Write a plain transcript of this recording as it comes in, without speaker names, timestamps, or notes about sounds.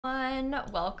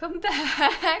Welcome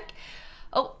back.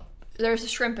 Oh, there's a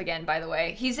shrimp again, by the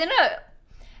way.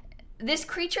 This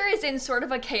creature is in sort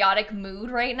of a chaotic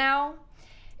mood right now.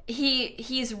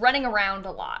 He's running around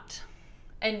a lot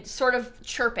and sort of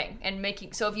chirping and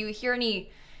making, so if you hear any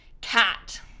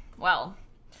cat, well,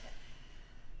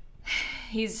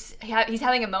 he's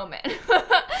having a moment.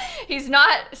 He's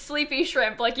not sleepy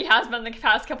shrimp like he has been the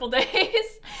past couple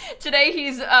days. Today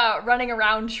he's running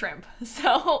around shrimp.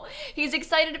 So he's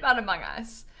excited about Among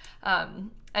Us.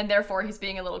 And therefore he's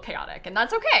being a little chaotic. And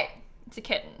that's okay. It's a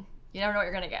kitten. You never know what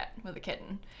you're going to get with a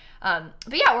kitten.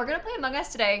 But yeah, we're going to play Among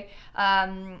Us today,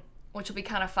 which will be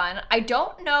kind of fun. I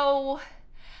don't know.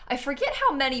 I forget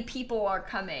how many people are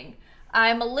coming.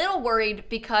 I'm a little worried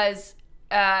because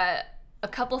a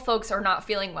couple folks are not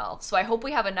feeling well, so I hope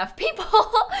we have enough people.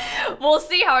 We'll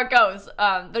see how it goes,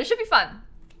 but it should be fun.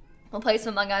 We'll play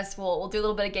some Among Us, we'll do a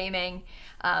little bit of gaming.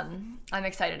 I'm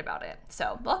excited about it.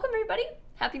 So welcome everybody,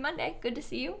 happy Monday, good to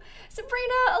see you.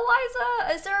 Sabrina,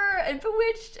 Eliza, Azur, and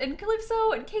Bewitched, and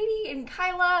Calypso, and Katie, and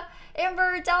Kyla,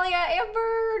 Amber, Dahlia,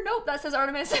 Amber, nope, that says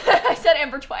Artemis. I said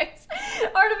Amber twice.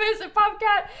 Artemis, and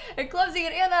Popcat, and Clumsy,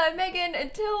 and Anna, and Megan,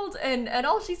 and Tild, and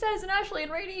All She Says, and Ashley,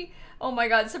 and Rainy. Oh my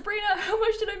god, Sabrina, how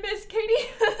much did I miss? Katie,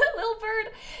 Lil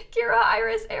Bird, Kira,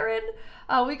 Iris, Aaron,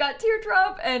 we got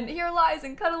Teardrop, and Here Lies,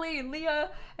 and Cuddly, and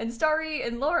Leah, and Starry,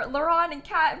 and Lauren, and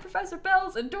Kat, and Professor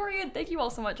Bells, and Dorian. Thank you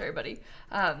all so much, everybody.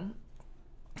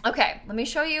 Okay, let me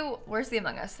show you, where's the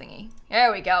Among Us thingy?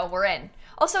 There we go, we're in.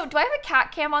 Also, do I have a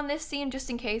cat cam on this scene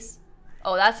just in case?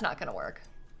 Oh, that's not gonna work.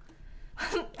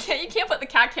 You can't put the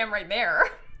cat cam right there.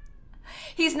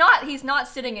 He's not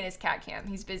sitting in his cat cam,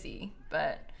 he's busy,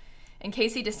 but in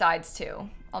case he decides to,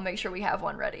 I'll make sure we have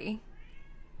one ready.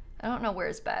 I don't know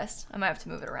where's best. I might have to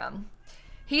move it around.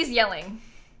 He's yelling.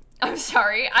 I'm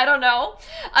sorry, I don't know.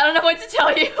 I don't know what to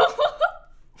tell you.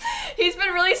 He's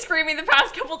been really screaming the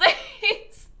past couple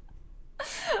days.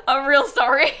 I'm real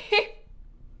sorry.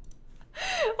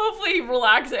 Hopefully he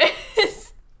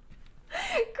relaxes.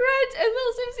 Gret and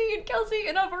lilsimsie and Kelsey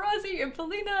and Avarazi and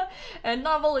Felina and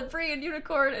Novel and Free and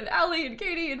Unicorn and Allie and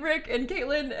Katie and Rick and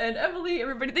Caitlin and Emily,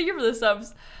 everybody, thank you for the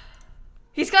subs.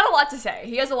 He's got a lot to say.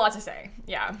 He has a lot to say.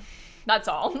 Yeah, that's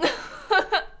all.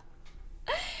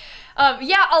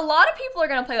 Yeah, a lot of people are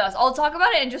gonna play with us. I'll talk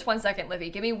about it in just 1 second, Livy.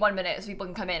 Give me 1 minute so people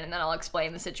can come in and then I'll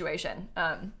explain the situation.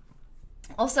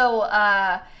 Also,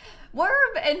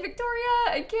 Worm and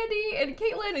Victoria and Candy and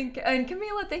Caitlin and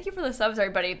Camila, thank you for the subs,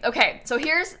 everybody. Okay, so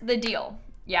here's the deal,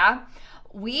 yeah?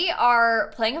 We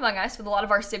are playing Among Us with a lot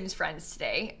of our Sims friends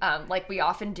today, like we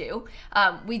often do.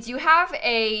 We do have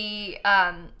a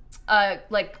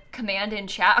like command in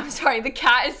chat. I'm sorry, the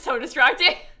cat is so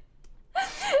distracting.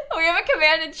 We have a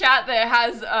command in chat that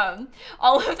has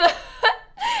all of the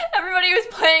everybody who's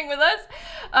playing with us.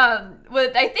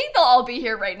 I think they'll all be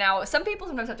here right now. Some people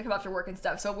sometimes have to come after work and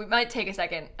stuff, so we might take a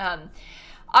second.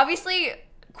 Obviously,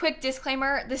 quick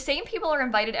disclaimer, the same people are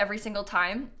invited every single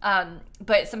time,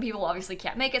 but some people obviously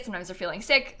can't make it. Sometimes they're feeling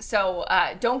sick, so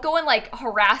don't go and like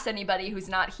harass anybody who's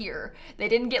not here. They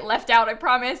didn't get left out, I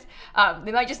promise.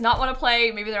 They might just not want to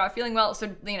play. Maybe they're not feeling well,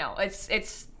 so you know,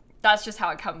 that's just how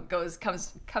it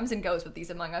comes and goes with these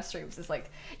Among Us streams. It's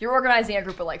like you're organizing a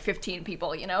group of like 15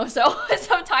 people, you know? So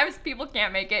sometimes people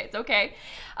can't make it. It's okay.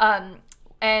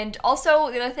 And also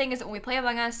the other thing is that when we play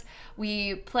Among Us,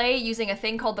 we play using a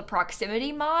thing called the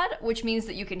proximity mod, which means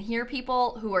that you can hear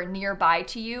people who are nearby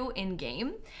to you in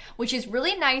game, which is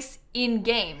really nice in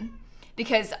game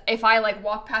because if I like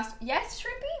walk past, yes,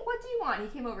 Shrimpy, what do you want? He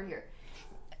came over here.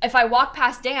 If I walk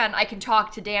past Dan, I can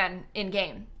talk to Dan in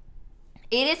game.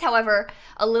 It is, however,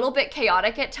 a little bit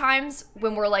chaotic at times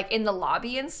when we're like in the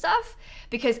lobby and stuff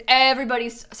because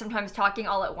everybody's sometimes talking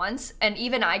all at once and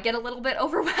even I get a little bit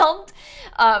overwhelmed.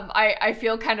 I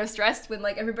feel kind of stressed when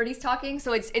like everybody's talking.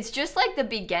 So it's just like the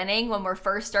beginning when we're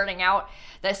first starting out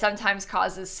that sometimes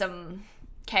causes some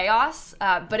chaos,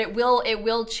 but it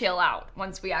will chill out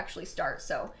once we actually start.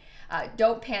 So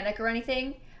don't panic or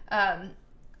anything.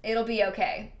 It'll be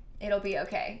okay. It'll be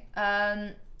okay.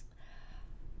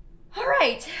 All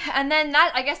right, and then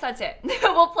I guess that's it.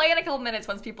 We'll play in a couple minutes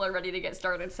once people are ready to get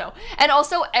started. So, and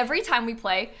also every time we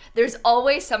play, there's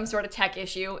always some sort of tech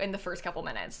issue in the first couple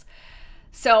minutes.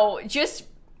 So just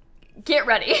get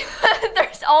ready.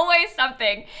 There's always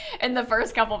something in the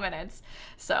first couple minutes.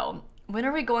 So when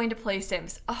are we going to play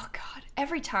Sims? Oh God,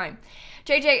 every time.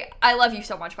 JJ, I love you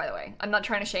so much, by the way. I'm not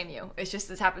trying to shame you. It's just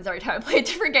this happens every time I play a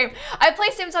different game. I play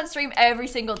Sims on stream every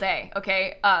single day,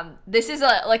 okay? This is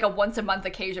like a once a month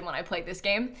occasion when I play this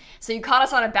game. So you caught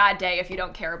us on a bad day if you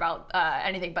don't care about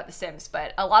anything but The Sims.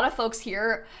 But a lot of folks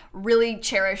here really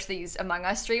cherish these Among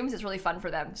Us streams. It's really fun for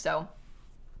them. So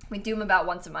We do them about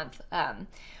once a month.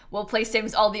 We'll play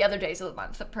Sims all the other days of the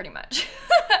month, pretty much.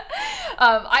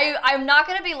 I'm not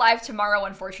going to be live tomorrow,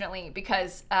 unfortunately,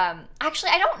 because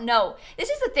actually, I don't know. This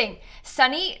is the thing.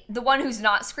 Sunny, the one who's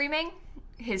not screaming,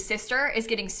 his sister, is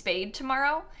getting spayed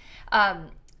tomorrow.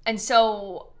 And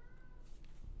so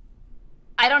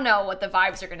I don't know what the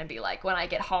vibes are going to be like when I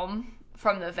get home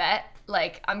from the vet.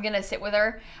 Like, I'm going to sit with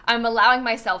her. I'm allowing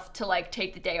myself to, like,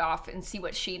 take the day off and see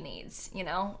what she needs, you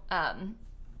know?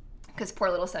 Because poor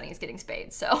little Sunny is getting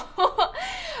spayed. So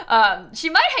she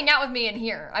might hang out with me in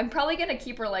here. I'm probably going to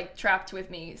keep her, like, trapped with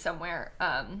me somewhere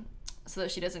so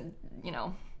that she doesn't, you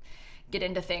know, get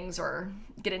into things or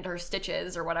get into her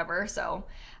stitches or whatever. So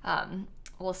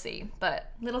we'll see.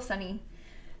 But little Sunny,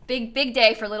 big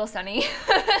day for little Sunny.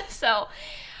 So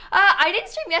I didn't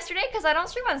stream yesterday because I don't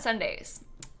stream on Sundays.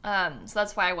 So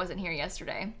that's why I wasn't here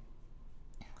yesterday.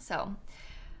 So,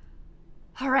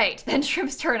 all right, then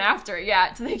Shrimp's turn after.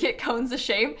 Yeah, do they get cones of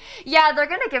shame? Yeah, they're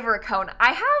gonna give her a cone.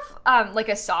 I have like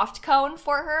a soft cone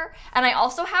for her, and I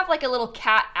also have like a little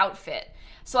cat outfit.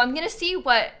 So I'm gonna see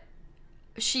what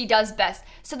she does best.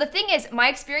 So the thing is, my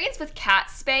experience with cat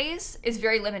spays is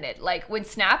very limited. Like when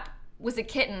Snap was a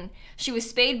kitten, she was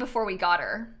spayed before we got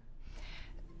her,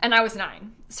 and I was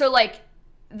 9. So like,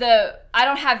 I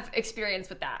don't have experience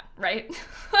with that, right?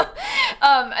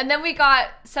 And then we got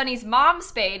Sunny's mom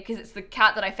spayed because it's the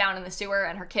cat that I found in the sewer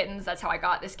and her kittens. That's how I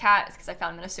got this cat, is because I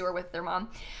found them in a sewer with their mom.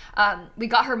 We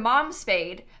got her mom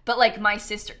spayed, but like my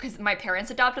sister, because my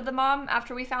parents adopted the mom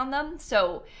after we found them.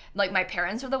 So like my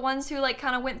parents are the ones who like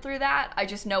kind of went through that. I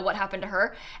just know what happened to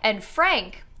her. And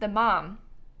Frank, the mom,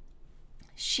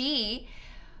 she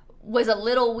was a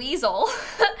little weasel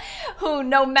who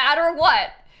no matter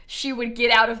what, she would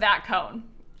get out of that cone.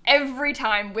 Every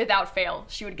time, without fail,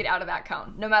 she would get out of that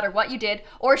cone, no matter what you did,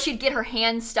 or she'd get her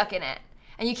hand stuck in it.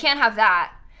 And you can't have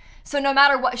that. So no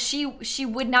matter what, she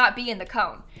would not be in the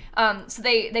cone. So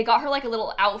they got her like a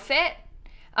little outfit,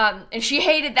 and she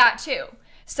hated that too.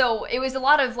 So it was a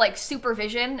lot of like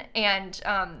supervision and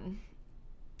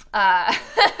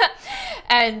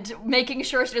and making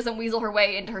sure she doesn't weasel her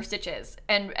way into her stitches.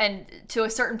 And to a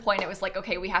certain point, it was like,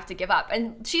 okay, we have to give up.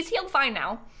 And she's healed fine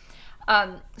now.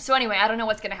 So anyway, I don't know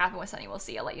what's going to happen with Sunny. We'll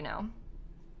see. I'll let you know.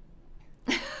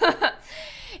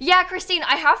 Yeah, Christine,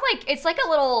 I have like, it's like a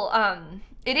little,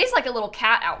 it is like a little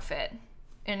cat outfit.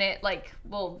 And it like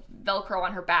will Velcro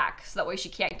on her back so that way she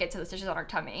can't get to the stitches on her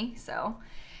tummy. So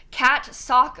cat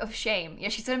sock of shame. Yeah,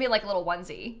 she's going to be like a little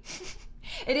onesie.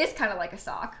 It is kind of like a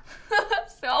sock.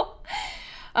 So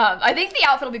I think the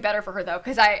outfit will be better for her though,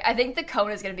 because I think the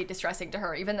cone is going to be distressing to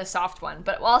her, even the soft one.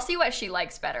 But well, I'll see what she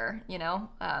likes better, you know.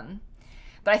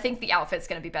 But I think the outfit's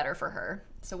going to be better for her.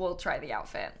 So we'll try the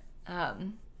outfit.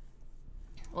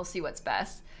 We'll see what's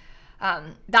best.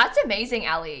 That's amazing,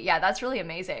 Allie. Yeah, that's really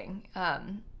amazing. Cat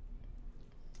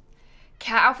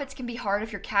outfits can be hard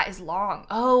if your cat is long.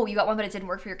 Oh, you got one but it didn't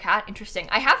work for your cat? Interesting.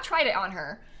 I have tried it on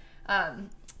her.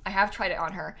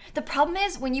 The problem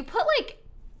is when you put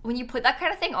that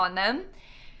kind of thing on them,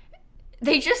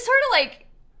 they just sort of like,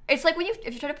 it's like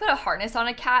if you try to put a harness on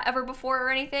a cat ever before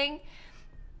or anything,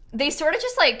 they sort of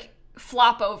just like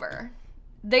flop over.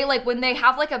 They like, when they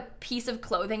have like a piece of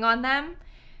clothing on them,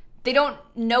 they don't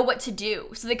know what to do.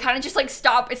 So they kind of just like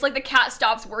stop. It's like the cat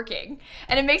stops working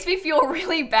and it makes me feel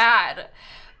really bad.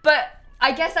 But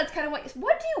I guess that's kind of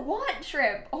what do you want,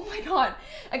 Shrimp? Oh my God.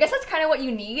 I guess that's kind of what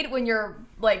you need when you're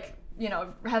like, you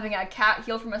know, having a cat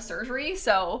heal from a surgery.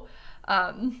 So,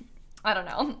 I don't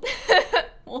know.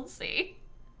 We'll see.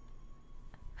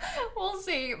 We'll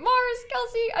see. Mars,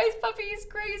 Kelsey, Ice Puppies,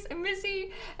 Grace, and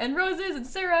Missy, and Roses, and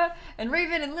Sarah, and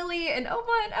Raven, and Lily, and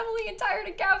Oma, and Emily, and Tired,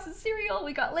 and Gaps, and Cereal.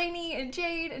 We got Lainey, and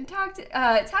Jade, and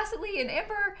Tacitly, and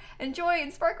Amber, and Joy,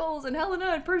 and Sparkles, and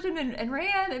Helena, and Persian, and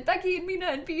Rayanne, and Becky, and Mina,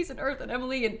 and Peace, and Earth, and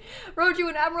Emily, and Roju,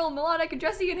 and Admiral, and Melodic, and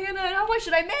Jessie, and Hannah, and how much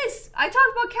did I miss? I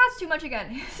talked about cats too much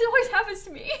again. This always happens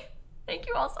to me. Thank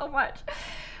you all so much.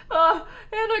 And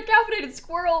a caffeinated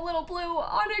squirrel, Little Blue,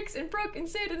 Onyx, and Brooke, and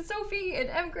Sid, and Sophie, and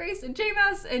M. Grace, and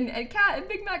J-Mass, and Kat, and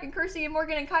Big Mac, and Kirsty, and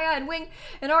Morgan, and Kaya, and Wing,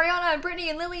 and Ariana, and Brittany,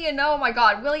 and Lily, and oh my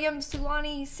God, William,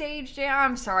 Sulani, Sage, J.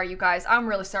 I'm sorry, you guys. I'm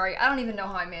really sorry. I don't even know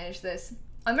how I managed this.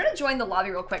 I'm gonna join the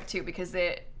lobby real quick too, because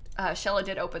Shella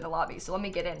did open the lobby, so let me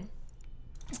get in.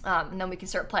 And then we can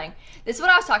start playing. This is what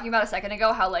I was talking about a second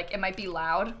ago, how like it might be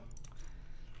loud.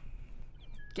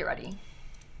 Get ready.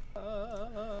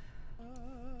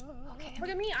 Look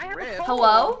at me, I have a cold.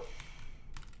 Hello?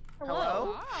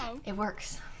 Hello? Wow. It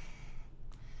works.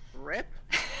 Rip.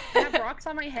 I have rocks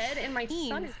on my head and my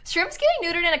son is... Shrimp's getting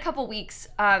neutered in a couple weeks.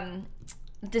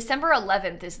 December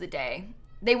 11th is the day.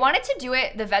 they wanted to do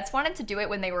it, the vets wanted to do it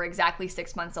when they were exactly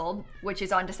 6 months old, which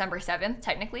is on December 7th,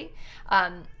 technically.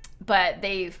 But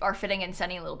they are fitting in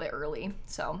Sunny a little bit early,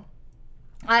 so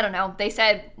I don't know. They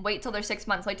said wait till they're 6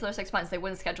 months, wait till they're 6 months. They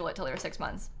wouldn't schedule it till they were 6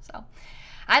 months, so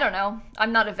I don't know.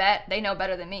 I'm not a vet. They know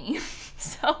better than me,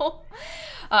 so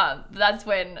that's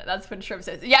when Shrimp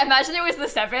says, yeah, imagine it was the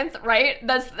 7th, right?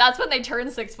 That's when they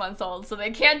turn 6 months old, so they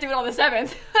can't do it on the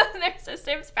 7th. There's a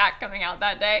Sims pack coming out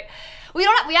that day. We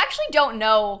actually don't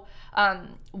know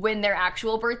when their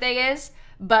actual birthday is,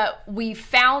 but we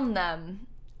found them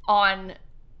on,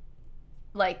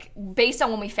 like, based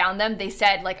on when we found them, they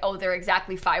said, like, oh, they're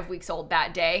exactly 5 weeks old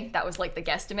that day. That was, like, the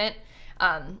guesstimate.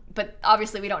 But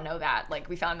obviously we don't know that. Like,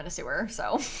 we found them in a sewer,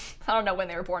 so I don't know when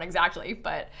they were born exactly,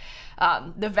 but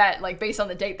the vet, like, based on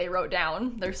the date they wrote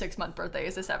down, their 6-month birthday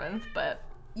is the 7th, but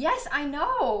yes, I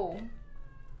know.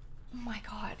 Oh my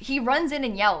god. He runs in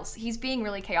and yells. He's being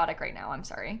really chaotic right now. I'm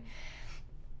sorry.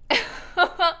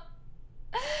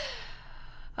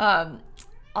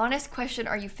 Honest question,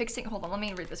 are you fixing... Hold on, let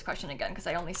me read this question again because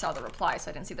I only saw the reply,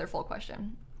 so I didn't see their full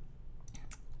question.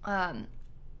 Are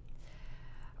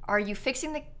you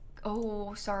fixing the...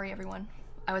 Oh, sorry, everyone.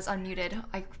 I was unmuted.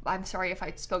 I'm sorry if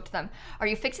I spoke to them. Are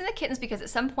you fixing the kittens because at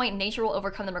some point nature will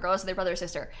overcome them regardless of their brother or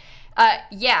sister?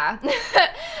 Yeah.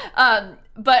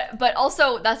 But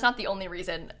also that's not the only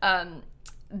reason.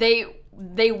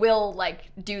 They will,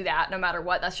 like, do that no matter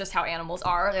what. That's just how animals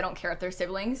are. They don't care if they're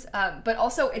siblings. But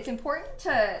also it's important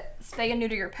to spay and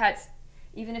neuter your pets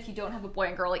even if you don't have a boy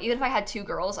and girl. Like, even if I had 2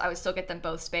 girls, I would still get them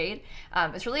both spayed.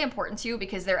 It's really important to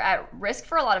because they're at risk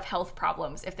for a lot of health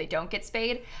problems if they don't get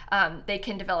spayed. They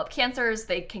can develop cancers.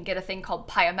 They can get a thing called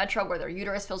pyometra where their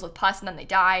uterus fills with pus and then they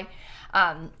die.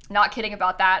 Not kidding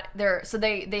about that.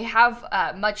 They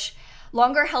have much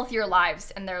longer, healthier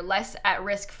lives, and they're less at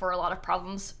risk for a lot of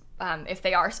problems if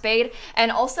they are spayed.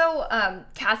 And also,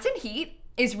 cats in heat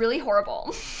is really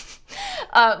horrible.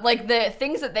 Like, the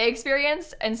things that they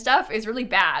experience and stuff is really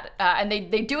bad. And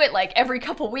they do it, like, every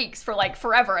couple weeks for, like,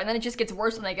 forever. And then it just gets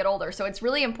worse when they get older. So it's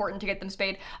really important to get them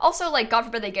spayed. Also, like, God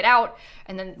forbid they get out.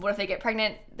 And then what if they get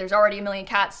pregnant? There's already a million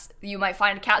cats. You might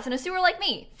find cats in a sewer like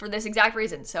me for this exact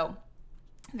reason. So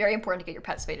very important to get your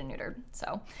pet spayed and neutered.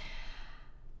 So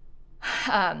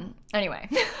anyway,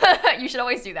 you should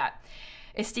always do that.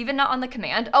 Is Steven not on the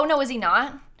command? Oh, no, is he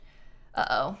not?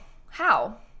 Uh-oh.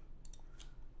 How?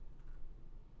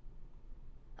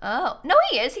 Oh, no,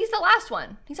 he is. He's the last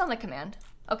one. He's on the command.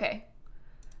 Okay.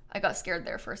 I got scared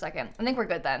there for a second. I think we're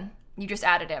good then. You just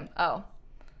added him. Oh.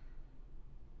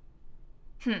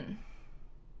 Like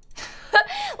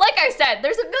I said,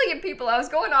 there's a million people. I was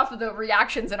going off of the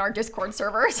reactions in our Discord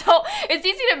server, so it's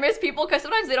easy to miss people because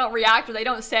sometimes they don't react or they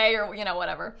don't say or, you know,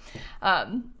 whatever.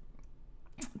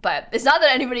 But it's not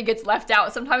that anybody gets left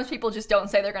out. Sometimes people just don't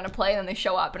say they're going to play and then they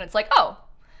show up and it's like, oh,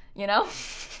 you know?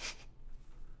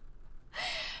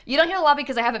 You don't hear the lobby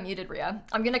because I have it muted, Rhea.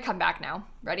 I'm going to come back now.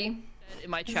 Ready? In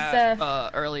my chat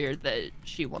earlier that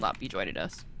she will not be joining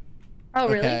us. Oh,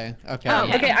 really? Okay. Oh,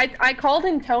 yeah. Okay, I called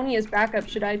in Tony as backup.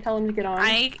 Should I tell him to get on?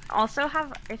 I also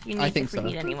have, if we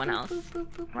need anyone else,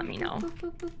 let me know.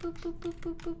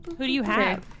 Who do you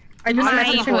have? Okay. I just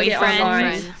my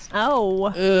boyfriend. Oh.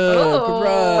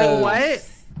 Wait, what?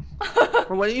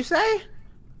 What did you say?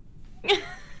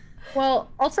 Well,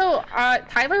 also,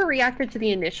 Tyler reacted to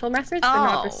the initial message, but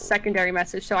not the secondary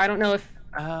message, so I don't know if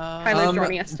Tyler's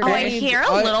joining us today. Oh, I hear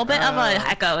a little bit of an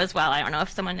echo as well. I don't know if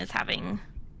someone is having...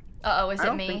 Uh-oh, is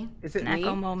it me? Is it an me?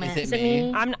 echo moment. Is it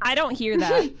me? I don't hear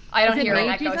that. I don't hear an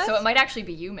echo, so it might actually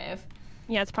be you, Miv.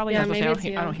 Yeah, it's probably I don't hear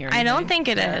anything. I don't think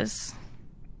it is.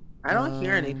 I don't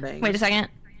hear anything. Wait a second.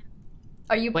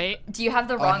 Are you... Wait. Do you have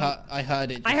the wrong... I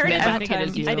heard it. I heard it now. that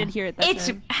time. I did hear it that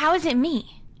time. How is it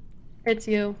me? It's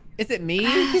you. Is it me?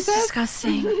 It's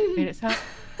disgusting. Wait, it sounds...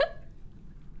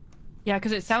 Yeah,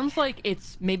 because it sounds like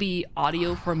it's maybe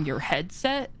audio from your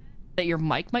headset that your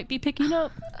mic might be picking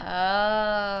up.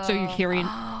 Oh. So you're hearing...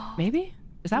 Maybe?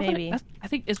 Is that maybe. what I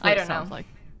think is what it sounds like.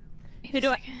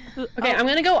 Okay, I'm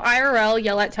gonna go IRL,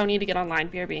 yell at Tony to get online,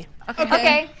 BRB.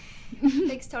 Okay.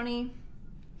 Thanks, Tony.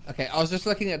 Okay, I was just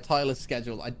looking at Tyler's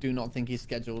schedule. I do not think he's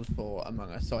scheduled for Among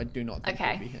Us, so I do not think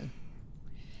he'll be here.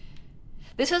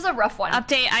 This was a rough one.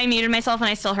 Update, I muted myself and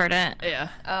I still heard it. Yeah.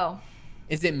 Oh.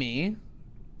 Is it me?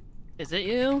 Is it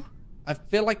you? I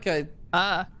feel like I...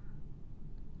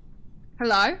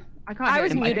 Hello? I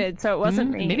was muted, so it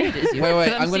wasn't me. Maybe it is you.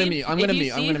 Wait, I'm gonna mute. I'm gonna mute.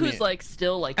 If you see who's like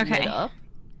still like lit up.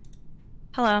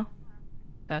 Hello.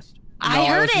 Best. No, I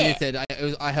heard was it. Muted.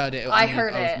 I heard it. I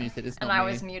heard I was it. muted. It's not and I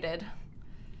me. was muted.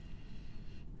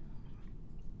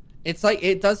 It's like,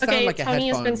 it does sound like a Tony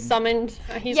headphone. has been summoned.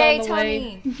 He's Yay, on the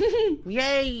Tony. way.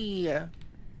 Yay!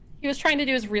 He was trying to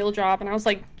do his real job, and I was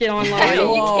like, get online.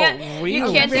 You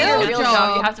can't do your real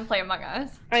job. You have to play Among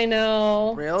Us. I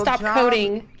know. Stop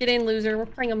coding. Get in, loser. We're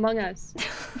playing Among Us.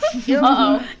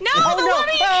 Uh-oh.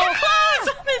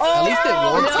 At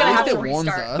least it warns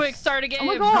restart. us. Quick, start again. Oh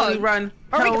my god. Tony, run.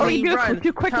 Are we Tony, do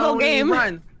a quick little game?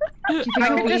 Run.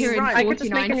 I could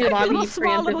just make a new lobby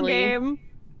small little preemptively. game.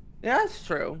 Yeah, that's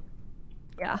true.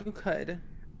 Yeah. You could.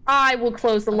 I will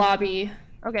close the lobby.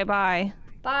 Okay, bye.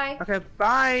 Bye. Okay,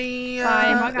 bye.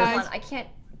 Bye, guys. Hold on, I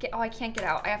can't get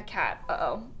out. I have a cat.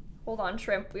 Uh-oh. Hold on,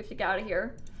 Shrimp. We have to get out of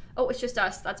here. Oh, it's just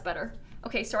us. That's better.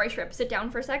 Okay, sorry, Shrimp. Sit down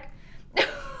for a sec.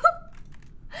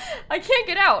 I can't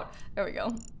get out. There we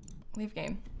go. Leave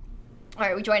game. All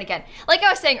right, we join again. Like I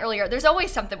was saying earlier, there's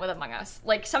always something with Among Us.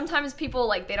 Like, sometimes people,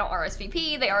 like, they don't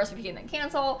RSVP, they RSVP and then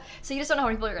cancel, so you just don't know how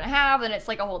many people you're gonna have, and it's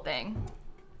like a whole thing.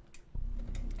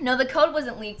 No, the code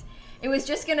wasn't leaked. It was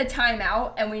just gonna time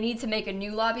out, and we need to make a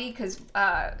new lobby, because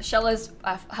Shella's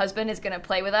husband is gonna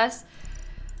play with us.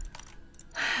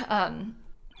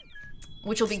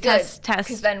 Which will be good,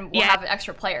 because then we'll have an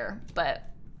extra player, but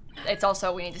it's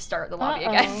also, we need to start the lobby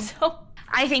again, so.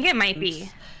 I think it might be.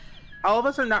 All of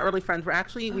us are not really friends.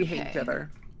 We hate each other.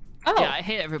 Oh, Yeah, I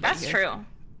hate everybody. That's here. true.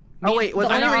 Oh wait, was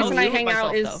the only I reason I you? hang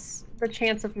out myself, is the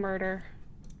chance of murder.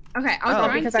 Okay, I was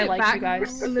trying because to I sit like back you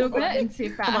guys. a little bit and see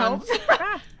if that helps.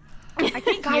 I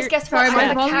can't Guys, guess what? Sorry, I my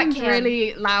have a cat volume's cam.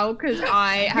 really loud because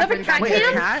I have really bad Wait, a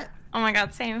hearing. cat? Oh my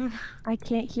god, same. I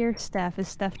can't hear Steph. Is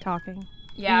Steph talking?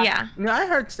 Yeah. Yeah. No, I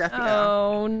heard Steffi.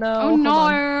 Oh no. Oh Hold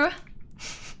on. no.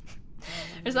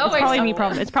 There's It's always probably me. someone.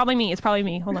 Problem. It's probably me. It's probably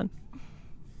me. Hold on.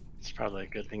 It's probably a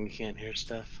good thing you can't hear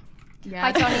stuff. Yeah,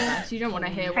 Hi, Tony. You don't want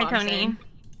to hear what Hi, I'm Tony. saying.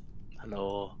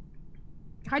 Hello.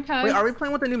 Hi, Tony. Wait, are we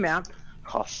playing with the new map?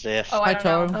 Oh, Steph. Oh, I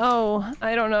don't know. Oh,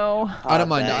 I don't know. I don't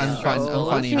mind it. I'm fine. I'm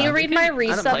fine. Can you read my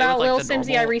resub play out, with, Lil like, the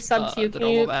Simsie? I normal, resubbed you. the Can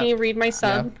you normal can you read my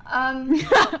sub?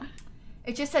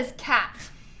 It just says cat.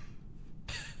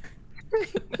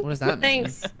 What does that mean?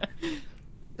 Thanks.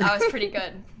 That was pretty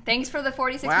good. Thanks for the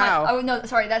 46 Wow. months. Oh, no,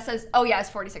 sorry, that says, oh yeah, it's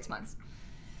 46 months.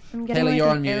 I'm getting Taylor, like you're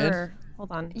an unmuted. error.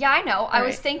 Hold on. Yeah, I know. I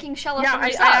was Alright. thanking Shella Yeah, for her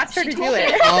I sub. asked her She to do told me.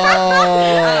 it.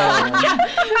 Oh.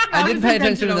 I didn't pay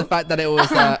attention to the fact that it was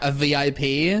a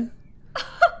VIP.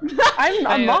 I'm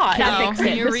a mod. Cat fix Can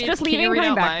it. you Just- read, just can you leaving read coming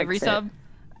out back my fix it.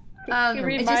 resub? You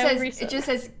read It my just says resub. it just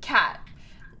says cat.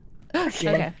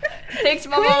 Okay. Thanks,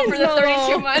 Momo, for the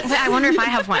 32 months. Wait, I wonder if I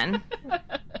have one.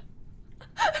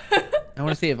 I want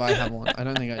to see if I have one. I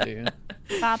don't think I do.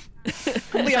 Stop. We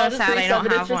so all just sad I don't resub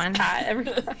it. It's have just one. cat every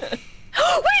time.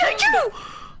 Wait, I do! Oh,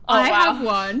 I wow. have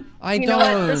one. I You know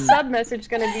what the don't. sub message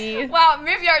gonna be? Wow,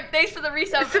 Miveyard, thanks for the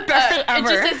resub. It's the best thing It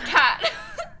just ever. says cat.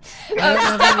 I don't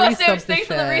have a Stefan resub Sims, to thanks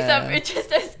for the share. resub. It just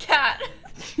says cat.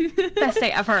 Best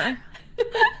day ever.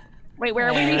 Wait, where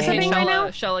are we Hey, resubbing right now?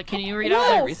 Shella, can you read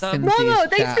out my resub? Sim- Momo, Simsie's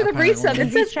thanks chat, for the resub.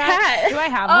 apparently. It says Do cat. I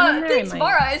have one in there? Thanks, Am I-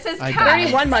 Mara. It says I cat. don't.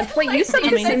 31 months. Wait, you subbed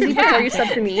to Cindy before you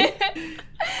subbed to me.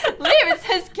 Liam, it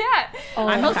says cat. Oh,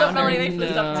 I'm also founder. felony thanks for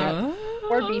the sub too.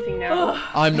 We're beefing now.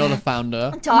 I'm not a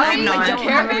founder. Tommy, not. I I don't don't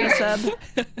care. have a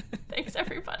resub. Thanks,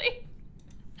 everybody.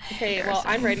 Okay, well,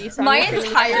 I'm ready. So My I'm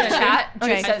just gonna entire read it. chat just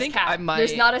Okay. I says think I cat. might-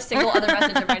 There's not a single other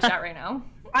message in my chat right now.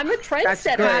 I'm a That's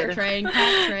trendsetter. good.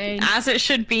 Cat train. As it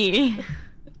should be.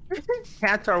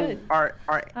 Cats are Good. are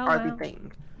Oh, the wow.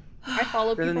 thing. I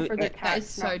follow They're the people new- for their that's cats,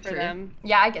 so not for true. them.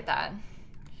 Yeah, I get that.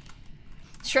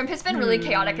 Shrimp has been really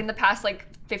chaotic in the past, like,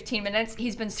 15 minutes.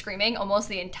 He's been screaming almost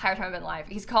the entire time I've been live.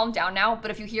 He's calmed down now,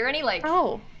 but if you hear any, like,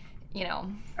 Oh, you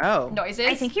know, Oh. noises.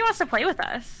 I think he wants to play with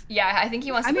us. Yeah, I think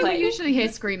he wants I to mean, play. we usually hear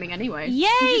screaming anyway. Yay!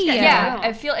 Yeah, Yeah.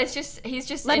 I feel it's just, he's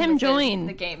just Let in him with join.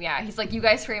 the game. Yeah, he's like, you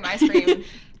guys scream, I scream,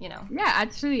 you know. Yeah,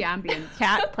 actually ambient.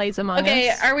 Cat plays Among okay.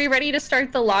 Us. Are we ready to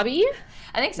start the lobby?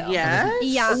 I think so. Yes.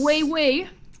 Yeah. Wait. Wait,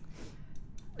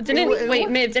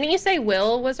 Mib, didn't you say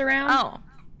Will was around? Oh.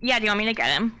 Yeah, do you want me to get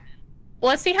him? Well,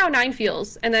 let's see how 9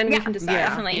 feels, and then we can decide. Yeah.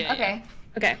 Definitely. Yeah. Okay.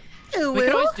 Okay. We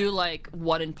could always do like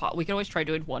we could always try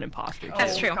doing one imposter.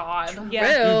 That's Oh, true. God.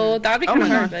 Yeah. Will, that'd be kind of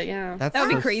my hard, God. but yeah. That's That would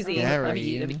be so crazy.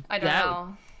 Scary. That'd be- I don't that-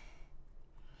 know.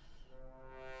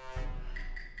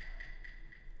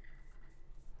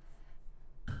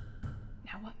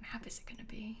 Now, what map is it gonna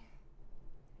be?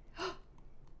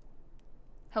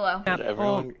 Hello. Did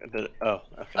everyone? Oh,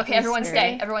 okay. Okay, everyone scary.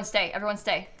 stay. Everyone stay. Everyone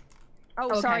stay. Oh,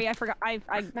 Okay. sorry, I forgot.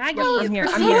 Maggie. I'm here.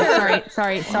 I'm here.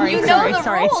 Sorry. You know sorry, the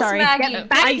sorry, rules, sorry. Maggie. Get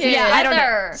back here. Yeah, I don't know.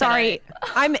 Heather. Sorry,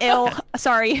 I'm ill.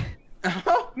 Sorry.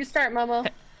 You start, Momo.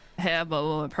 Yeah, but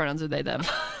my pronouns are they them.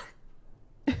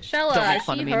 Shella, Don't make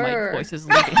fun she, of me. her. My voice is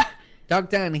leaving. Duck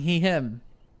down, he, him.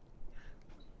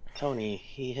 Tony,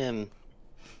 he, him.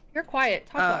 You're quiet.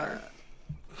 Talk louder.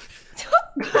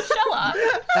 Shella.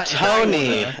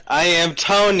 Tony. I am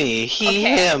Tony. He, Okay.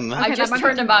 him. I Okay, just that might be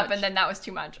turned too him up, much. and then that was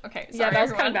too much. Okay, sorry, Yeah, that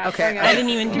was kind everyone. of bad. Okay, I didn't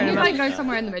even You turn him might up. go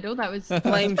somewhere in the middle. That was.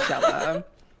 Blame Shella.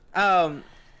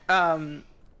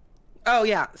 Oh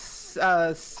yeah.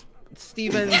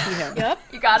 Steven. He, him. Yep.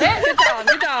 You got it? Good job.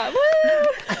 Good job.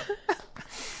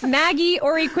 Woo! Maggie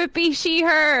or Equippy, she,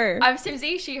 her. I'm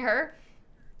Simsie, she, her.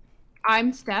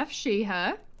 I'm Steph. She,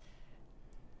 her.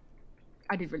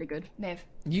 I did really good. Miv.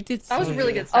 You did. That was so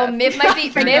really good. good Oh, stuff. Miv might be.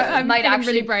 Very good. Miv I'm might feeling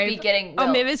actually really brave. be getting. Oh,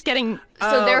 Will. Miv is getting. So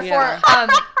Oh, therefore,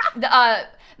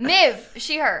 Miv,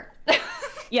 she, her.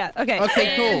 Yeah. Okay.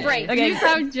 Okay, cool. Great. Okay. You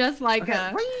sound just like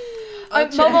her.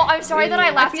 Momo, I'm sorry that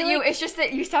I laughed at you. It's just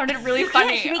that you sounded really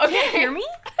funny. He Okay. can't hear me?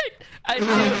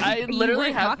 I literally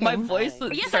weren't have my talking. voice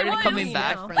Yes, I started was. coming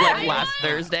back No. like last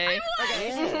Thursday,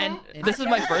 and this is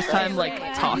my first time like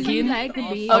talking a Like to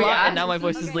be. Oh, lot, yeah? and now my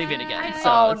voice is leaving again. So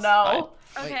Oh it's no.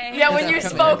 Okay. Yeah, when you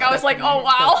spoke, I was like, oh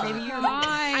wow.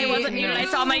 I wasn't muted. I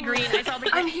saw my green. I saw the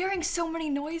I'm hearing so many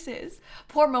noises.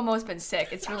 Poor Momo's been sick.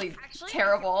 It's really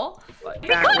terrible. Hello,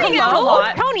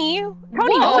 Tony. Tony, what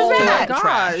was Oh my that?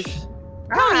 gosh.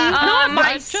 Tony,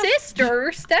 My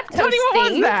sister, Steph Tony,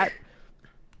 what was that?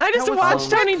 I just That was watched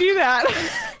so- Tony do that.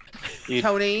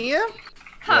 Tony,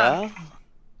 Yeah?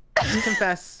 you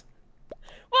confess.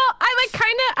 Well,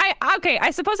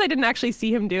 I suppose I didn't actually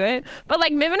see him do it, but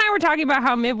like Miv and I were talking about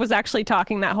how Miv was actually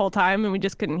talking that whole time and we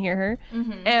just couldn't hear her.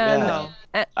 And Yeah.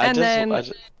 and I then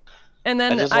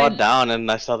I just walked down and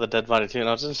I saw the dead body too, and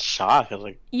I was in shock. I was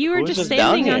like, you were who is just this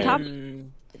down standing on here? top. Mm.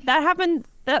 That happened.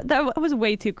 That was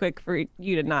way too quick for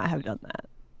you to not have done that.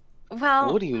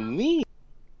 Well, What do you mean?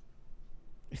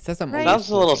 It says I'm Right. always Sounds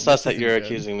a little talking. sus This that you're isn't good.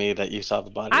 accusing me that you saw the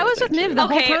body. I up was there, with Miv too. the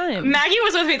whole okay. time. Maggie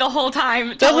was with me the whole time.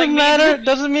 Doesn't telling me- matter.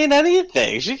 Doesn't mean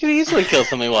anything. She could easily kill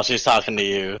somebody while she's talking to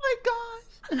you. Oh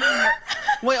my gosh.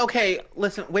 Wait, okay,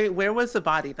 listen, wait, where was the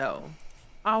body though?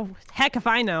 Oh heck if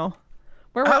I know.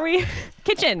 Where were we?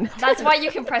 Kitchen. That's why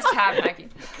you can press tab, Maggie.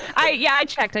 I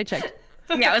checked.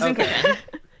 Yeah, it was in Okay. kitchen.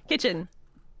 Kitchen.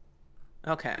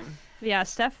 Okay. Yeah,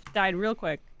 Steph died real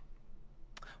quick.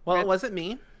 Well, it wasn't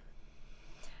me.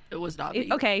 it was not me.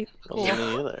 Okay. Wasn't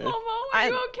me either. Momo, are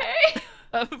you okay?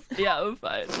 Yeah, I'm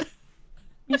fine.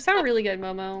 You sound really good,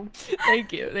 Momo.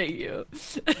 Thank you. Thank you.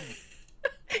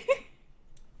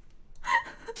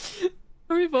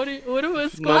 Are we voting? What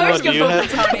was Momo, was do, you gonna vote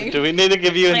for Tony. have, do we need to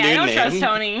give you a Wait, I new don't name? trust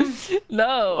Tony.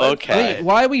 No. Okay. Wait,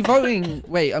 why are we voting?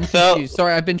 Wait, I'm So- confused.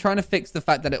 Sorry, I've been trying to fix the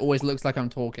fact that it always looks like I'm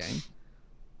talking.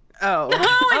 Oh.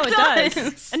 Oh, it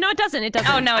does. No, it doesn't. It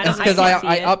doesn't. Oh, no, it I That's don't- because can't see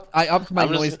I it. upped my I'm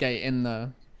just- noise gate in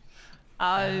the.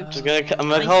 I'm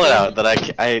gonna call it out that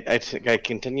I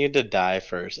continued to die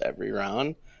first every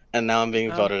round, and now I'm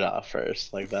being voted off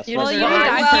first. Like that's You what's deserve going it.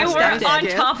 on. died You first, were Steph on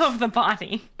did. top of the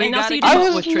body. We And also gotta you keep I up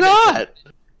was with tradition. not.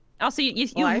 Also, you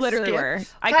Well, I literally skipped. were.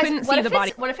 I Guys, couldn't what see if the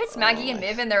body. What if it's Maggie and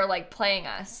Miv and they're like playing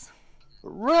us?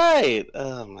 Right.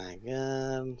 Oh my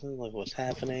god. Look what's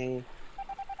happening.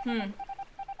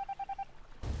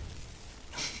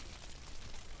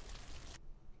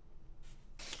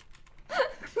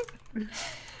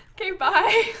 Okay,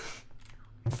 bye.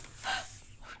 Oh,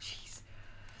 jeez.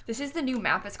 This is the new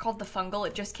map. It's called the Fungal.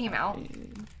 It just came out.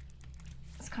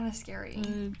 It's kind of scary.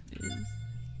 Oh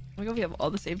my god, we have all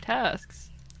the same tasks.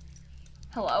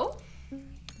 Hello?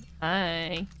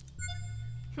 Hi.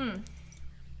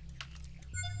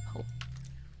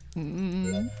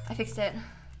 I fixed it.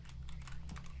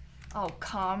 Oh,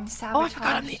 calm Oh, I sabotage.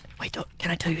 forgot I'm the. Wait,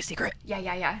 can I tell you a secret?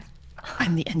 Yeah.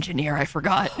 I'm the engineer. I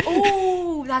forgot.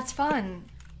 Oh, that's fun.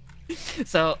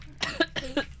 So.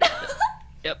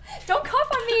 Yep. Don't cough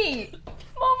on me,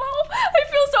 Momo. I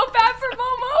feel so bad for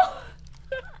Momo.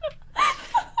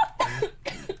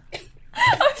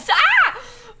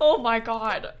 Oh my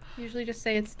god. Usually just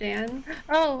say it's Dan.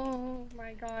 Oh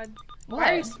my god.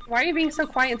 What? Why are you being so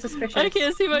quiet and suspicious? I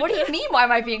can't see my. What do you mean? Why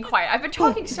am I being quiet? I've been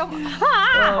talking so much.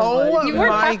 Oh, You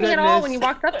weren't my talking at all when goodness. you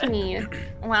walked up to me.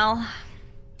 Well,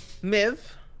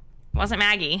 Miv. wasn't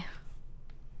Maggie.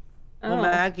 Well, Oh.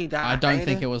 Maggie died. I don't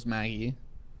think it was Maggie.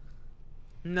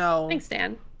 No. Thanks,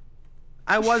 Dan.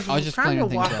 I was just trying to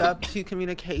clearing walk things up. up to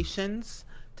communications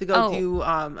to go Oh. do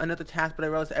another task, but I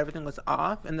realized everything was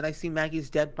off, and then I see Maggie's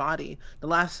dead body. The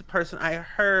last person I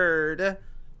heard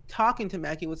talking to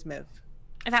Maggie was Miv.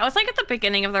 That was like at the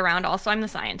beginning of the round. Also, I'm the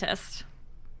scientist.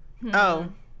 Oh,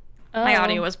 My Oh.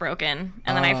 audio was broken,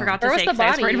 and then I Oh. forgot to Where was say the because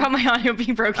I was worried body? about my audio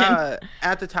being broken.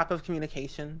 at the top of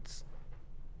communications.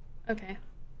 Okay.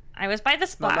 I was by the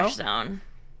splash Momo? zone.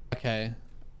 Okay.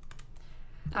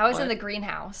 I was in the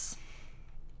greenhouse.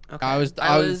 Okay. I was.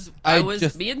 I was.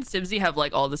 just. Me and Simsy have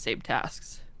like all the same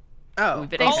tasks. Oh.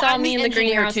 They saw me in the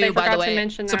greenhouse. They by the forgot way. to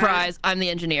mention that. Surprise! I'm the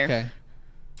engineer. Okay.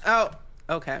 Oh.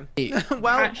 Okay.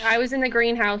 Well, I was in the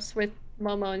greenhouse with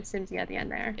Momo and Simsie at the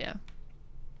end there. Yeah.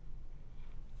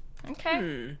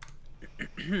 Okay.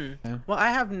 Well,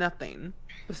 I have nothing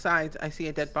besides I see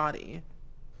a dead body.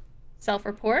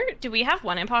 Self-report? Do we have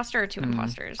one imposter or two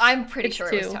imposters? I'm pretty It's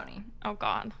sure it was 2. Tony. Oh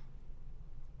God.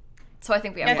 So I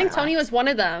think we have Yeah, I think one Tony left. was one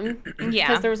of them. Yeah.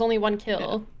 Because there was only 1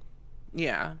 kill.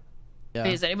 Yeah. Yeah.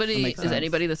 Hey, is that anybody makes sense.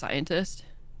 the scientist?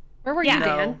 Where were Yeah. you,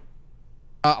 No. Dan?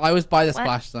 I was by the What?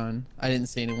 splash zone. I didn't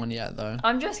see anyone yet though.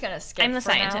 I'm just gonna skip. I'm the for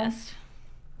now. scientist.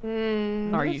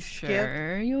 Are you skip.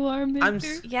 sure you are, I'm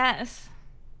Victor? Yes.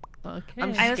 Okay.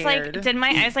 I'm I was like,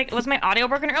 Scared. was my audio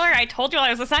broken earlier? I told you I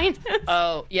was a scientist.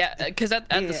 Oh yeah, because at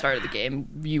the Yeah. start of the game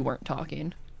you weren't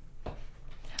talking.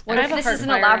 What if if this this is is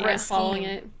an elaborate following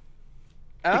scheme? it?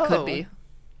 Oh. It could be.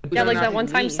 Yeah, like not that one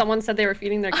me. time someone said they were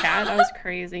feeding their cat. That was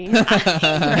crazy. What's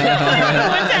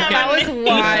That was happening?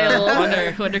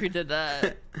 wild. Wonder who did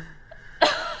that.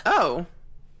 Oh.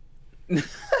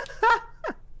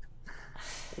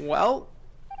 Well,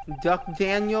 Duck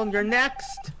Daniel, you're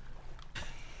next.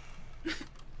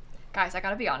 Guys, I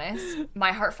gotta be honest.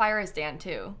 My heart fire is Dan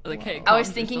too. Okay, I was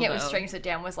calm thinking it yourself was down. strange that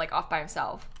Dan was like off by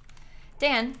himself.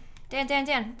 Dan.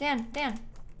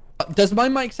 Does my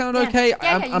mic sound Dan. okay?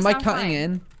 Yeah, you am I sound cutting fine.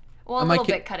 in? Well, a Am I little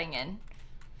ki- bit cutting in.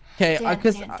 Okay, Dan,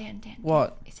 because Dan.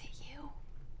 what? Is it you?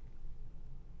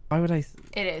 Why would I?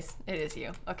 It is. It is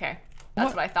you. Okay. That's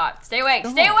What? what I thought. Stay awake.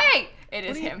 Stay awake. It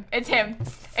is him. It's him.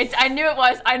 It's. I knew it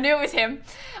was. I knew it was him.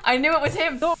 I knew it was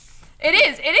him. It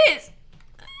is. It is.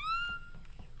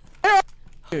 Oh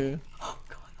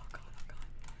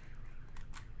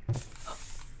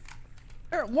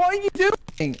god. What are you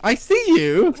doing? I see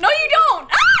you. No, you don't.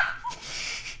 Ah!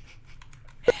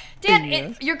 Dan,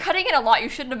 Yeah. you're cutting it a lot. You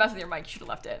shouldn't have messed with your mic. You should have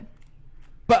left it.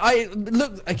 But I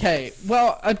look okay.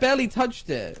 Well, I barely touched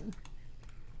it.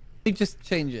 Let me just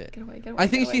change it. Get away. I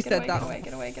think get she away, said that.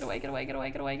 Get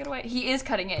away. He is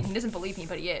cutting in. He doesn't believe me,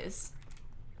 but he is.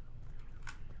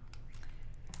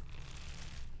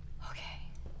 Okay.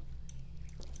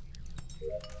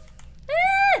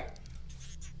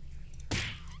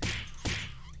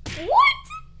 What?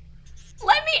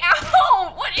 Let me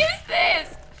out! What is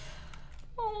this?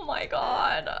 Oh my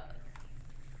god.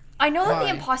 I know that the Why?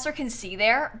 imposter can see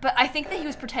there, but I think that he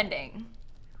was pretending.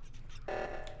 Ah!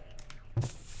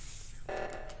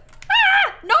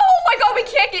 No! Oh my god, we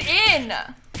can't get in!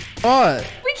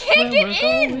 What? We can't get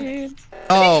in!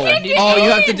 Oh, can't get oh, you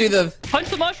have to in! do the Punch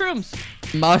the mushrooms.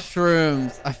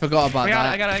 mushrooms. I forgot about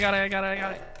that. I got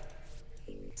it.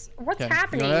 What's Okay, you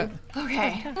happening? got it?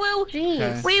 Okay. Woo. Jeez.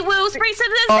 Okay. We woo. Spring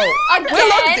Citizens. Oh, Again? we're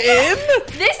logged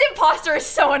in. This imposter is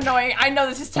so annoying. I know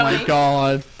this is Oh Tony. my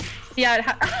god. Yeah.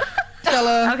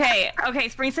 Shella. Okay.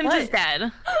 Spring Sims What? is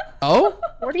dead. Oh.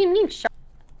 What do you mean?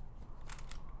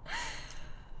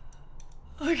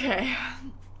 Okay.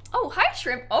 Oh, hi,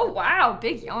 Shrimp. Oh, wow.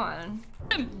 Big yawn.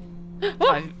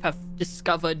 I have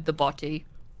discovered the body.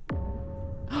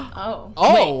 Oh.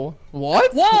 Oh.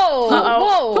 What? Whoa!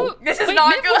 Uh-oh. Whoa! This is Wait,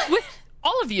 not Miv good. was with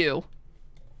all of you.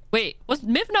 Wait, was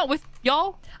Miv not with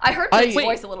y'all? I heard I- his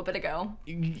voice a little bit ago.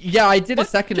 Yeah, I did a What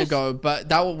second just ago, but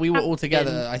we were all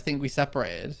together. happened? I think we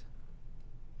separated.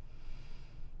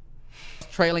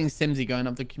 Trailing Simsie going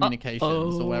up the communications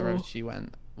or wherever Uh-oh. she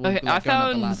went. Okay, Like, I going up the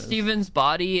found ladders. Steven's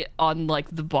body on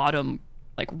like the bottom,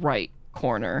 like right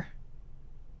corner.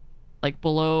 Like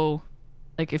below,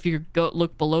 like if you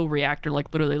look below reactor,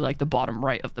 like literally like the bottom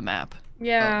right of the map.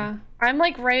 Yeah, I'm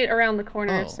like right around the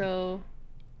corner, Oh. so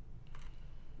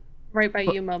right by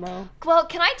you, Momo. Well,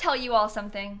 can I tell you all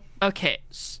something? Okay,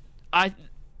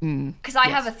 Because I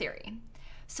have a theory.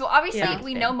 So obviously Yeah.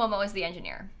 we know Momo is the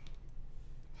engineer.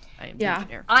 I am Yeah. the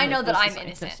engineer. I Miv know that was the I'm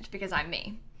scientist. innocent because I'm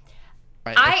me.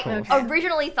 Right, of I course.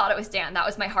 originally thought it was Dan. That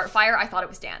was my heart fire. I thought it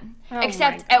was Dan. Oh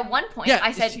Except my at one point Yeah,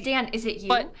 I said, she- Dan, is it you?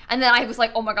 But- And then I was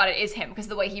like, oh my god, it is him because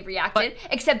the way he reacted.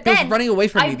 Except He was then running away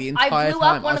from me I- the I entire blew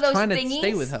time. up one I of was those trying to thingies,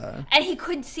 stay with her. and he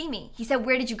couldn't see me. He said,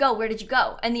 where did you go? Where did you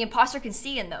go? And the imposter can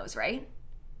see in those, right?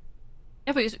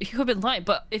 Yeah, but he could have been lying.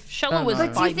 But if Shella Don't was know.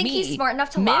 But do by you think me, he's smart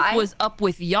enough to Miv lie? was up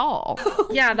with y'all.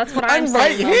 Yeah, that's what I'm I'm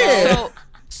right saying, Momo. here.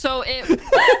 So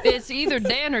it's either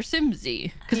Dan or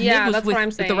Simsie. Because Yeah, Miv was that's with, what I'm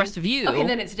with the saying. rest of you. Okay,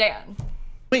 then it's Dan.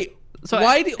 Wait, So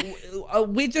why do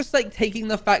we're just like taking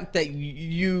the fact that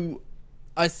you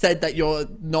said that you're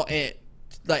not it,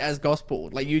 like as gospel?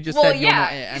 Like you just Well, said you're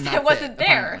not it, yeah, and because that's I wasn't it,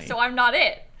 there, apparently. so I'm not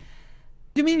it.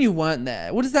 What do you mean you weren't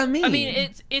there? What does that mean? I mean,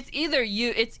 it's either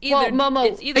you. It's either Well, Momo,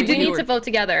 It's either we you need or, to vote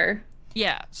together.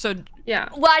 Yeah. So Yeah.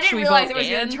 Well, I Should didn't we realize vote it was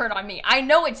going Dan? to turn on me. I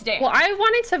know it's Dan. Well, I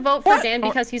wanted to vote for Dan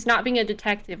because he's not being a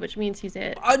detective, which means he's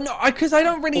it. No, because I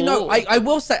don't really know. Oh. I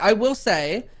will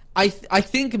say, I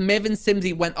think Miv and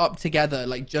Simsy went up together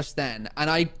like just then, and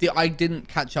I didn't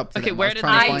catch up to okay, them. where was did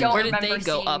trying to I find don't where them. did they remember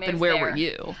go seeing up, and Miv where there. were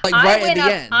you? Like I right at went the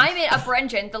up, end. I'm in upper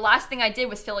engine. The last thing I did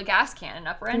was fill a gas can in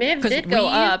upper engine. Miv did go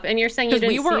up, and you're saying you Because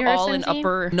didn't we were see her, all in Simsy?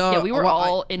 upper. No, yeah, we were well,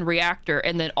 all in reactor,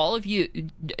 and then all of you,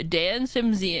 Dan,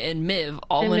 Simsy, and Miv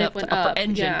all And went Miv up went to upper up,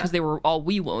 engine yeah. because they were all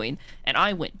wee wooing, and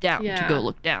I went down to Yeah. go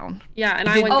look down. Yeah, and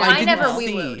I I didn't- went Oh, down. I didn't never see.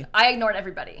 wee-wooed. I ignored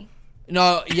everybody.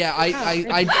 No, yeah,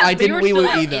 I They were didn't wee woo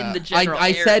still either. in the general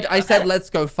I said area. let's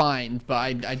go find,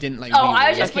 but I didn't like. Oh, wee-woo.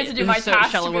 I just went to do my so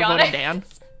task, Shella, to be we're voting honest. Dan.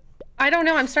 I don't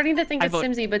know. I'm starting to think I it's vote-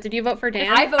 Simsy, but did you vote for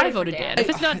Dan? I voted, I voted for Dan. Dan. If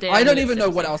it's not Dan, I don't then even it's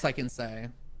know Simsy. what else I can say.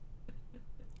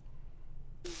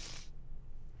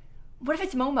 What if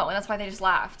it's Momo and that's why they just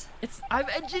laughed? I'm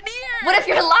engineer. What if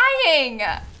you're lying?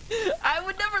 I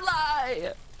would never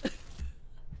lie.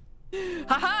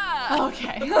 Haha.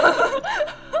 Okay.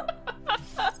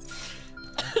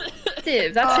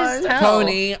 Div, that's his tell.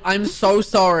 Tony, I'm so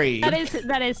sorry. That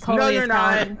is totally you're his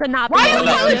not. talent. To not Why be are you able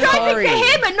to- I'm sorry. apologizing to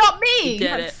him and not me?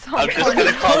 Get it. I'm just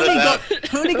gonna call Tony this got out.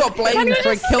 Tony got blamed Tony was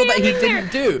for a just kill that he standing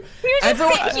didn't do. just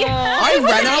Everyone, thinking- I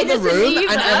ran out of the Innocent room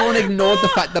Eva. and everyone ignored the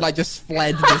fact that I just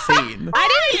fled the scene. I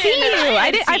didn't see you.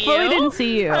 I see fully you. didn't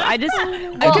see you. I just I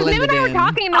because Miv blended and I were in.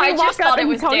 talking, and then I we just walk up, thought it and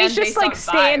was Tony's Dan just based on like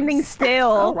standing vibes.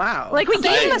 still. Oh, wow. Like we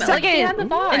gave him a Like, second, he had the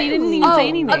vibe. and he didn't even say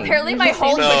anything. Apparently my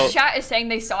whole So- Twitch chat is saying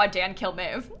they saw Dan kill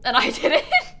Miv, and I didn't.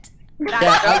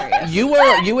 Yeah, you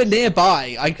were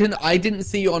nearby. I didn't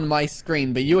see you on my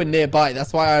screen, but you were nearby.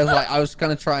 That's why I was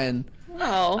gonna try and.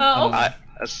 Oh.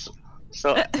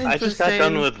 So I just got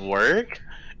done with work.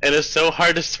 It is so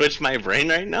hard to switch my brain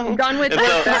right now. I'm done with And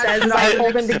what so- he says as I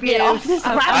told him to get off this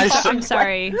laptop. I'm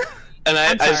sorry. And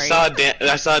I'm I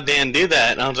sorry. saw Dan do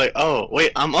that, and I was like, oh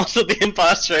wait, I'm also the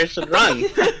imposter. I should run,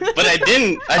 but I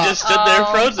didn't. I just stood there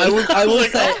frozen. I will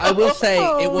was like, I will say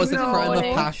it Oh, was a crime of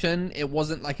no. passion. It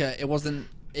wasn't like it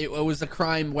was a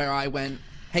crime where I went,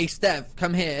 hey Steph,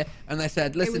 come here, and I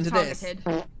said, listen to this,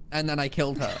 and then I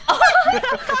killed her.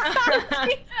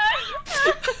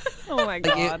 Oh my Like,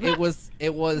 god. it was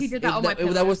He did that on my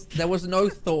there was no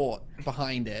thought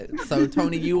behind it. So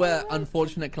Tony, you were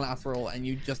unfortunate collateral, and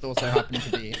you just also happened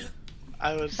to be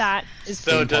I was That is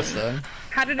so the just. imposter.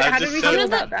 How did I'm we just feel so-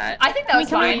 about that? I think that Can we was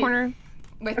come in the fine corner?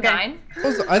 with Okay. mine.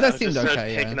 That I was seemed just so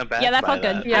okay. taken Yeah. aback Yeah, that by felt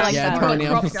good. that. Yeah, I like Yeah, that. Tony,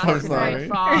 I'm so sorry.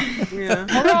 Yeah.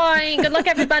 All right. Good luck,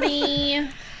 everybody.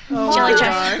 Oh, Jelly my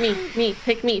check. gosh. Me.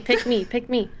 Pick me. Pick me. Pick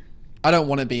me. I don't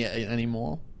want to be it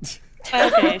anymore.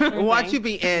 Okay. Watch you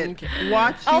be in.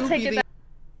 Watch you I'll be take the it back.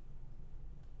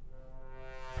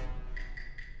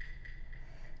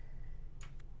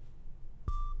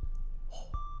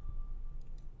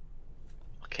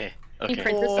 Okay. You Okay.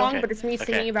 print this song, okay, but it's me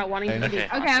singing okay. about wanting to be Okay.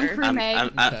 the Okay, I'm imposter. crewmate.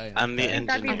 I'm the Okay. engineer.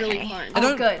 That'd be really Okay. fun. I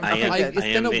don't. good. I am- It's I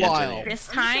been am a the while. engineer. This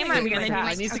time I'm gonna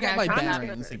I need to get my Okay,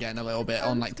 bearings again a little bit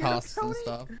on like tasks and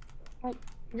stuff.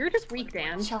 You're just weak,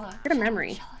 Dan. Shella. Get a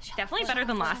memory. definitely better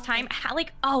than last time.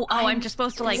 Like I'm just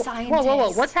supposed to like.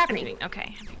 Whoa. What's happening?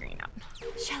 Okay, I'm figuring it out.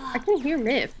 I Shella. can hear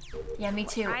Miv. Yeah, me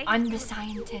too. I'm the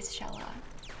scientist, Shella.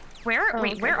 Where? Oh,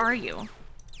 Wait, okay. where are you?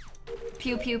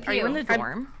 Pew pew pew. Are you in the I'm-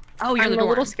 dorm? Oh, you're in I'm the a dorm.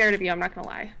 little scared of you. I'm not gonna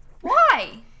lie. Why?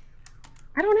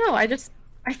 I don't know.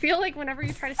 I feel like whenever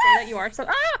you try to say that you are so.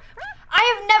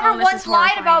 I have never Oh, this once is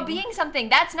lied about horrifying. being something.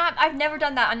 That's not. I've never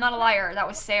done that. I'm not a liar. That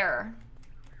was Sarah.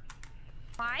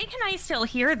 Why can I still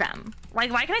hear them?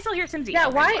 Like, why can I still hear Simsy? Yeah.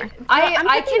 Okay, Why? more. I'm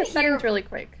I checking can the settings hear- really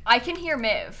quick. I can hear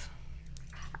Miv.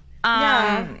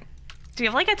 Yeah. Do you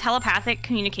have like a telepathic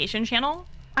communication channel?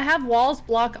 I have walls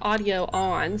block audio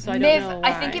on, so I don't Miv, know why.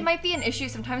 I think it might be an issue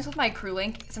sometimes with my crew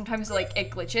link. Sometimes like it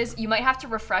glitches. You might have to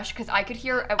refresh because I could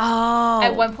hear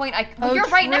at one point. Well, you're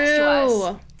right next to us.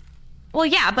 true. Well,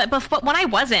 yeah, but when I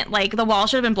wasn't, like the wall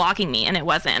should have been blocking me, and it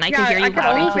wasn't. And I Yeah, could hear you I could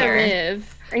loud and only hear clear.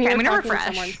 Miv. And you Okay, were I'm gonna talking to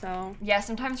refresh. someone, so. Yeah,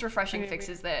 sometimes refreshing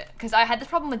fixes that. Because I had this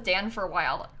problem with Dan for a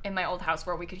while in my old house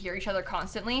where we could hear each other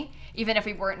constantly, even if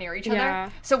we weren't near each Yeah.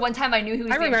 other. So one time I knew who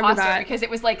was I the remember imposter that. because it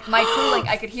was like my crew link.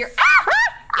 I could hear.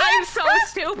 I'm so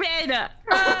stupid.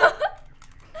 Oh,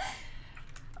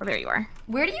 there you are.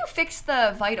 Where do you fix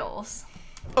the vitals?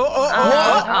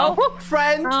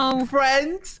 Friend, Oh.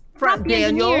 friend,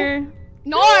 Daniel.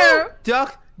 No!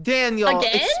 Duck, Daniel,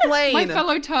 Again? explain. My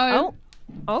fellow toe.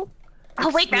 Oh. Oh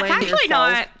wait, that's Explain actually yourself.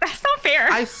 not. That's not fair.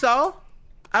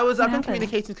 I was up in happened?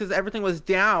 communications because everything was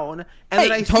down, and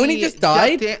then Hey, I Tony see just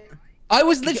died? Duck I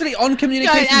was literally on Don't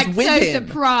communications act with so him.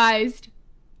 surprised.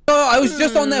 No, I was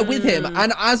just on there with him,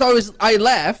 and as I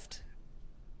left.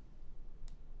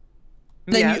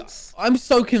 Yes. I'm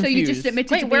so confused. So you just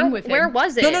admitted to being with him? Where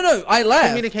was it? No, I left.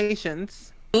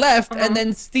 Communications. Left, and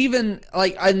then Steven,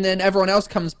 and then everyone else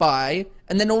comes by,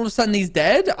 and then all of a sudden he's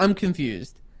dead? I'm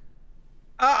confused.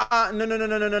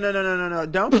 No.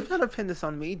 Don't try to pin this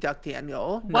on me, Duck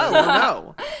Daniel. Whoa.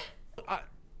 No.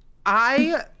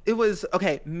 It was,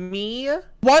 okay, me.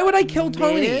 Why would I kill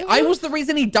Tony? I was the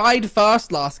reason he died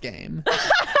first last game.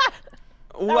 That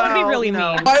would be really mean.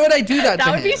 Why would I do that That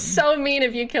to would him? be so mean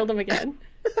if you killed him again.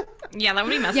 Yeah, that would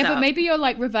be messed up. Yeah, but maybe you're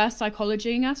like reverse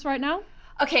psychologying us right now.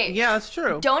 Okay. Yeah, that's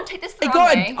true. Don't take this the wrong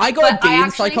way. I got a D in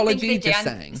actually psychology, think that just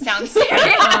Dan saying. Sounds serious.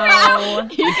 No,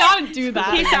 you can't do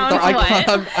that. He sounds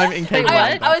I'm incapable.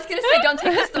 I was gonna say don't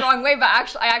take this the wrong way, but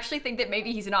I actually think that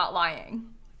maybe he's not lying.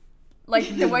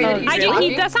 Like the way that he's talking.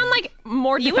 He does sound like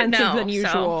more You would defensive know, than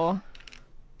usual.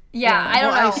 Yeah, I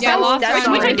don't know. Yeah, last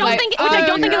round Which I don't think. Which I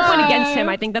don't think is a point against him.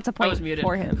 no. I think that's a I point was muted.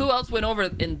 for him. Who else went over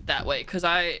in that way? Because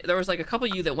there was like a couple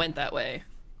of you that went that way.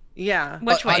 Yeah.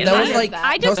 Which way is there was it? like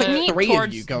I there was just like mean 3 of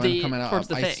towards you the- coming towards up.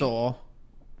 the I thing. saw.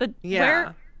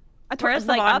 Yeah. Towards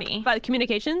the like up lobby. by the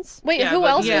communications. Wait, Yeah, who but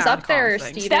else yeah, was up there, comms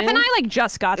thing. Steven? Steph and I like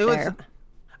just got It was. there.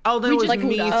 Oh, then it was like,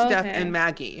 me, oh, Steph, okay. and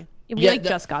Maggie. We Yeah, like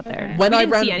just got there. When We I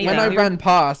didn't ran see anything. We were ran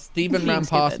past, Steven being ran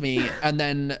past stupid. me, and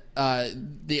then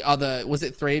the other, was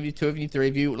it 3 of you, 2 of you, 3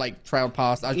 of you, like trailed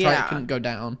past. Yeah. Couldn't go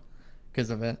down because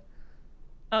of it.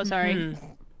 Oh, sorry. Mhm.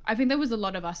 I think there was a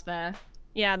lot of us there.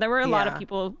 Yeah, there were a lot of Yeah.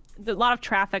 people, a lot of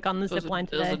traffic on the zip line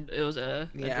today. It was a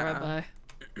Yeah. drive-by.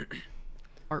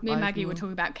 Me and Maggie were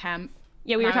talking about camp.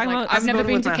 Yeah, we were And I was talking like, about. I've never voting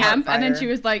been with to my camp, heart and then fire. she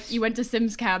was like, "You went to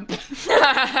Sims camp."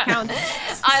 counts.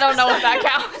 I don't know if that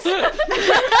counts.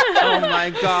 Oh my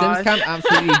Sims god. Camp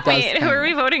absolutely does. Wait, who are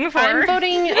we voting for? I'm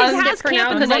voting has Unzip for now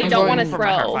camp because I in the don't name. want to I'm voting for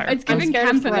throw. Fire. It's giving scared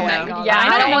of camp in the throwing. name. Yeah,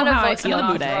 I don't know want to how I vote feel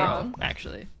someone today. off.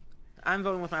 Actually. I'm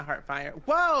voting with my heart fire.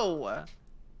 Whoa!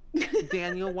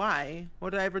 Daniel, why? What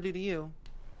did I ever do to you?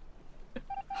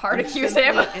 Hard I'm accuse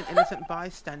simply him. An innocent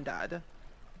bystander.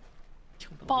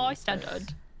 Bystander.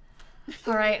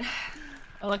 All right.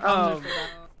 I like Oh.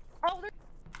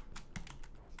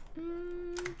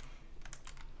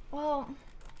 Well,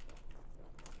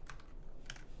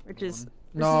 Which is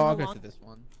No, I'll go to this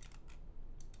one.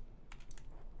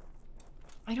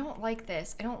 I don't like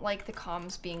this. I don't like the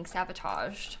comms being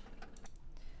sabotaged.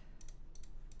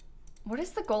 What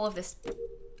is the goal of this?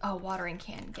 Oh, watering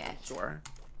can get. Sure.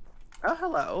 Oh,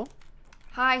 hello.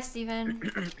 Hi, Steven.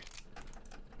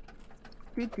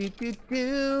 Do do do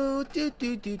do do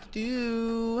do do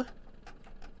do.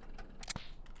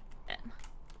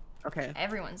 Okay.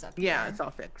 Everyone's up Yeah, here. it's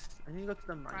all fixed. I need to go to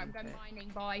the Right, mining I'm going pit. mining,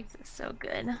 boy. So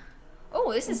good.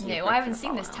 Oh, this is new. I haven't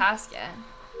seen this task yet.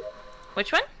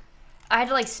 Which one? I had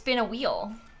to like spin a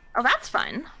wheel. Oh, that's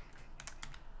fun.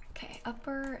 Okay,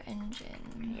 upper engine.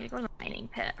 I need to go to the mining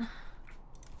pit.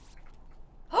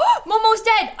 Momo's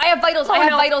dead! I have vitals, I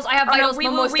have vitals, I have vitals,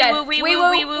 Momo's dead. Wee Wee woo,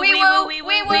 woo, wee woo, wee wee woo, woo, wee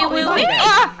wee woo. woo.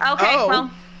 Ah! Okay, Oh.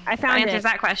 well, I that found answers it.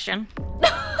 that question.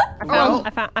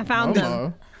 I found them.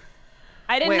 Momo.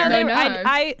 I didn't Where? know they No, were. no.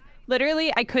 I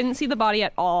literally I couldn't see the body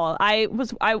at all.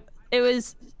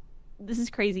 This is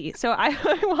crazy. So I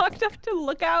walked up to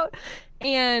look out,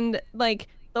 and like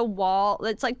the wall,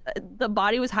 it's like the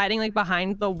body was hiding like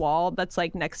behind the wall that's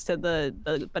like next to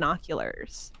the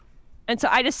binoculars. And so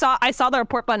I saw the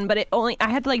report button, but I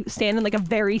had to like stand in like a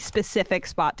very specific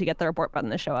spot to get the report button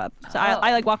to show up. So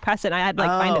I like walked past it and I had to like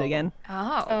find it Oh. again.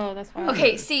 Oh. Oh, that's fine.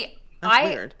 Okay, see, That's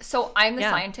weird. so I'm the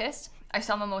Yeah. scientist. I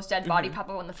saw Momo's dead body pop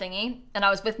up on the thingy, and I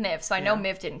was with Miv, so I know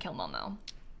Miv didn't kill Momo.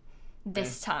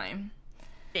 This time.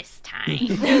 This time.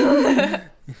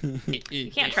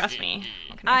 You can't trust me.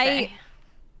 What can I say?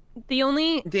 The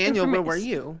only Daniel, where informa- were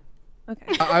you?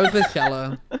 Okay. I was with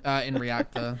Shella in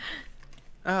reactor.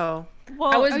 Oh. Well,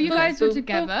 I was Oh, you boop, guys were boop,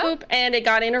 together? boop, boop, and it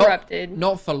got interrupted.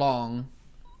 Not for long.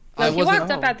 No, I he wasn't.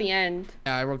 walked up at the end.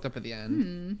 Yeah, I walked up at the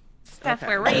end. Steph, Okay.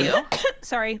 where were you?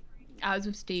 sorry. I was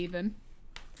with Steven.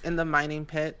 In the mining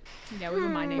pit. Yeah, we were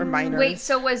mining. We're miners. Wait,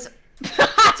 so was...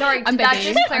 Sorry, I'm did that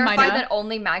begging. just I'm clarify minor. that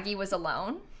only Maggie was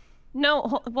alone? No,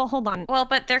 hold on. Well,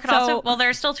 but there could So- also. Well, there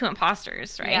are still 2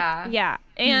 imposters, right? Yeah. Yeah,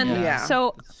 and Yeah.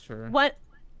 so That's true. what?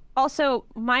 Also,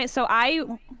 when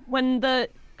the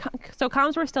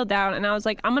comms were still down, and I was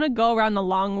like, I'm gonna go around the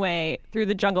long way through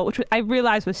the jungle, which I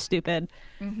realized was stupid,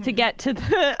 to get to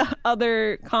the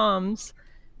other comms,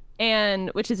 and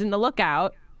which is in the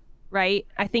lookout, right?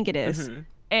 I think it is.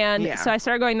 And Yeah. so I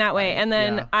started going that way, and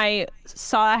then Yeah. I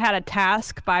saw I had a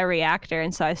task by reactor,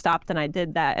 and so I stopped and I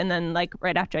did that. And then like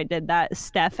right after I did that,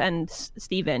 Steph and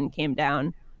Steven came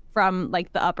down from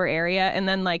like the upper area, and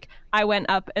then like I went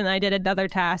up and I did another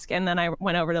task, and then I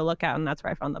went over to Lookout, and that's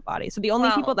where I found the body. So the only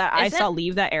people that I saw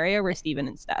leave that area were Steven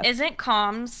and Steph. Isn't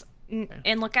comms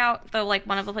in Lookout the like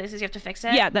one of the places you have to fix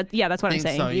it? Yeah, that's what I'm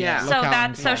saying. So, yeah.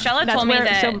 Shella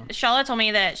told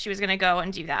me that she was gonna go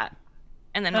and do that,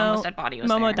 and then Momo's dead body was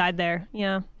there. Momo died there.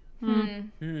 Yeah.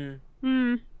 Weird.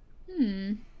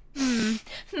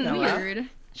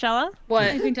 Shella? What?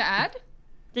 Anything to add?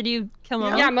 Did you kill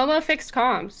Momo? Yeah, Momo fixed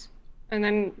comms, and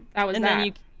then that was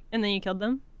that. Then you killed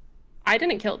them? I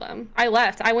didn't kill them. I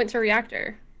left. I went to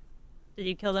reactor. Did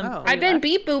you kill them? Oh. I've been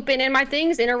beep booping and my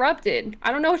thing's interrupted.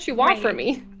 I don't know what you want from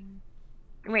me.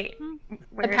 Wait.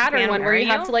 The pattern one where you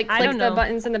have to like click the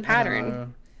buttons in the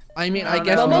pattern. I mean, I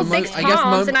guess Momo fixed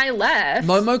comms and I left.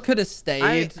 Momo could have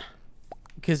stayed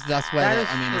because that's where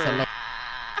it's a lot.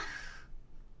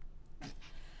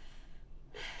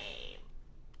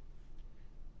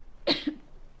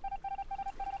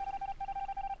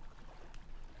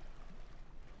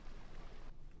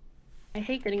 I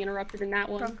hate getting interrupted in that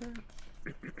one.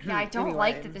 Yeah, I don't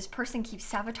like that this person keeps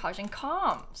sabotaging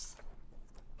comms.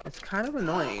 It's kind of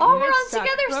annoying. Oh, we're on together,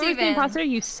 Whoever's Steven. the imposter,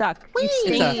 you suck. You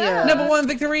stink. Number 1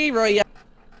 victory, Roy.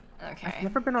 Okay. I've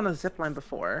never been on a zip line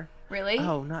before. Really?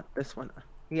 Oh, not this one.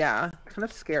 Yeah, kind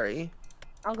of scary.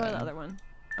 I'll go to the other one.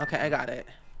 Okay, I got it.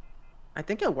 I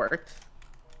think it worked.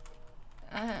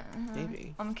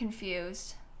 Maybe. I'm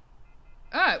confused.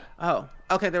 Oh,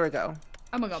 okay, there we go.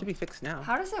 Oh my god. Should be fixed now.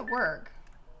 How does it work?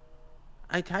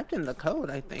 I typed in the code,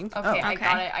 I think. Okay, I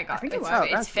got it.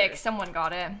 It's fixed. It. Someone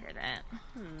got it.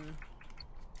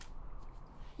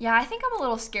 Yeah, I think I'm a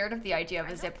little scared of the idea of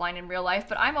a zip line in real life,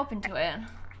 but I'm open to it.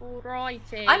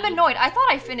 Alrighty. I'm annoyed. I thought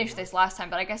I finished this last time,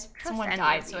 but I guess someone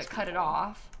died, so it cut it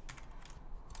off.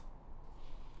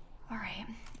 Alright.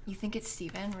 You think it's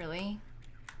Steven, really?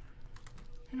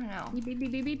 I don't know.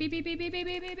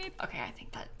 Okay, I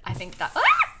think that.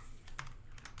 Ah!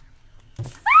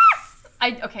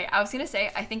 Okay, I was gonna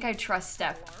say, I think I trust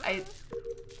Steph. I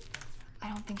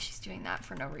don't think she's doing that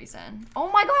for no reason. Oh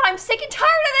my god, I'm sick and tired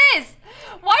of this!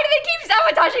 Why do they keep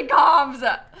sabotaging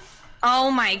comms?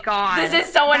 Oh my god. This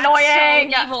is so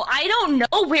annoying! So evil. I don't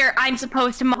know where I'm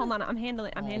supposed to. Hold on, I'm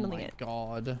handling it. Oh my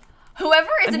god. Whoever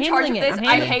is in charge of this,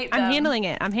 I hate them. I'm handling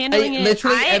it. I'm handling it.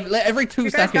 Literally every 2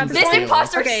 seconds. This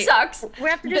imposter sucks. We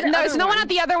have to do there's no one at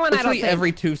the other one. Literally I don't think.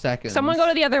 every 2 seconds. Someone go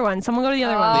to the other one. Someone go to the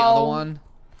other one. The other one.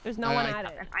 There's no one at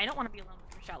it. I don't want to be alone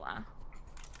with Shella.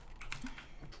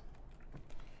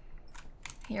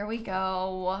 Here we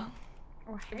go.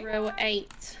 Row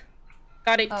 8.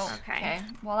 Got it. Oh, okay.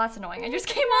 Well, that's annoying. I just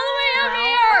came all the way out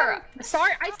here.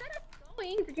 Sorry, I said I'm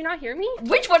going. Did you not hear me?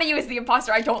 Which one of you is the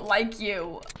imposter? I don't like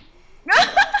you.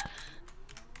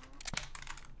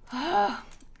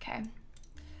 Okay.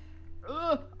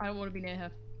 I don't want to be near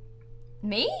her.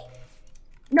 Me?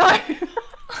 No.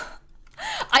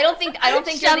 I don't think you're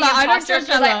the Shella, imposter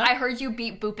because Shella. I heard you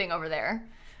beep booping over there.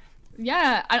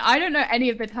 Yeah, and I don't know any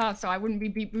of the tasks, so I wouldn't be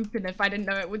beep booping if I didn't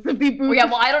know it was the beep boop. Well, yeah,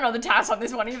 well, I don't know the tasks on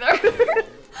this one either.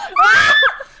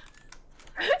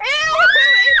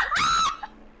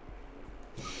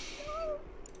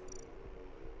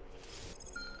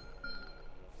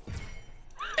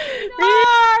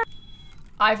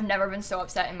 I've never been so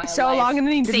upset in my life. So long and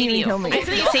then he didn't even kill me. I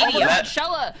feel like Sadie.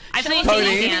 Shella. I Tony,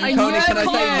 can I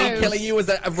say me killing you was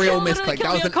a real misclick?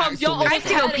 That was an actual I have to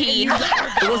go misclick. pee.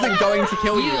 I wasn't going to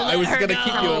kill you. I was going to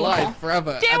keep you alive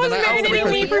forever. Dan was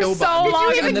marinating me for so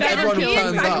long and then everyone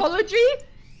turns up. Psychology?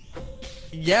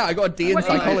 Yeah, I got a D in What is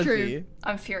psychology. true?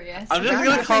 I'm furious. I'm just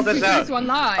gonna call this out. I'm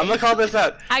gonna call this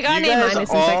out. I got an A- in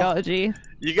psychology.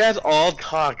 You guys all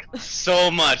talk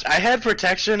so much. I had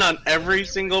protection on every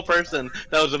single person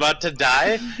that was about to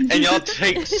die, and y'all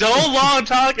take so long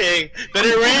talking that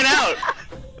it ran out.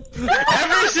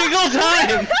 Every single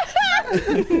time.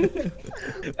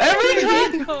 Every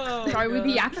time. Sorry, we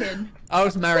be yakking. I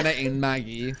was marinating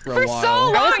Maggie for a while. For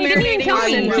so long, he didn't even kill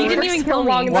me. He didn't even kill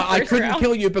me. Well, I couldn't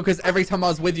kill you because every time I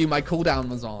was with you, my cooldown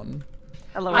was on.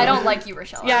 I don't like you,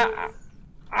 Rochelle. Yeah.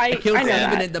 I killed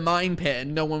Steven in the mine pit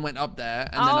and no one went up there.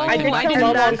 And then I did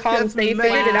kill Momo on comms. They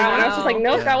figured it out, and I was just like,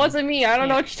 nope, that wasn't me. I don't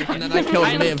know what you're talking about. And then I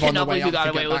killed Miv on the way up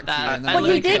to get back to you. Well,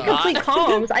 he did complete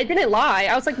comms. I didn't lie.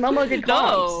 I was like, Momo did comms.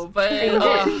 No, but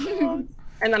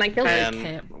and then I killed him.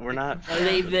 And we're not.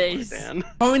 Believe this.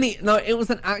 Tony, no, it was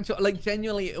an actual, like,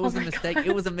 genuinely, it was a mistake.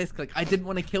 It was a misclick. I didn't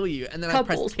want to kill you, and then I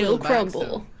pressed kill by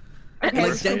accident.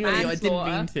 Like, genuinely, I didn't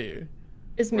mean to.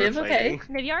 Is Miv okay?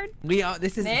 Mivyard? We are.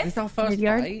 This is our first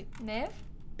fight. Miv?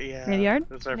 Yeah. Graveyard?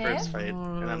 That's our first fight, and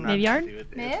I'm not Graveyard? happy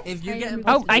with it. Myth? If you get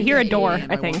Oh, I hear a imposter door,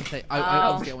 in, I think.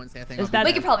 Obviously I won't say anything. Is that-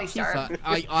 We could probably start. So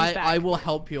I will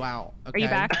help you out. Okay? Are you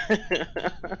back?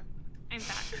 I'm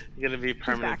back. You're gonna be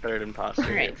permanent back. third imposter.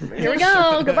 Alright, here we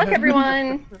go. Good luck,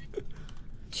 everyone.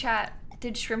 Chat.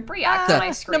 Did Shrimp react when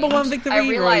I screamed? Number one victory I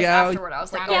realized royale. afterward. I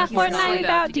was like, Yeah, oh, he's not. Fortnite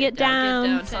about to get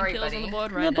down. Sorry, 10 kills buddy. on the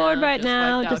board On the board right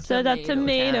now, just so that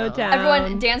tomato town.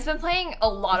 Everyone, Dan's been playing a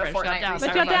lot of Fortnite down.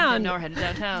 recently. Got down. Now we're heading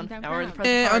downtown. Now we're in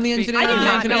the On the engineer. I did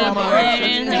not know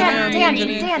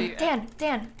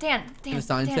Dan. The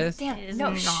scientist? Dan. It is No,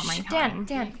 not shh, my Dan.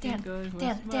 time.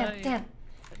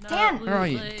 Dan. Where are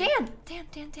you? Dan.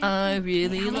 I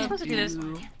really How am I love supposed to do this?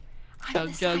 you. I'm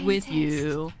the Jug with scientist.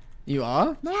 you. You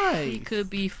are? We Nice. could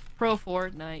be pro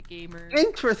Fortnite gamers.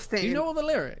 Interesting. You know all the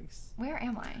lyrics? Where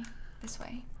am I? This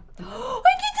way. I get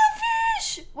the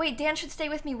fish! Wait, Dan should stay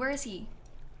with me. Where is he?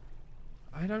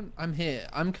 I'm here.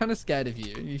 I'm kind of scared of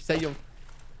you. You say your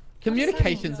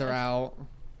communications are out.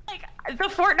 Like the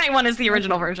Fortnite one is the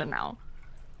original version now.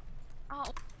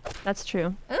 That's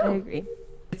true. I Ooh. agree.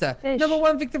 It's a Fish. number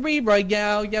one victory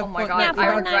royale. Yeah, Oh my Fortnite, god, I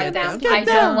Fortnite, regret down, this. get I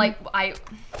down. don't like.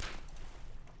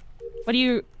 What do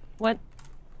you... What?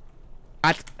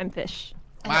 What? I'm fish.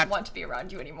 I What? don't want to be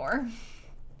around you anymore.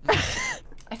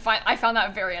 I found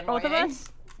that very annoying. Both of us?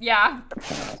 Yeah.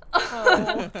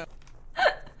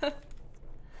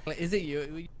 Like, is it you?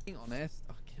 Were you being honest?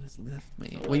 Oh, Killers left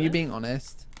me. Were you being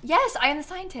honest? Yes, I am the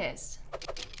scientist.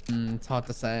 It's hard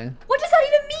to say. What does that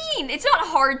even mean? It's not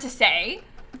hard to say.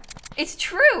 It's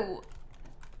true.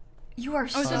 You are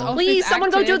so. Please, someone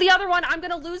go do the other one. I'm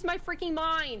gonna lose my freaking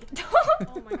mind.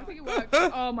 Oh my god.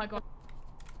 Oh my god.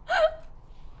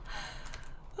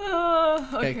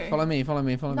 Okay. Follow me. No,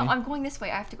 me. I'm going this way.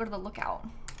 I have to go to the lookout.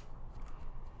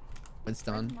 It's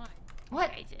done. What?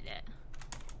 I did it.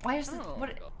 Why is this?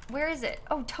 What? Where is it?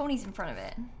 Oh, Tony's in front of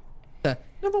it.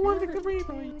 Number one victory.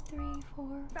 2, 3,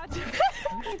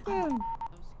 4.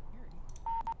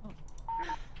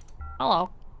 Hello.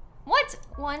 What?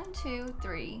 1, 2,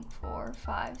 3, 4,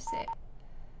 5, 6.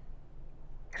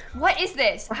 What is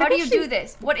this? How do you do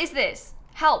this? What is this?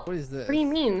 Help! What is this? What do you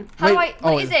mean? How do I?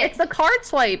 What is it? It's the card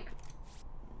swipe.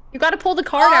 You gotta pull the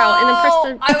card out and then press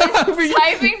the... I was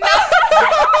typing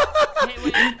that.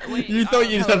 Hey, wait. You thought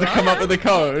you just had to come up with the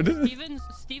code.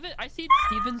 Steven, I see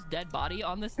Steven's dead body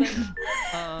on this thing.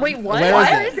 Wait, what?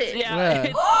 Where is it? Yeah. Where?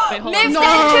 Wait, hold Miv's on.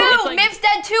 dead too. It's like- Miv's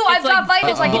dead too. I've got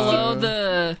vitals. I can see.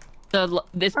 below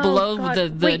it's Oh, below God.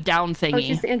 the Wait. down Oh, thingy.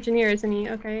 she's the engineer, isn't he?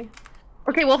 Okay.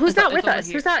 Okay, well, who's not with over us?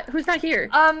 here. Who's not here?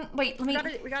 Wait. Let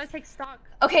me. We gotta take stock.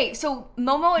 Okay, so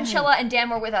Momo and Shella and Dan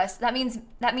were with us. That means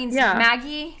Yeah.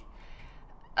 Maggie,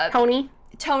 Tony.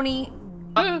 Tony.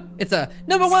 It's a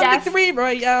number one Steph. victory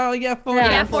royale. Yeah,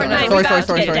 Fortnite. Yeah, Fortnite.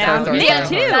 Sorry. Me Yeah,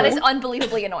 too. too. That is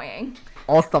unbelievably annoying.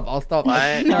 I'll stop.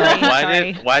 Why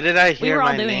Sorry. did I hear were all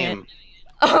my doing name?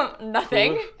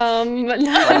 Nothing. No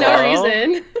Hello?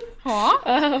 reason. Huh?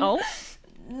 Oh.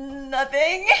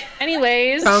 Nothing.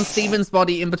 Anyways. Found Steven's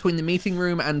body in between the meeting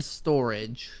room and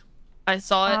storage. I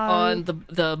saw it on the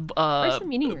Where's the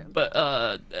meeting room?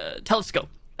 telescope.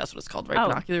 That's what it's called, right? Oh.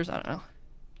 Binoculars. I don't know.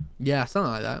 Yeah,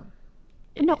 something like that.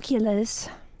 Binoculars.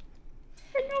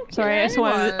 Sorry, I just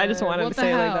wanted What to the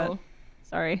say it like that. hell?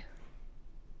 Sorry.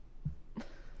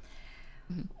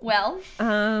 Well,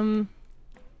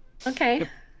 Okay.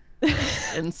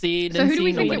 Didn't see So who do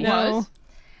we think nobody. it was?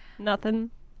 Nothing.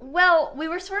 well, we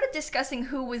were sort of discussing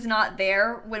who was not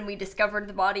there when we discovered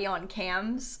the body on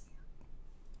cams.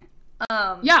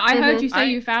 Yeah, I heard you say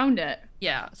you found it.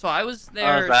 Yeah, so I was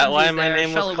there. is that Cindy why was my there,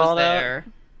 name was Shella called out? there.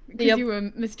 Because you were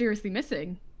mysteriously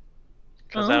missing.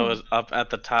 Because I was up at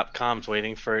the top comms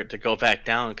waiting for it to go back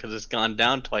down because it's gone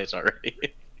down twice already.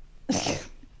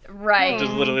 Right.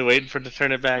 Just literally waiting for it to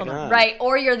turn it back on. Right,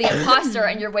 or you're the imposter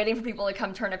and you're waiting for people to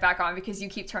come turn it back on because you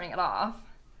keep turning it off.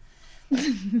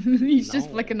 He's just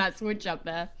flicking that switch up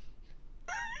there.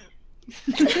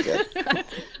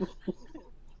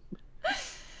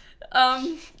 I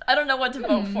don't know what to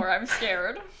vote for. I'm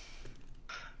scared.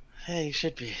 Hey, you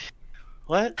should be.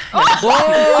 What?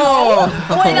 Whoa!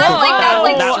 Wait, that's like That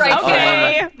was striking.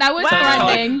 Okay. That was Wow.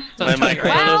 threatening. My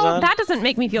microphone was Well, on? that doesn't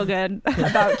make me feel good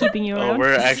about keeping you Oh, around.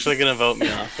 we're actually gonna vote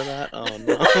me off for that? Oh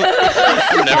no.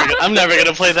 I'm never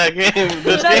gonna play that game.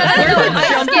 This game.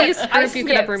 I Jumpiest skipped. I group you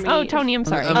could ever skipped. meet. Oh, Tony, I'm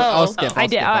sorry. I'll skip. I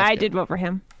did. I skip. did vote for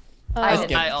him. I skip.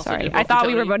 did. I also Sorry. did I vote for thought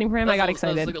we were Tony. voting for him. I got That was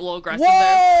excited. a little aggressive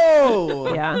there.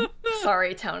 Whoa! Yeah.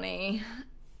 Sorry, Tony.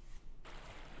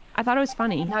 I thought it was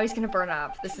funny. Now he's gonna burn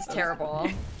up. This is terrible.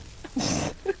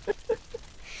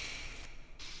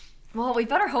 Well, we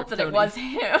better hope that it was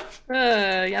him.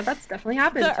 Yeah, that's definitely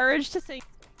happened. The urge to say.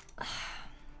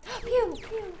 Pew,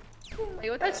 pew, pew. Play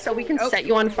with us so we can set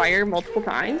you on fire multiple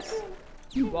times.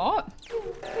 You what?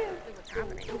 What's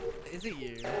happening? Is it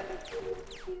you?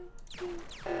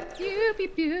 Pew, pew,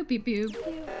 pew, pew, pew.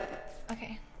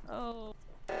 Okay. Oh.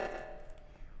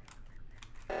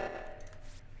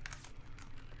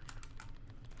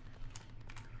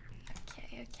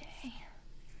 Okay.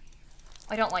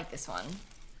 I don't like this one.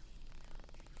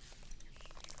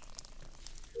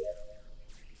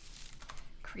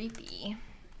 Creepy.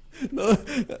 No,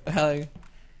 Helen.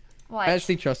 What? I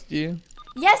actually trust you.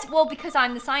 Yes, well, because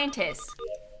I'm the scientist.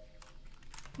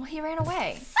 Well, he ran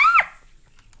away.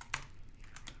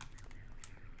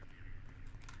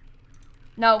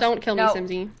 No. Don't kill me,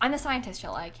 Simsie. I'm the scientist,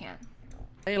 Shella. I can't.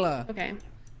 Taylor. Okay.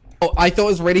 Oh, I thought it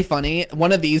was really funny.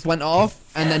 One of these went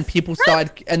off, and then people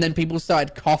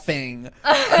started coughing.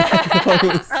 That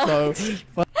was so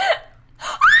fun.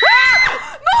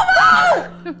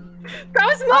 Momo! That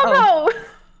was Momo!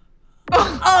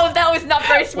 Oh, that was not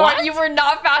very smart. What? You were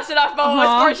not fast enough,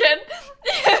 Momo's portion.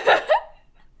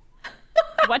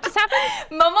 What just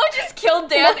happened? Momo just killed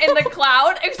Dan in the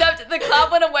cloud, except the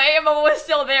cloud went away and Momo was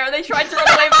still there. They tried to run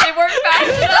away, but they weren't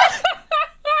fast enough.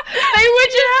 They were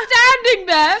just standing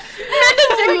there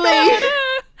menacingly.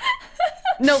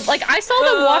 No, like I saw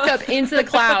them walk up into the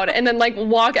cloud and then like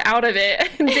walk out of it,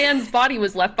 and Dan's body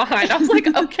was left behind. I was like,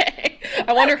 okay,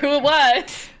 I wonder who it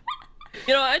was.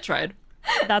 You know, I tried.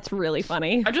 That's really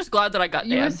funny. I'm just glad that I got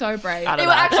Dan. You were so brave. Out of It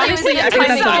that. actually was Honestly, I think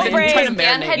that's so so brave. brave.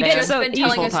 Dan had Marinate just Dan. been So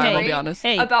telling equal a time, I'll story be honest.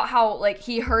 Hey. about how like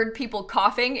he heard people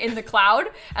coughing in the cloud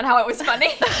and how it was funny.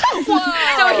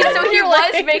 so he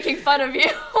was making fun of you.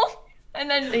 And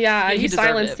then Yeah, He you deserved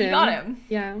silenced it. him. you got him.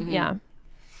 Yeah. Yeah.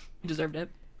 You deserved it.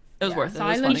 It was worth it. It was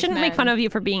silence. funny. We shouldn't make fun of you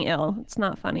for being ill. It's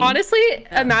not funny. Honestly,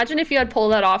 imagine if you had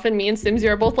pulled that off and me and Simsie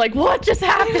are both like, what just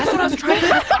happened? That's what I was trying to.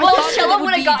 Well, Shella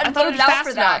would have gotten voted out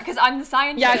for that because I'm the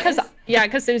scientist.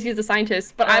 Because Simsie's the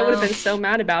scientist, but I would have been so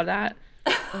mad about that.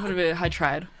 I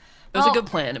tried. It was a good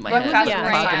plan in my Work head. fast, Yeah.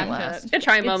 work Not fast. gonna last. Good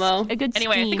try, It's Momo. a good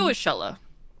Anyway, I think it scheme. was Shella.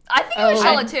 I think it was Oh.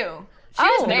 Shella too. She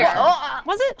was there.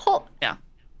 Was it? Yeah.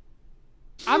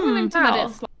 I'm willing to let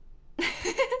it slide.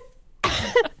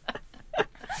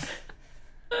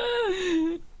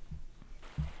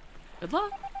 Good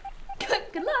luck.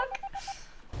 Good luck.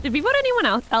 Did we vote anyone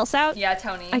else out? Yeah,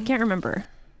 Tony. I can't remember.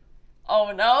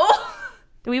 Oh no.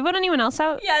 Did we vote anyone else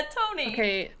out? Yeah, Tony.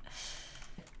 Okay.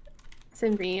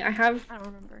 Simsie, I have I don't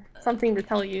remember. something to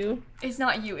tell you. It's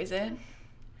not you, is it?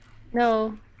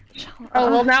 No. Oh,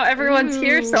 well, now everyone's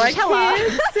here, so I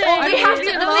can't say. Well, we have to.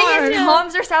 The thing is, No.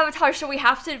 comms are sabotaged, so we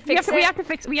have to fix it. We have to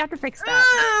fix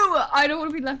that. I don't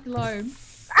want to be left alone.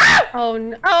 Oh,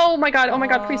 no. Oh my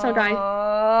god, please don't die.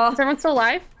 Is everyone still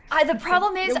alive? The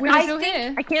problem is, We're still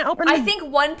here. I can't open. I think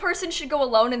one person should go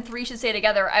alone and 3 should stay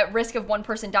together at risk of one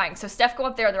person dying. So Steph, go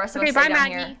up there. The rest of us Okay, stay bye, down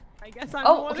Maggie. here. I guess I'm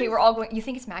Oh, okay, we're all going. You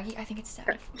think it's Maggie? I think it's Steph.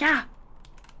 Yeah,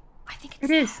 I think it's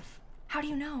it Steph. is. How do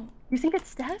you know? You think it's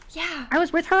Steph? Yeah. I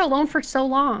was with her alone for so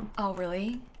long. Oh,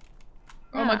 really?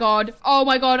 Oh my god. Oh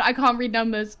my god. I can't read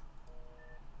numbers.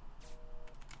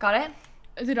 Got it?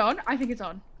 Is it on? I think it's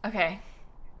on. Okay.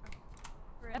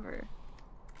 forever.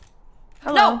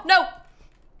 No, no.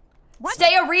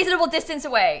 Stay a reasonable distance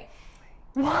away.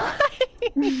 Why?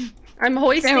 I'm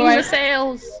hoisting away. the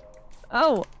sails.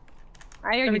 Oh,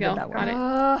 I There already we did go. that Got one. it.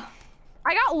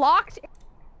 I got locked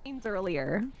in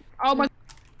earlier. Oh my.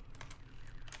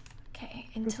 Okay,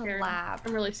 I'm into scared. lab.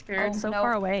 I'm really scared. So no.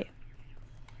 far away.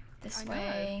 This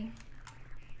way.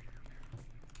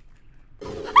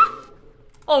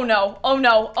 Oh no, oh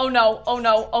no, oh no, oh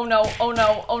no, oh no, oh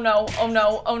no, oh no, oh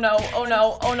no, oh no, oh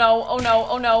no, oh no, oh no,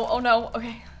 oh no, oh no,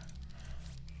 okay.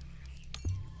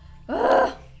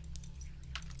 Ugh.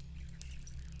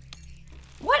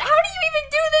 What? How do you even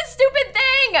do this stupid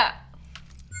thing?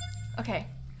 Okay.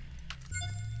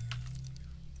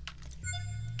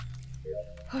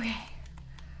 Okay.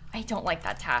 I don't like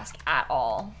that task at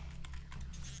all.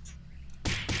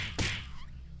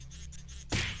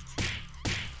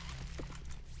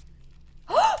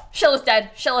 Shella's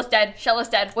dead. Shella's dead. Shella's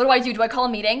dead. What do I do? Do I call a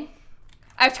meeting?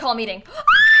 I have to call a meeting.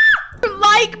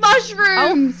 Like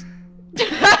mushrooms.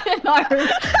 No.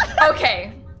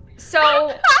 Okay.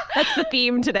 So That's the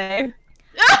theme today.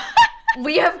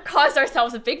 we have caused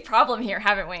ourselves a big problem here,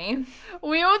 haven't we?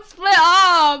 We all split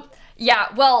up. Yeah,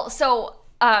 well, so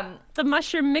The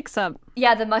mushroom mix-up.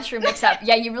 yeah, the mushroom mix-up.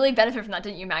 Yeah, you really benefit from that,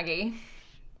 didn't you, Maggie?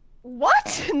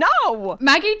 What? No.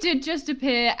 Maggie did just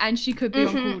appear, and she could be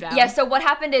on cooldown. Yeah, so what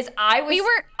happened is I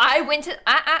went to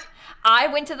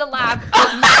the lab with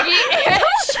Maggie and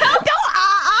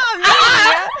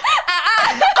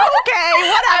Okay,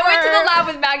 whatever. I went to the lab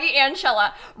with Maggie and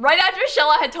Shella. Right after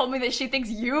Shella had told me that she thinks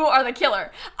you are the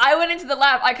killer, I went into the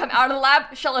lab. I come out of the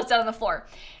lab, Shella's dead on the floor.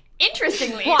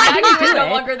 Interestingly, Maggie is no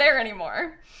longer there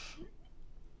anymore.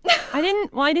 I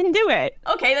didn't do it.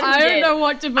 Okay, then I don't know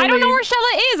what to believe. I don't know where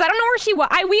Shella is. I don't know where she was.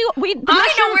 I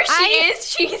know where she is.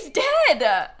 She's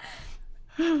dead.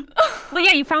 Well,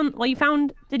 yeah, you found.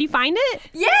 Did you find it?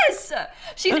 Yes,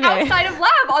 she's outside of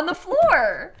lab on the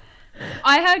floor.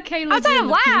 I heard Kayla outside of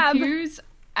lab.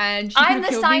 And I'm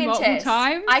the scientist.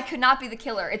 I could not be the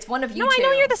killer. It's one of you. No, I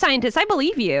know you're the scientist. I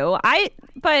believe you.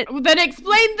 But then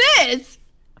explain this.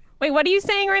 Wait, what are you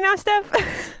saying right now, Steph?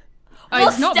 Well,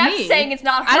 it's not Steph's me. saying it's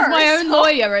not her. As my own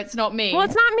lawyer, it's not me. Well,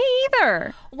 it's not me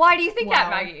either. Why do you think that,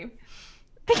 Maggie?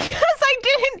 Because I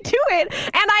didn't do it,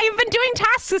 and I've been doing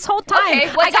tasks this whole time. Okay,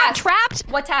 what I got trapped.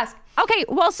 What task? Okay,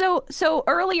 well, so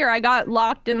earlier I got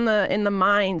locked in the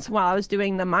mines while I was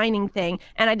doing the mining thing,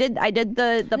 and I did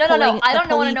the no. I don't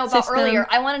want to know about system. earlier.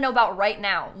 I want to know about right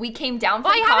now. We came down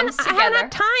from the comms together. I haven't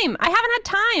had time. I haven't had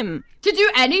time to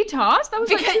do any task. That was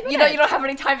because like 2 you know you don't have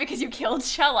any time because you killed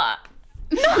Shella.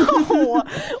 No, there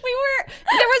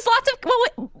was lots of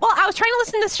well, I was trying to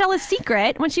listen to Shella's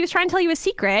secret when she was trying to tell you a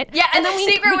secret. Yeah, and the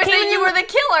secret was that you were the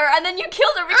killer, and then you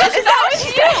killed her because that was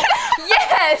you.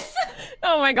 Yes.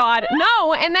 Oh my god,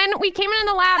 no! And then we came in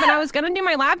the lab, and I was gonna do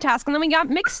my lab task, and then we got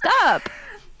mixed up.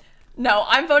 No,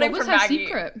 I'm voting for Maggie.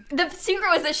 Secret? The secret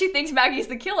was that she thinks Maggie's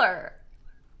the killer.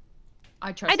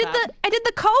 I trust I did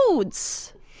the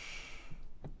codes.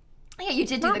 Yeah, you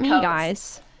did do Not the me, codes.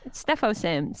 guys. It's Stefo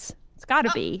Sims. It's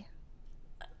gotta be.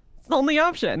 It's the only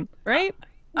option, right?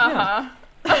 Bye.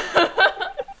 That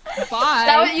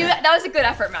was a good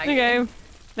effort, Maggie. Okay,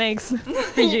 thanks.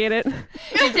 Appreciate it.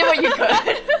 You did what you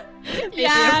could.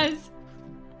 Yes.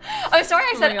 I'm sorry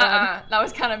I said that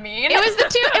was kind of mean. It was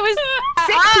 6 people that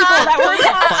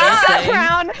were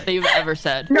around. That you've ever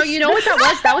said. No, you know what that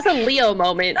was? That was a Leo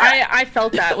moment. I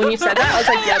felt that when you said that. I was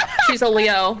like, yep, she's a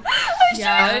Leo.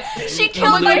 Yeah. She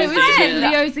killed my friend.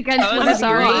 Leo's against I'm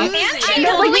sorry. And she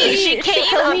killed me. She came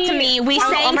up to me. We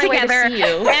sang together,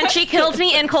 and she killed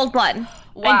me in cold blood.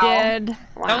 Wow. I did.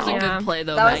 Wow. That was a good play,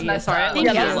 though, that Maggie. Was messed Sorry, up.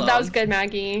 That was good,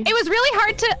 Maggie. It was really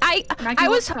hard to. Maggie, I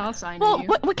was. Well,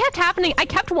 what kept happening? I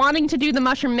kept wanting to do the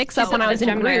mushroom mix-up when I was in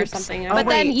Gemini or groups, something. but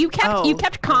then you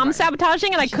kept comm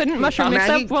sabotaging, and I couldn't mushroom mix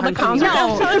up while the comms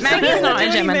No, were Maggie's not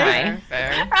a Gemini.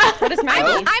 Fair. What is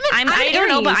Maggie? I don't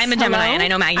know, but I'm a Gemini, and I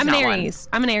know Maggie's I'm an not one. Aries.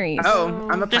 I'm an Aries. Oh,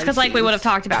 I'm a Just because, like, we would have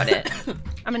talked about it.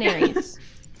 I'm an Aries.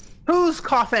 Who's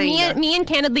coughing? Me and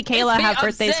Candidly Kayla have I'm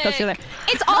birthdays sick. close together.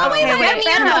 It's always wait, me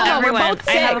and Momo. We're everyone, both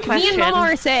I have a sick. Me and question. Momo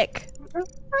are sick.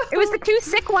 It was the 2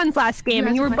 sick ones last game,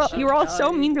 and you were all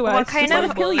so mean to us. What kind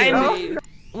Just of wanted to kill you.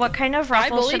 What kind of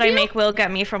ruffles should I make Will get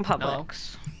me from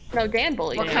Publix? No, Dan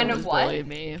bullied What you. kind of what? Bullied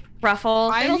me.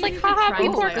 Ruffles. I was like, haha,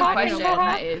 people are coughing.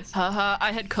 Haha. Haha,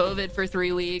 I had COVID for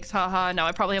 3 weeks. Haha, now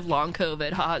I probably have long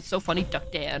COVID. Haha, it's so funny,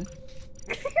 Duck Dan.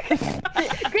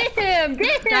 Get him!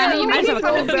 Danny, I just have a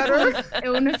cold. better.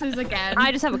 Illnesses again. I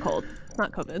just have a cold. It's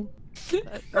not COVID.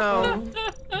 No,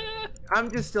 I'm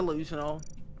just delusional.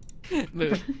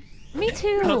 Move. Me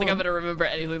too. I don't think I'm gonna remember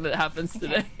anything that happens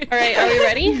today. All right, are we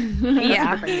ready?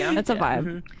 Yeah, that's a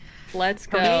vibe. Let's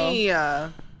For go. me,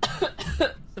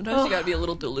 Sometimes you gotta be a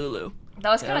little delulu. That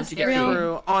was kind of scary.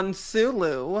 on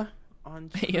Sulu. On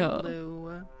Yeah.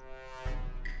 Sulu.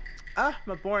 Ah,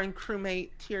 my boring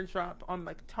crewmate teardrop on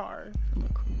my guitar.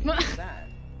 Look at that.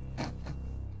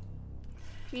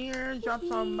 Teardrops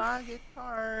on my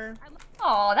guitar.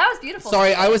 Oh, that was beautiful.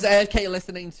 Sorry, I was AFK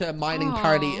listening to mining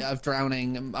parody of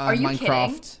drowning Are you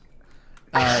Minecraft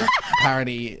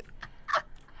parody.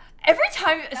 Every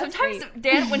time, sometimes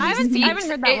Dan, when he speaks, I haven't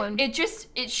heard that one. it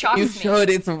shocks You me. should.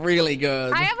 It's really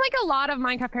good. I have like a lot of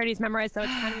Minecraft parodies memorized, so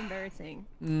it's kind of embarrassing.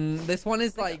 This one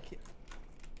is like.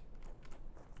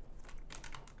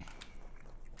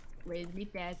 Where's me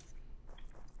desk?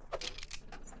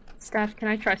 Steph, can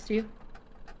I trust you?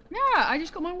 Yeah, I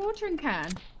just got my watering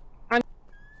can.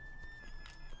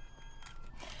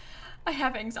 I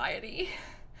have anxiety.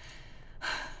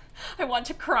 I want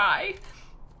to cry.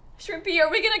 Shrimpy, are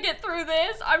we gonna get through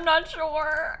this? I'm not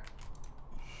sure.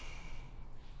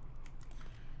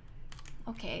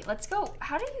 Okay, let's go.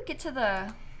 How do you get to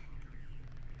the...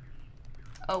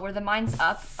 Oh, where the mine's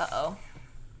up? Uh-oh.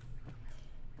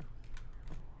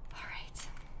 Alright.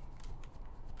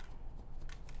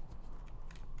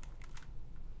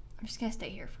 I'm just gonna stay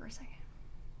here for a second.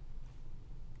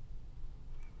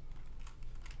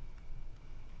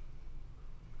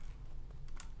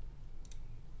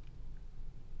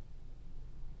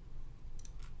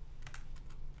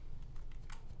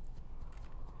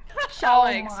 Shall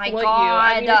I Oh my exploit God. you?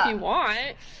 I mean, if you want.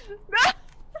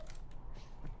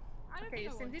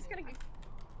 Okay, Cindy's gonna get...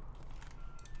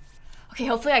 Okay,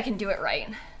 hopefully I can do it right.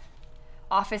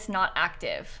 Office not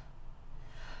active.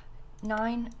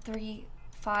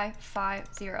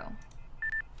 93550.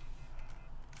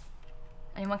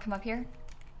 Anyone come up here?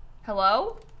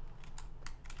 Hello?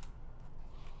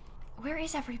 Where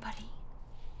is everybody?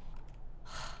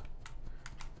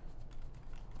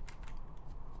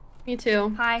 Me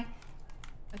too. Hi.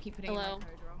 I keep putting Hello. in my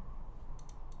code wrong.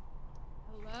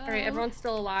 Hello. Alright, everyone's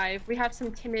still alive. We have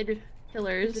some timid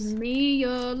killers. Is it me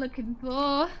you're looking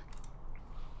for?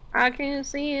 I can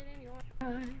see it in your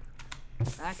eyes.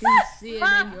 I can see it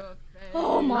in your face.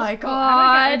 Oh my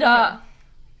god.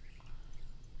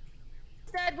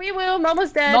 Dead, we will.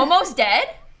 Momo's dead. Momo's dead?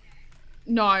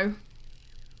 No.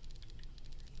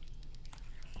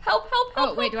 Help, help, help.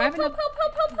 Oh, wait, do I have help, help,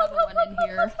 help, help, help, help, one in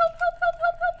here? help, help, help,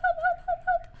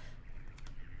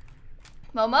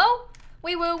 help. Momo?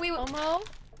 Wee woo, wee woo. Momo?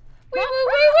 Wee woo,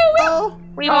 wee woo,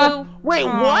 wee woo. Wee woo. Wait,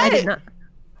 what? I did not.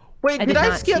 Wait, I did did I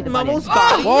not skip see the body. Momo's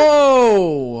body?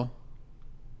 Whoa!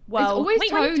 Well, it's always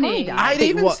wait, when did Tony. die? I didn't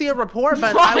even what? see a report,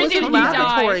 but Why I was did in he the die?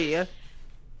 laboratory.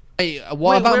 Hey, what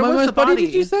Wait, about where was Momo's the body, body?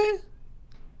 did you say?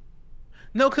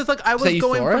 No, because like I So was you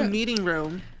going saw from it? meeting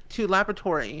room to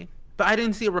laboratory, but I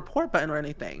didn't see a report button or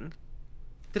anything.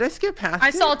 Did I skip past I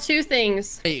it? saw two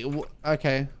things. Hey,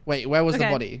 okay. Wait, where was the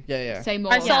Okay. body? Yeah. Say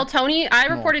more. I saw Tony. I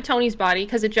More. reported Tony's body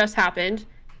because it just happened.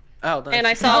 Oh, that's... And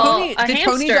I saw Tony, a did hamster.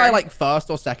 Tony die like first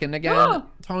or second again?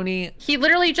 Tony. He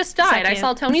literally just died. I Second.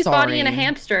 saw Tony's body and a Sorry.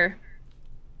 hamster.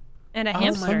 And a Oh,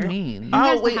 hamster. so mean. Oh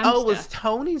has the wait, oh, it was hamster?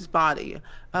 Tony's body.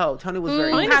 Oh, Tony was Who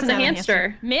very. Tony has doesn't a have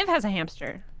hamster? Miv has a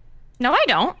hamster. No, I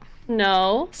don't.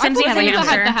 No. Simsie has a Simsie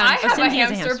hamster. had the I have a Cindy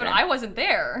has a hamster, but hamster. I wasn't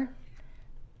there.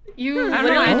 You I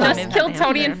don't know, I literally thought just Miv had killed the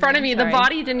Tony in hamster. front of me. The Sorry.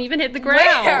 body didn't even hit the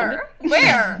ground.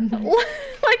 Where?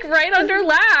 Like right under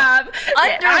lab. Under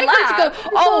I heard you lab? go,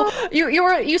 oh,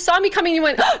 you saw me coming. You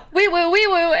went wee woo,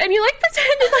 and you like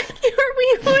pretended like you were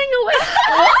wee wooing away.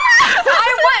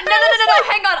 I went.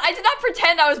 No. Hang on. I did not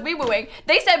pretend I was wee wooing.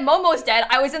 They said Momo's dead.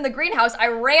 I was in the greenhouse. I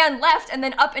ran left and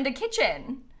then up into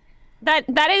kitchen.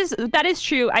 That is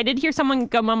true. I did hear someone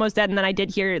go Momo's dead, and then I did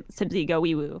hear Simsie go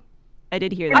wee woo. I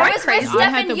did hear that. I was with I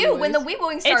Steph had and the you when the woos. wee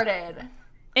wooing started.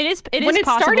 It is When it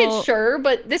possible. started, sure,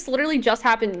 but this literally just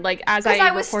happened like as Because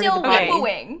I was reported still the body. wee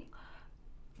wooing.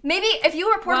 Maybe if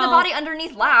you reported the Well- body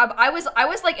underneath lab, I was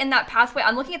like in that pathway.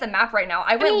 I'm looking at the map right now.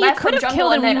 I I went mean, you left could from have jungle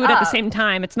killed and and then wee wooed at the up. same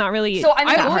time. It's not really. So I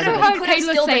mean, I also you heard could have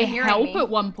Kayla still say been hearing help me. at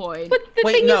one point. But the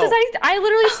Wait, thing no. is I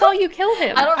literally saw you kill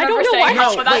him. I don't remember know saying why.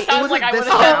 help, but that wait, it sounds like I wasn't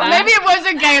would have this said round. that. Maybe it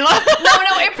wasn't Kayla.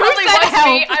 No, it probably said was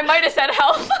me. help? I might have said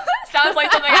help. Sounds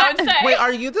like something I would say. Wait,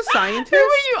 are you the scientist? Who were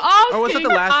you asking? Or was it the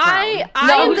last round? I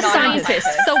No, am the no, I'm not a scientist,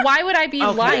 scientist. so why would I be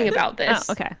Okay. lying about this?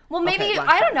 Oh, okay. Well, maybe Okay,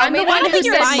 I don't know. I'm the Maybe one I who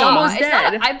just said saw. Momo's It's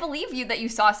not- dead. I believe you that you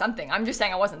saw something. I'm just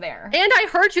saying I wasn't there. And I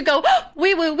heard you go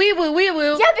wee woo, wee woo, wee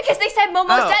woo. Yeah, because they said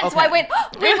Momo's Oh, dead, so I okay. went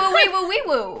wee woo, wee woo, wee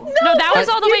woo. No, that was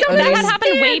But all the you way. don't That had understand.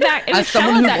 happened way back. It was As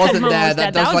someone Shella who that said wasn't Momo there, was that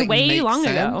dead. does That was like way make long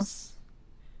ago. sense.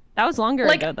 That was longer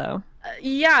Like, ago, though.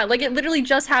 Yeah, like it literally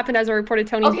just happened as I reported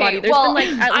Tony's Okay, body. There's well,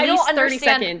 been like at I least don't 30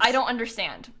 understand. seconds. I don't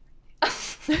understand.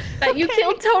 That you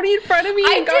killed Tony in front of me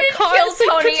I and got didn't caught. kill so you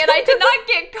Tony, and I did not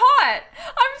get caught.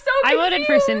 I'm so I confused. voted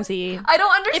for Simsie. I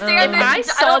don't understand If this. I I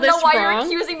saw don't know this why wrong,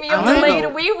 you're accusing me of I don't delayed know.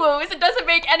 wee woos. It doesn't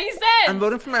make any sense. I'm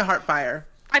voting for my heart fire.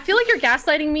 I feel like you're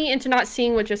gaslighting me into not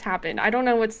seeing what just happened. I don't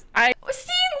know what's Seeing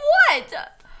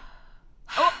what?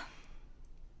 Oh.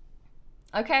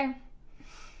 Okay.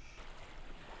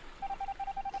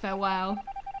 Farewell.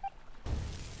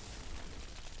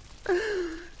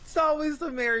 It's always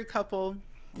the married couple.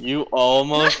 You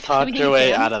almost talked your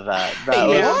way out of that. That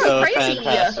was Yeah. so Crazy.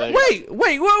 fantastic.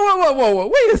 Wait, whoa,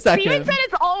 wait a second. Steven said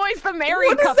it's always the married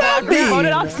What does couple. that I'm gonna vote it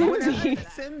mean? off When I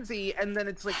Simsie. said Simsie, and then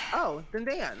it's like, oh, then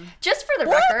Dan. Just for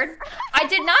the record, I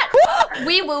did not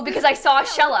wee woo because I saw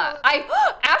Shella.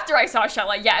 After I saw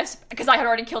Shella, yes, because I had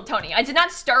already killed Tony. I did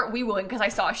not start wee wooing because I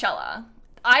saw Shella.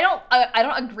 I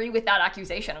don't agree with that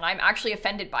accusation, and I'm actually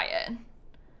offended by it.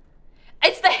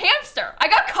 It's the hamster. I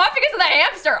got caught because of the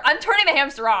hamster. I'm turning the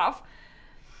hamster off.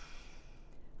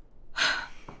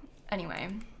 Anyway,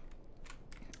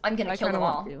 I'm gonna kill them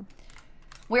all.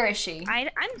 Where is she? I'm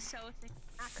so sick.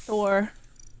 Thor.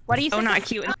 What do you so think? not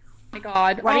cute. Oh my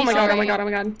god. What are Oh you my god, oh my saying? god, oh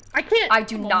my god. I can't I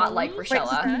do not like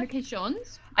Rochella.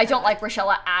 Communications? I don't like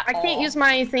Rochella at I all. can't use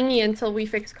my thingy until we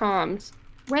fix comms.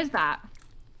 Where's that?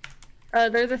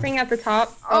 There's a thing at the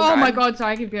top. Oh my god,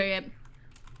 sorry, I keep doing it.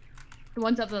 The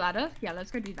ones up the ladder? Yeah,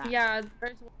 let's go do that. Yeah,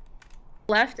 there's one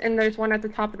left and there's one at the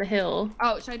top of the hill.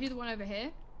 Oh, should I do the one over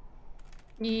here?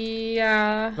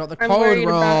 Yeah. Got the I'm code worried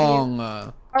wrong. about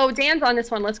you. Oh, Dan's on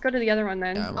this one. Let's go to the other one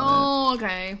then. Yeah, Oh,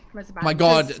 okay. My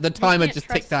God, the timer just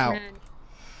ticked out.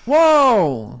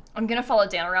 Whoa! I'm gonna follow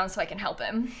Dan around so I can help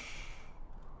him.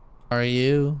 Are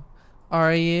you?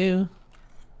 Are you?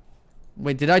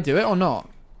 Wait, did I do it or not?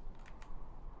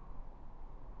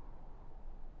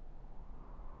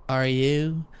 Are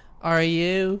you? Are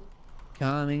you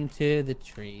coming to the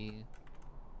tree?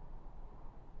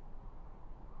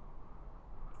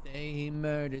 Say he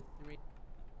murdered 3.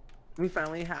 We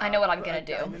finally have. I know what I'm gonna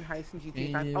do.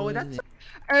 Oh, that's.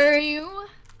 Are you?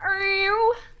 Are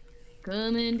you?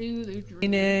 Coming to the tree.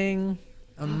 Mining.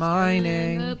 I'm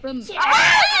mining. Yes!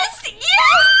 Yes!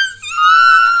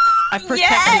 I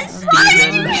protected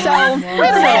So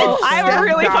I have a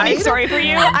really funny story for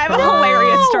you. I have a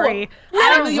hilarious story. I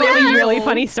have a really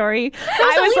funny story.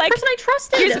 I was like, person I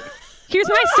trusted. Here's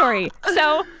my story.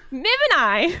 So Miv and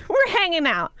I were hanging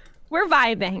out. We're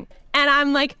vibing. And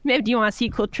I'm like, Miv, do you want to see a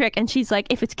cool trick? And she's like,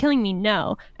 if it's killing me,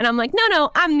 no. And I'm like,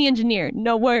 no, I'm the engineer.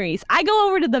 No worries. I go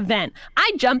over to the vent. I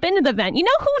jump into the vent. You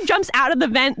know who jumps out of the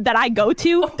vent that I go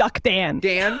to? Duck Dan.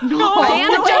 Dan? No.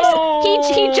 Dan jumps,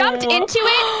 he jumped into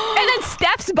it, and then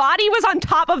Steph's body was on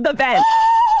top of the vent.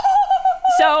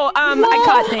 So, I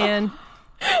caught Dan.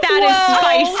 That is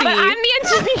spicy. But I'm the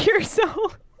engineer,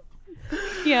 so...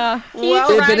 Yeah.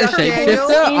 Well, a bit of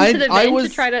shapeshifter. I was...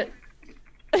 to try to...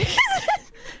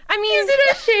 I mean, is it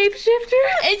a shapeshifter?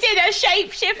 Is it a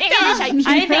shapeshifter?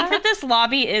 I think that this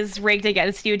lobby is rigged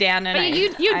against you, Dan. And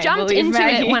you jumped into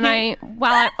Maggie. It when I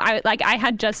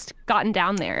had just gotten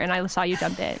down there and I saw you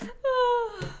jump in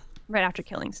right after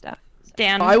killing Steph.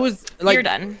 Dan, I was like, you're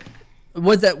done.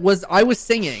 I was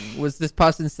singing? Was this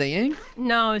person singing?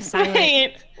 No, it was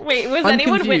silent. Wait, was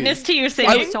anyone witness to you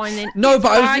singing? No,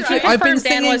 but I was literally, I've been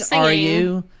singing. Are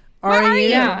you? Are you?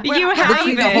 Yeah. You have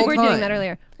been. We were doing that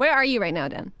earlier. Where are you right now,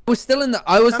 Dan? I was still in the.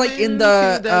 I was like in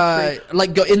the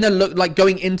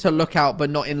going into lookout, but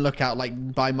not in lookout,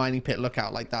 like by mining pit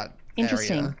lookout, like that.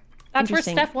 Interesting. Area. That's where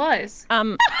Steph was.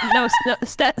 No,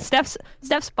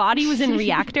 Steph's body was in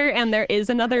reactor, and there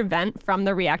is another vent from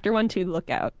the reactor one to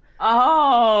lookout.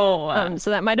 Oh.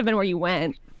 So that might have been where you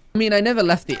went. I mean, I never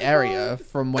left the area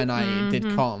from when I did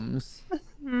comms.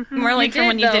 More like from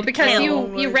when you did because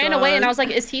kill. you ran away and I was like,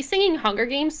 is he singing Hunger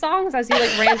Games songs as he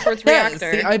like ran towards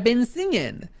reactor? See, I've been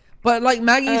singing. But like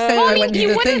Maggie's saying I went to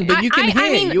the thing, but you can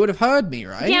hear. You would have heard me,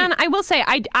 right? Dan, I will say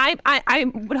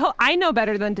I know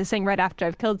better than to sing right after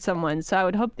I've killed someone, so I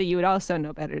would hope that you would also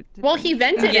know better. Well, he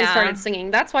vented and started singing.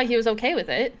 That's why he was okay with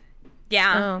it.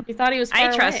 Yeah. He thought he was far away.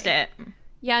 I trust it.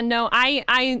 Yeah, no,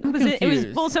 it was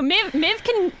well. So Miv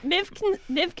can vouch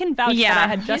that I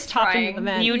had just hopped into the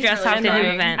vent. You just hopped into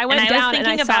the vent. I went down and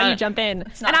I saw you jump in,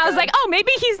 and I was like, oh,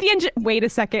 maybe he's the engineer. Wait a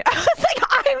second, I was like,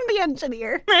 I'm the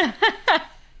engineer.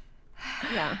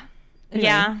 Yeah. Anyway.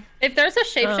 Yeah. If there's a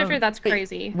shapeshifter, that's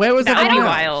crazy. Where was that? Would be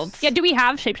wild. Yeah. Do we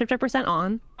have shapeshifter %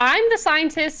 on? I'm the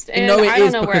scientist, and no, it I don't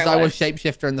is know because where I was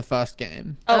shapeshifter in the first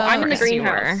game. Oh, I'm in the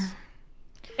greenhouse.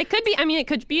 It could be. I mean, it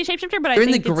could be a shapeshifter, but You're I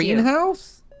think in the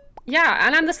greenhouse. Yeah,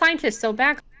 and I'm the scientist, so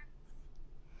back.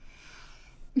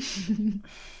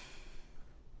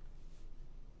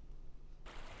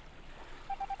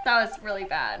 That was really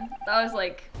bad. That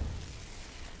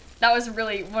was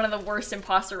really one of the worst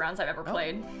imposter rounds I've ever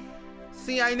played.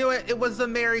 See, I knew it. It was the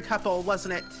married couple,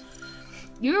 wasn't it?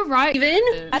 You were right.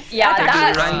 Yeah,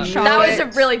 that was a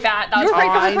really bad. That was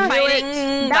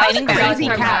fighting crazy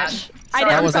catch.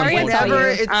 I'm sorry I tell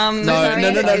you. No,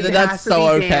 that's so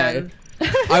okay.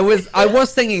 I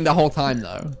was singing the whole time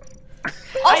though.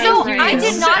 Also, I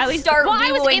did not start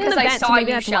wee-wooing because I saw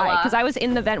you, Shella. Because I was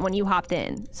in the vent when you hopped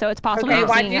in, so it's possible. Okay,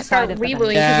 why did you start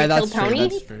wee-wooing? Yeah, that's true. Tony?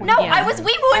 That's true. No, I was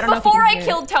wee-wooing before I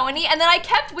killed Tony, and then I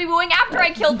kept wee-wooing after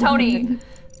I killed Tony.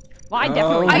 Well, I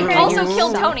definitely. I also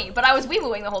killed Tony, but I was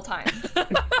wee-wooing the whole time.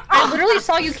 I literally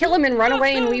saw you kill him and run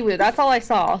away and wee-woo. That's all I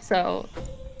saw. So.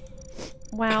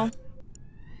 Wow.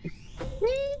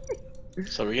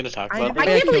 So we're gonna talk about I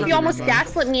can't believe you almost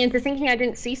gaslit me into thinking I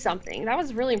didn't see something. That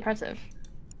was really impressive.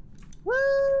 Are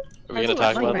we gonna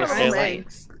talk about this, Stanley?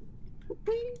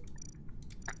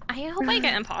 I hope I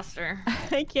get imposter.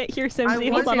 I can't hear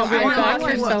Simsy. Hold on, I'll be right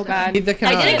back. So bad. I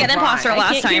didn't get imposter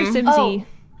last time. Simsy.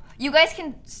 You guys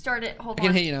can start it. Hold on. I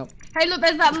can hear you now. Hey, look,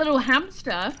 there's that little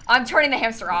hamster. I'm turning the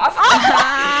hamster off. I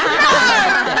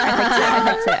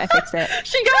fixed it.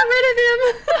 She got rid of him.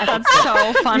 That's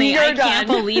so funny. I can't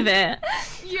believe it.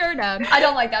 You're done. I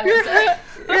don't like that hamster.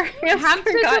 Your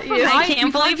hamster got you. I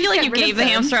can't believe you gave the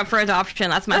hamster up for adoption.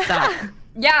 That's messed up.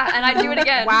 Yeah, and I'd do it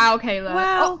again. Wow, Kayla.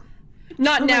 Wow.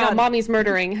 Not now. Mommy's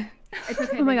murdering. It's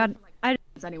okay. Oh my god.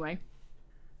 Anyway.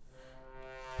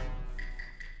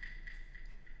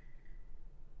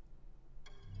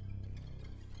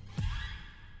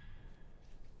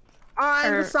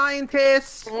 I'm the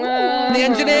scientist. The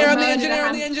engineer, I'm the engineer,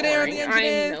 I'm the engineer, I'm the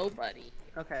engineer. I'm nobody.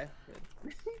 Okay.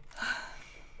 Good.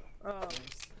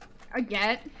 I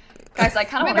get. Guys, I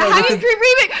kind of How want you keep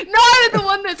reading? No, I'm the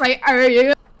one that's like, are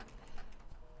you?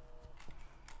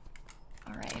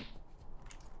 All right.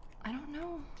 I don't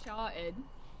know. Charted.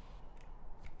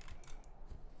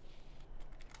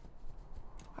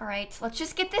 All right, let's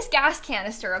just get this gas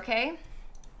canister, okay?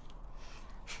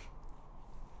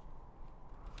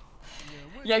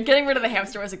 Yeah, getting rid of the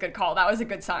hamster was a good call. That was a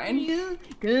good sign.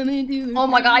 Oh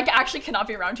my god, I actually cannot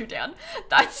be around you, Dan.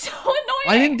 That's so annoying.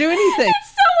 I didn't do anything.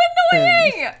 It's so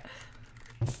annoying.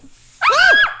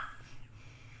 Ah!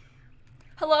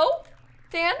 Hello?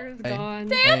 Dan? Gone.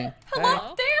 Dan? Hey.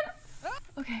 Hello? Dan?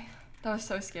 Okay, that was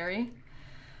so scary.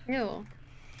 Ew.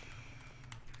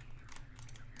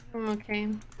 Okay.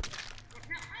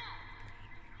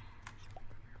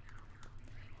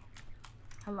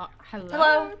 Hello. Hello.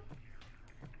 Hello?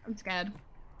 I'm scared.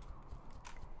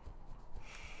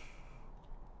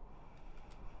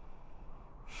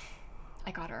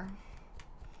 I got her.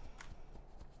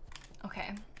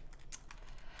 Okay.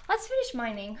 Let's finish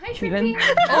mining. Hi, Shrimpy.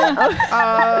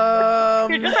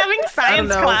 You're just having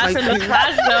science class in the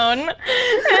class zone. And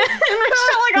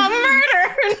Michelle got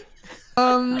murdered.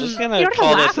 I'm just gonna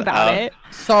call this out.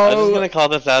 So I'm just gonna call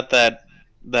this out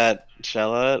that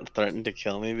Shella threatened to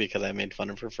kill me because I made fun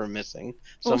of her for missing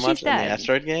so much in the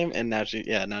asteroid game, and now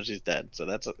she's dead. So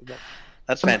that's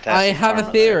fantastic. I have a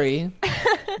theory.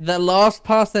 The last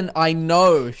person I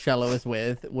know Shella was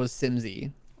with was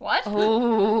Simsie. What?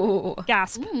 Oh,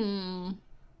 gasp!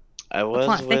 I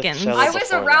was with Shella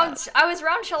I was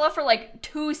around Shella for like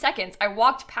 2 seconds. I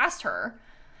walked past her.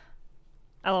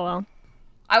 LOL.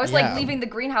 I was like leaving the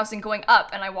greenhouse and going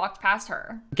up, and I walked past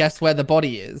her. Guess where the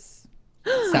body is?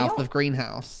 South of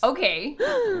greenhouse. Okay.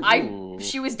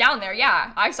 She was down there.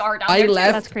 Yeah, I saw her down there. I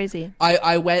left. That's crazy.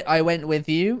 I went with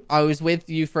you. I was with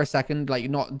you for a second, like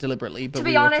not deliberately, but to be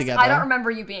we were honest, together. I don't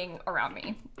remember you being around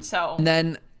me. So. And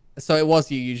then, so it was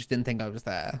you. You just didn't think I was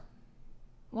there.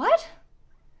 What?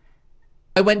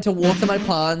 I went to water my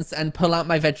plants and pull out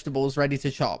my vegetables ready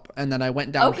to chop, and then I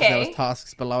went down because there was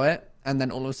tasks below it, and then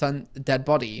all of a sudden, dead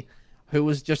body. Who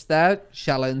was just there?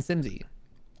 Shella and Simsie.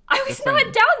 I was not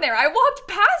down there. I walked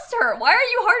past her. Why are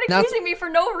you hard accusing me for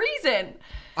no reason?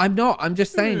 I'm not. I'm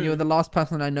just saying you're the last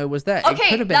person I know was there. Okay, it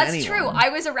could have been that's anyone. true. I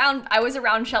was around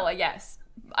Shella. Yes.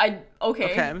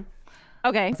 Okay.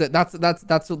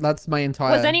 That's my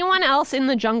entire. Was anyone else in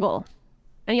the jungle?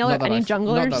 Any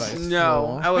junglers?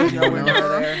 No, I was nowhere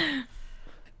near there.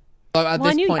 So at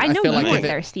this point, I feel like you were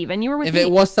there, Steven. You were with if me.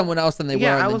 it was someone else and they were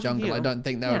in I the was with jungle, you. I don't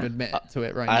think they would admit to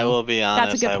it right now. I will be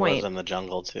honest. That's a good point. I was in the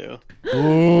jungle too.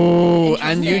 Ooh,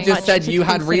 and you just said you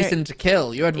had reason to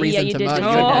kill. You had reason to murder.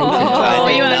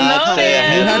 You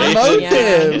had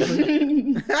motive.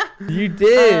 You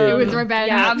did. It was revenge.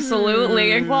 Yeah,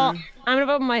 absolutely. Well, I'm gonna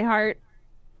vote with my heart.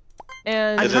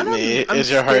 And Is it me? Is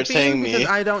your heart saying me?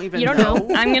 I don't even You don't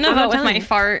know. I'm gonna vote with my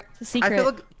fart. It's a secret. I feel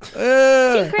like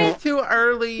it's too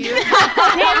early.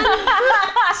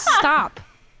 Stop.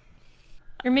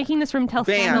 You're making this room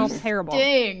smell terrible.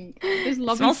 Dang. This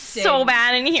It smells so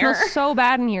bad in It here. smells so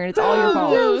bad in here. It's all your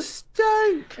fault. You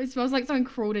stink. It smells like someone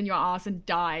crawled in your ass and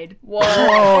died. Whoa.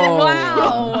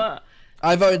 Wow.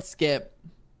 I voted skip.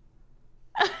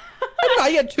 How did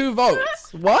I get 2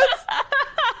 votes? What?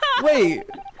 Wait.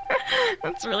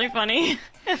 That's really funny.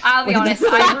 I'll be honest.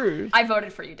 I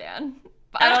voted for you, Dan.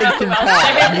 But I don't know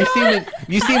who else.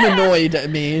 You seem annoyed at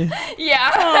me.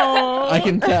 Yeah. I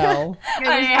can tell.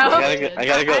 I am. I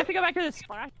gotta go. I have to go back to the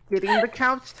splash. Getting the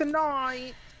couch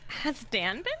tonight. Has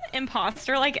Dan been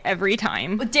imposter like every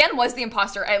time? Dan was the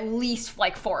imposter at least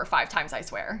like 4 or 5 times, I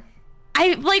swear. We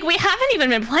haven't even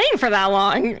been playing for that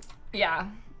long. Yeah.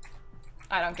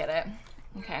 I don't get it.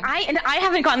 Okay. I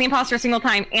haven't gotten the imposter a single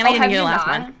time, and I didn't get it last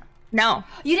one. No.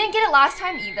 You didn't get it last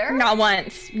time either? Not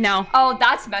once. No. Oh,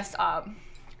 that's messed up.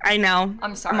 I know.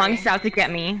 I'm sorry. Amongst out to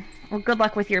get me. Well, good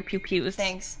luck with your pew-pews.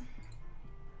 Thanks.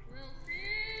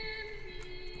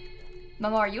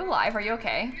 Momo, are you alive? Are you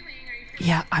okay?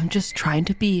 Yeah, I'm just trying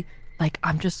to be,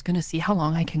 I'm just gonna see how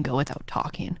long I can go without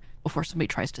talking before somebody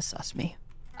tries to suss me.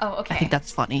 Oh, okay. I think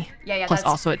that's funny. Yeah, Plus,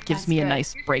 also, it gives me a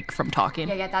nice break from talking.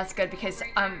 Yeah, that's good because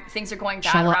things are going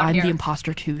bad Shella, around I'm here. the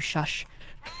imposter too. Shush.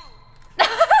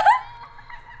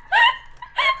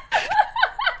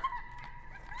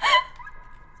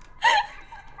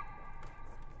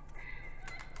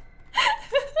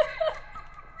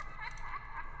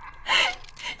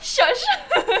 Shush.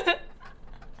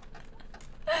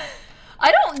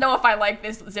 I don't know if I like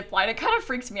this zip line. It kind of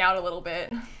freaks me out a little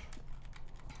bit.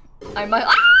 I might.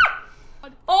 Ah!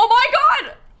 Oh my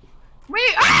god! Wait,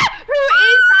 who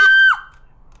is that?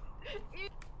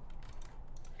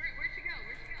 Where'd she go?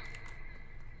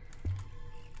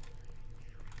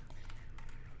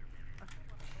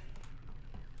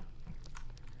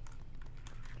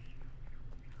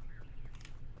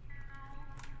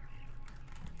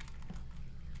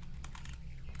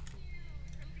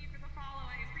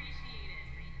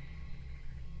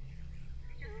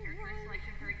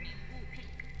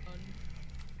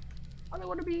 I don't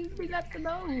want to be left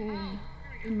alone.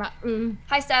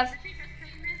 Hi, Steph.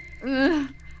 I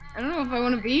don't know if I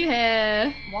want to be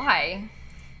here. Why?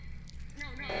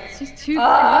 It's just too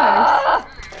close.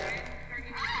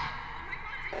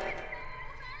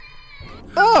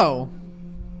 Oh!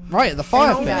 Right, the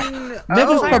fire pit. Miv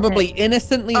was probably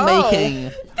innocently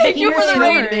making... Thank you for the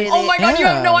raid! Oh my god, you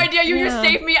have no idea, you just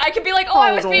saved me. I could be like, oh,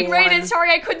 I was being raided,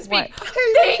 sorry I couldn't speak.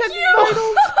 Thank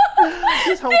you!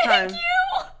 This whole time. Thank you!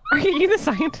 Are you the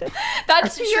scientist?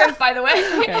 That's Shrimp, by the way.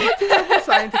 Okay.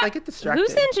 Scientist, I get distracted.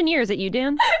 Who's the engineer? Is it you,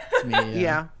 Dan? It's me,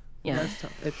 Yeah. Yeah.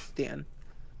 It's Dan.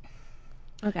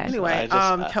 Okay. Anyway,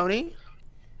 Tony?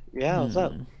 Yeah, what's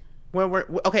up?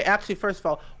 Okay, actually, first of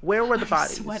all, where were the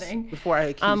bodies? Sweating. Before I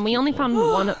accused we only found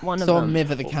one of them. Saw Miv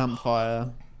at the campfire.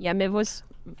 Yeah, Miv was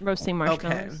roasting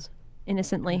marshmallows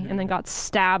innocently and then got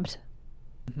stabbed.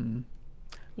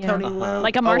 Yeah. Tony,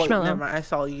 like a marshmallow. Never mind, I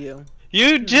saw you.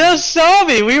 You just saw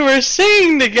me. We were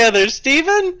singing together,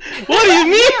 Steven. What do you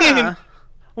mean? Yeah.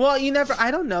 Well, you never.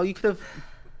 I don't know. You could have.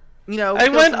 You know. I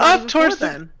went up towards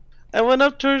the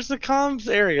comms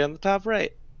area on the top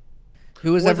right.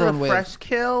 Who was everyone with? Was it a fresh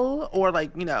kill or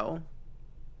like you know?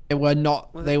 They were not.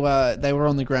 They were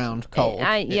on the ground, cold.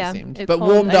 Yeah, it seemed, but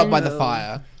warmed up by the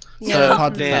fire. Yeah. So it's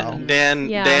hard to tell.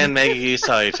 Dan, Maggie, you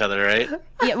saw each other, right?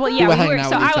 Yeah. Well, yeah. We were hanging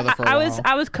out with each other for a while.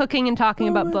 I was cooking and talking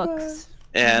about books.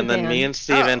 And then me and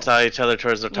Steven saw each other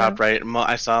towards the top right.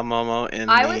 I saw Momo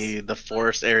in the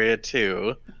forest area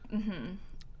too.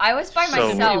 I was by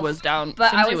myself. Simsie was down.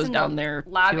 But I Simsie was in down the there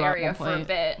lab too at area one for a point.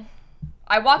 bit.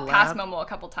 I walked past Momo a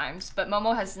couple times, but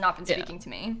Momo has not been speaking to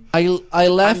me. I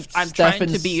left I'm Steph trying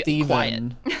and to be Steven.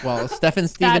 quiet. Well, Steph and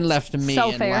Steven left me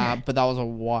so in fair. lab, but that was a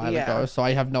while ago, so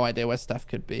I have no idea where Steph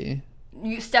could be.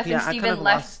 Steph and I kind Steven of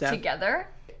left lost Steph. together?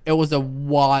 It was a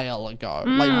while ago,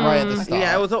 like right at the start.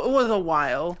 Yeah, it was a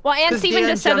while. Well, and 'Cause Steven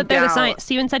Dan just said that they're the jumped scientist. out.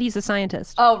 Steven said he's a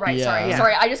scientist. Oh, right, Yeah.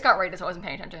 sorry. I just got raided, so I wasn't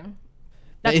paying attention.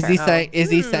 But That's is he fair. saying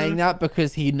he saying that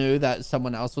because he knew that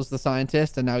someone else was the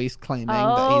scientist, and now he's claiming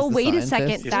that he's the wait a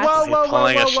scientist? second. That's Whoa. No.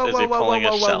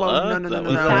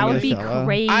 that would be Shella.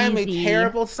 crazy. I am a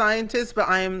terrible scientist, but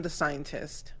I am the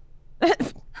scientist. Okay.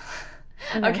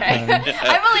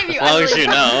 I believe you. As long as you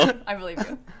know. I believe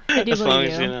you. I do As long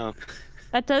believe as you know.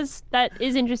 That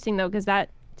is interesting though, because that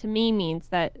to me means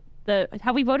that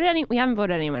have we voted we haven't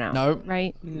voted anyone out. No.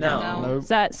 Right? No. So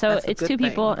That's a it's good 2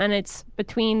 people thing. and it's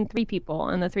between 3 people,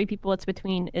 and the 3 people it's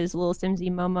between is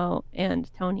lilsimsie, Momo, and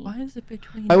Tony. Why is it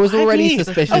between? I was already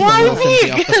suspicious of Simsie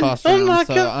after the first Oh my round,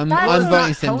 so God. I'm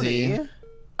voting Tony. Simsie.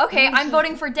 Okay, I'm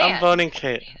voting for Dan. I'm voting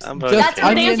Kate. I'm voting Just- That's Kate.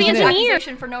 I'm a the Nancy engineer.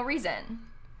 accusation for no reason.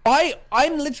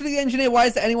 I'm literally the engineer. Why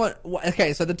is there anyone?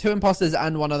 Okay, so the 2 imposters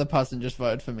and 1 other person just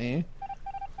voted for me.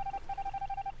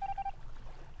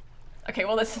 Okay,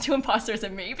 well, that's the 2 imposters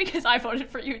and me because I voted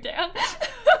for you, Dan.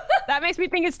 That makes me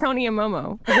think it's Tony and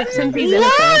Momo. If Simsie's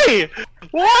innocent.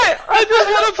 Why? Why? I just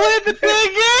want to play the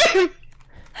damn game.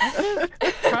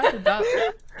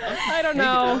 I don't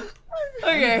know.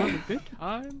 Okay. Good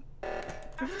time.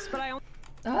 But I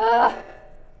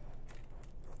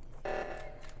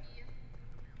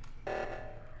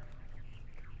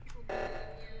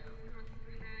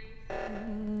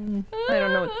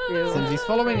don't know what to do. Simsie's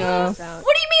following us.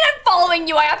 What do you mean I'm following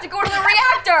you? I have to go to the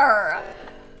reactor!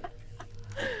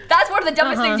 That's one of the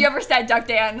dumbest things you ever said, Duck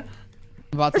Dan.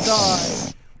 I'm about to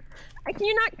die. Can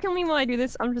you not kill me while I do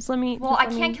this? Let me. Well, I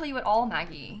can't kill you at all,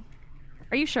 Maggie.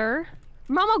 Are you sure?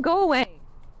 Momo, go away.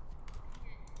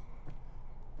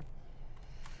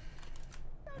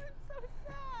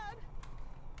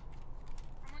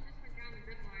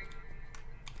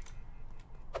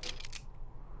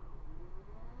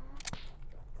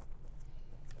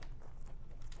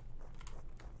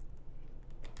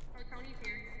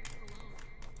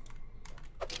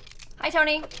 Hi,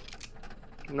 Tony.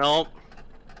 Nope.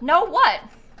 No, what?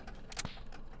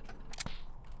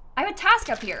 I have a task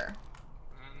up here.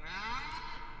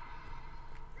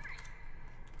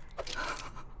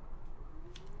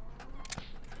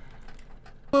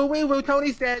 Woo,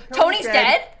 Tony's dead. Tony's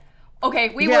dead? Okay,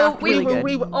 we will.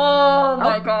 Oh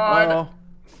my god. Oh.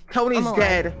 Tony's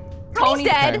dead. Tony's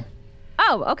dead.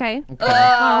 Oh, okay. Okay.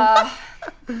 Well,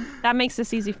 that makes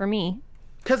this easy for me.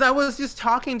 Because I was just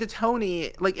talking to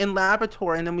Tony, like, in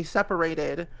laboratory, and then we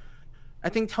separated. I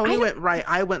think Tony went right,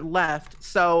 I went left,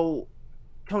 so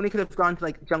Tony could have gone to,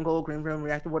 like, jungle, green room,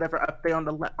 reactor, whatever, up there on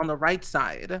the right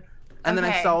side. And then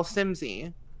I saw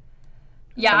Simsie.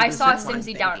 Yeah, I saw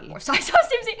Simsie down. So I saw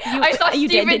Simsie. I saw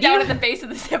Steven down at the base of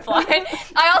the zip line.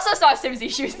 I also saw Simsie.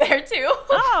 She was there too.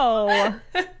 Oh.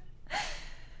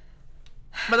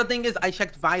 But the thing is, I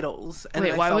checked vitals, and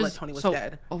I saw that Tony was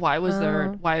dead. Why was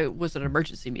why was an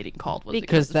emergency meeting called? Was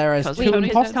because there is 2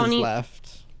 imposters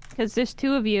left. Because there's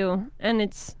 2 of you, and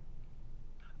it's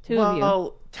 2 of you.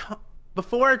 Well,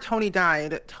 before Tony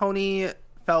died, Tony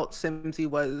felt Simsie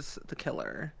was the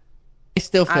killer. I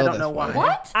still feel I don't know why.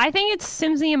 What? I think it's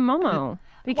Simsie and Momo.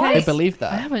 Because I believe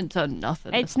that. I haven't done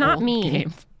nothing. It's not me.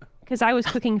 Because I was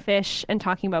cooking fish and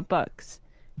talking about books.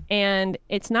 And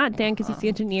it's not Dan because he's the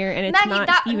engineer, and it's Maggie,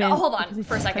 not Steven. No, hold on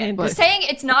for a second. Saying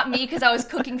it's not me because I was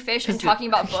cooking fish and talking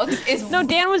about books is no.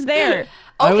 Dan was there.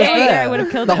 I was there. I would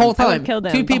have killed the him. whole time. I would have killed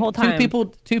him the whole time.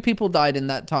 Two people died in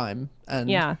that time, and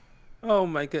yeah. Oh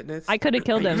my goodness. I could have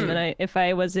killed him, and if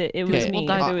I was it was me.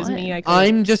 If it was me, I could.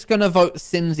 I'm just gonna vote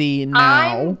Simsie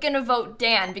now. I'm gonna vote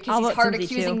Dan because he's hard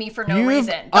accusing me for no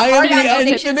reason. I am the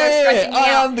engineer. I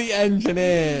am the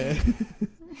engineer.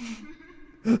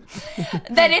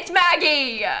 Then it's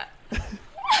Maggie.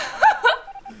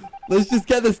 Let's just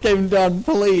get this game done,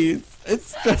 please.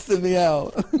 It's stressing me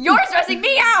out. You're stressing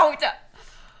me out.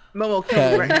 Momo,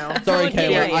 kill me right now. Sorry,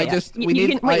 Kayla. I just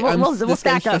we'll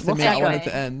stack up. We'll stack I want it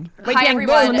to end. Wait, hi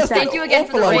everyone. Thank you again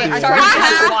for the wait. Sorry to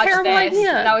have to watch this.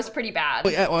 That was pretty bad.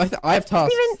 Wait, well, I have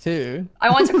tasks too.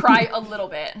 I want to cry a little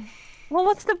bit. Well,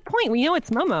 what's the point? We know it's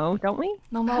Momo, don't we?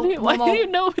 Momo, why do you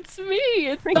know it's me?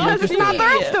 It's because it's not the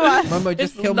rest of us. Momo,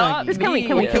 just kill Maggie. Just kill me.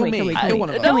 Kill me. Kill one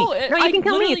of us. No, you can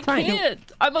kill me. It's fine.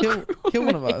 I'm a kill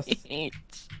one of us.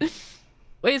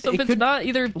 Wait, so if it's not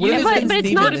either you, but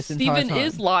it's not. If Steven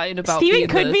is lying about Steven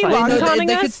could be long-conning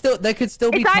us. There could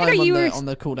still be time on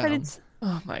the cooldown.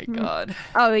 Oh my god.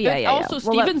 Oh yeah. Also,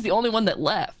 Steven's the only one that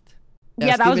left.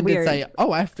 Yeah, that was weird. Steven did say,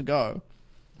 "Oh, I have to go."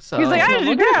 So he's like, "I have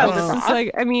to go." It's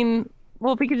like, I mean.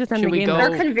 Well, if we could just end the game.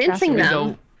 They're convincing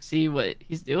them. Go see what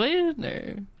he's doing,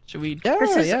 or should we? Yeah,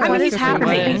 I mean, he's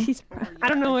happening. I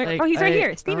don't know where. Oh, he's right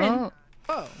here, Steven.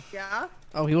 Oh, yeah.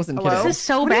 Oh, he wasn't kidding. This is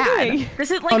so bad. This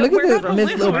is like look at the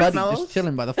little buddy just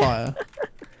chilling by the fire.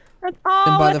 That's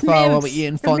all. By the fire while we're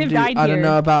eating fondue. I don't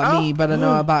know about me, but I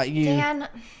know about you. Dan.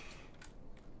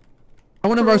 I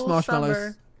want to roast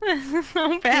marshmallows.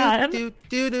 So bad. This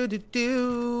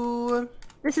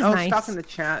is nice. Stop in the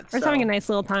chat. We're having a nice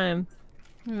little time.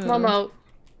 Momo.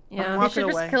 Yeah. We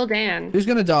should just kill Dan. Who's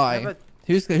gonna die?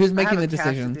 Who's making the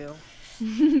decision?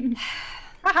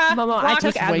 Momo, I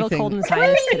took Advil Cold and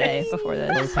Sinus today before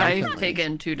this. I've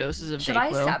taken 2 doses of Should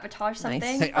I sabotage something?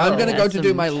 Hey, I'm gonna go to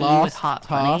do my last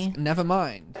task. Never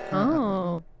mind.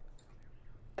 Oh.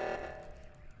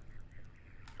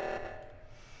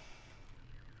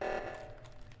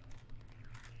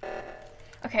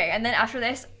 Okay, and then after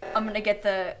this, I'm gonna get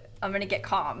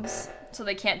comms, so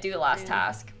they can't do the last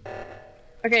task.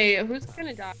 Okay, who's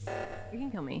gonna die? You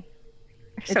can kill me.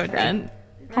 So dead.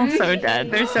 I'm so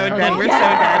dead. They're so dead. We're so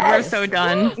dead. We're so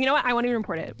done. You know what? I won't even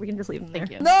report it. We can just leave them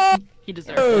there. No! He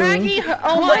deserves it. Maggie!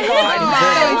 Oh my god!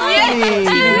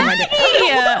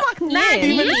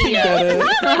 Maggie!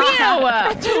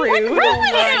 That's rude.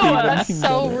 That's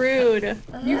so rude.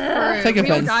 Take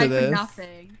offense to this.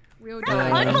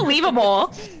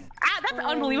 Unbelievable. That's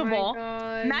unbelievable.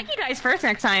 Maggie dies first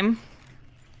next time.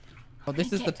 Oh,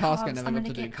 this is the task I never got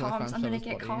to do. I'm gonna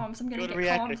get comms. I'm gonna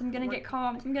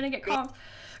get comms.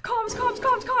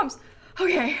 Comms.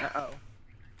 Okay.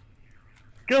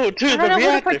 Go to the reactor. I don't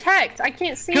know who to protect. I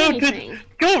can't see anything.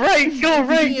 Go right. Steven,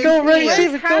 go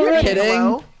right.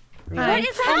 Kidding. What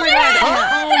is happening?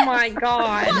 Oh my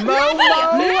god.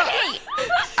 Momo.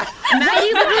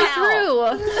 Maggie, let me through.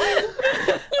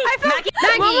 Maggie.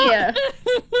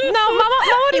 No, Mama.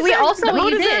 We also did.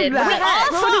 We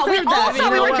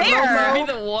were there.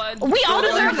 We all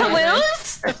deserve to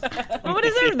lose. Mama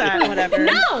deserved that. Whatever.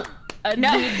 No. I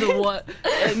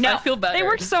feel better. They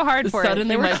worked so hard for it.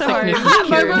 They worked so hard.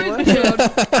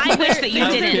 I wish that you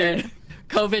didn't.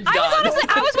 COVID I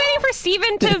was waiting for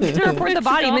Steven to report the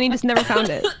body, and then he just never found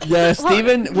it. Yeah,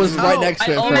 Steven was right next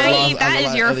to it. Maggie, that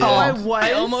is your fault.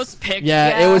 I almost picked.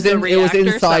 Yeah, it was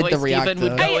inside the reactor.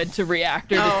 Steven would go into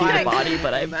reactor to see the body,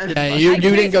 but I didn't. Yeah, you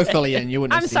didn't go fully in. You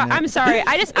wouldn't have seen it. I'm sorry.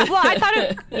 I thought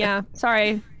it. Yeah,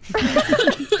 sorry.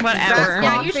 Whatever.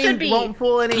 Yeah, you should be. Won't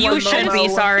fool anyone. You should be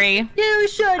sorry. You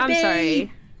should be. I'm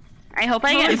sorry. I hope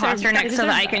I get imposter next so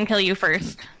that I can kill you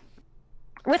first.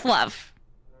 With love.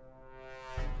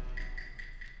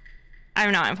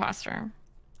 I'm not imposter.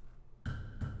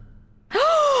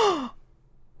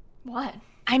 What?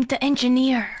 I'm the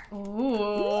engineer.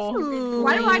 Ooh.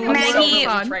 Why do I know Maggie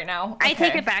right now? I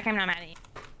take it back. I'm not mad at you.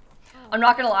 I'm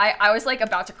not gonna lie. I was like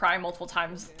about to cry multiple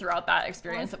times throughout that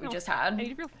experience that we just had.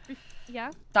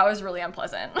 Yeah. That was really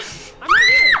unpleasant. I'm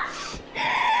right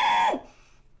here.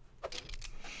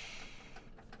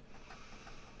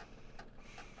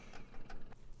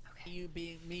 You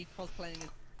being me cosplaying.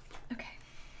 Okay.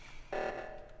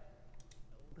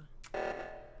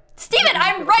 Steven,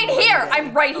 I'm right here!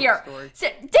 I'm right here!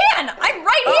 Dan, I'm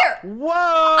right here! Whoa!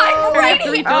 I'm right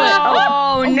here!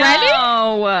 Oh,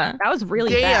 no! That was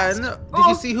really Dan, fast. did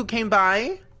you see who came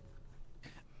by?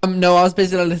 No, I was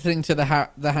busy listening to the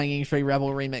Hanging Tree Rebel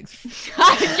remix.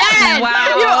 Yes!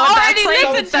 Wow, You already that's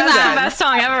listened to that. the best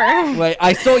song ever. Wait,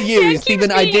 I saw you,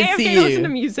 Steven. I did see Listen to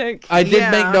you. music. I did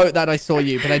make note that I saw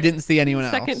you, but I didn't see anyone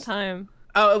else. Second time.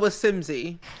 Oh, it was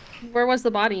Simsie. Where was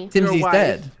the body? Simsie's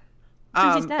dead.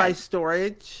 Simsie's dead. By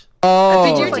storage. Oh.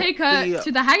 Did you like take her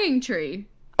to the hanging tree?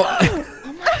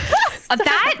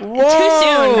 That?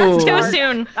 Whoa. Too soon. That's too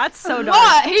soon. That's so dark.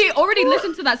 What? He already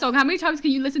listened to that song. How many times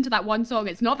can you listen to that one song?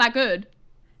 It's not that good.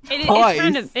 It Twice.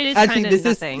 is Actually, kind of this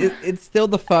nothing. it's still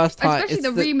the first time. Especially It's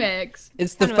the remix.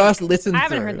 It's the first listen through. I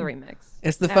haven't heard the remix.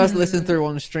 It's the first listen through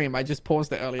on stream. I just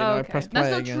paused it earlier and I pressed play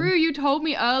That's not again. true. You told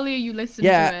me earlier you listened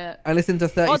to Yeah, it. I listened to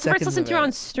 30 Oh, it's seconds first listen of to it.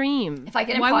 on stream. If I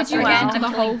get Why would imposter you again, listen to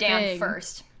I'm the whole killing Dan thing?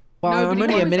 first. Well, I'm Nobody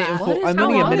only a knows minute that. and What is- I'm how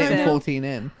only a long minute is and it? 14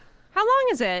 in. How long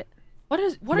is it? What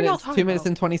are y'all talking 2 minutes about?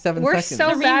 and 27 We're seconds.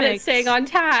 so bad at remix. staying on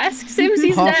task.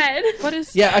 Simsie's Huh? dead. What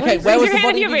is? Yeah, okay, is- where was raise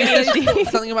the your body? hand, Did you you say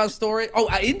raise- something about storage? Oh,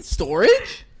 in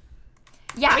storage?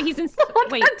 Yeah. Wait, he's in.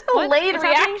 Wait, That's a what? delayed What's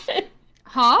happening? reaction.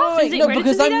 Huh? Oh, wait, Simsie, no, where did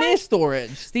because Simsie I'm die? near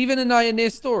storage. Steven and I are near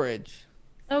storage.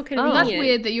 Oh, convenient. That's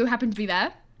weird that you happen to be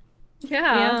there. Yeah.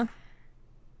 Yeah.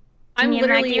 I'm Me and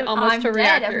literally Maggie- almost I'm to dead,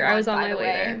 reactor. I was on everyone, my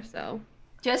by way the way. there, so.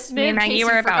 Just Me and in Maggie case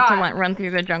were you about to forgot. run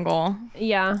through the jungle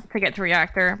Yeah. to get to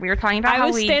reactor. We were talking about I how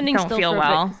was we standing don't still feel for a bit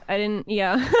well. 'cause I didn't.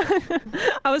 Yeah.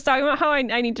 I was talking about how I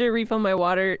need to refill my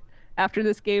water after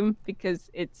this game because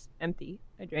it's empty.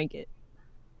 I drank it.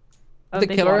 A The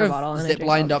big killer water have bottle and I zip drank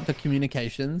lined all- up to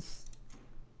communications.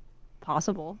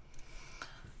 Possible.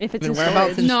 If it's Even in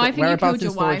whereabouts storage. in, No, I think you whereabouts killed in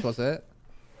your storage wife. was it?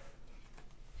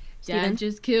 Steven. Dad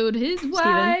just killed his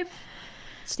wife.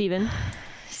 Steven.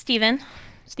 Steven.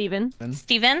 Steven.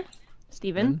 Steven.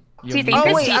 Steven. Do you think Oh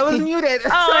that wait, I was muted.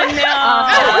 Oh no.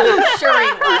 I'm sure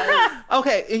he was.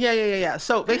 Okay, yeah.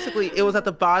 So basically, it was at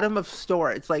the bottom of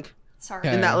storage, like Sorry.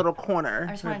 in that little corner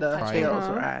I just where wanted to the touch tails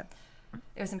were at.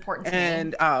 It was important to me.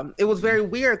 And it was very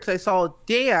weird because I saw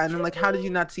Dan. I'm like, how did you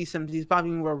not see Simsie's body?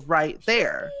 You were right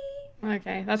there.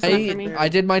 Okay, that's enough for me. I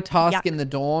did my task Yep. in the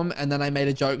dorm, and then I made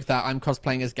a joke that I'm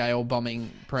cosplaying as Gale bombing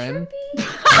Prim, and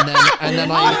then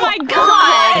Oh I my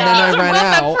god! and then I ran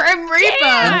out, Prim Reaper.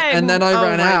 and then I Oh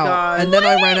ran my out, God. and then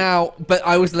I ran out. But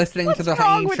I was listening to the wrong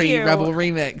Hanging with Tree you? Rebel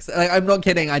remix. Like, I'm not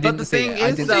kidding. I But didn't the see thing it. I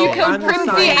is, didn't though, see You it. killed I'm Primsy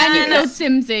sorry. and you killed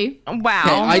Simsy. Wow.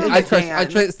 Okay, I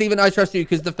trust. Dan. Steven, I trust you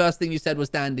because the first thing you said was,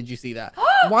 Dan, did you see that?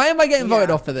 Why am I getting voted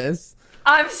off for this?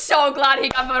 I'm so glad he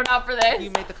got voted out for this. You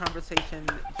made the conversation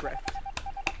drift.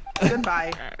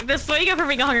 Goodbye. This is what you get for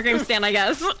being a Hunger Games stand, I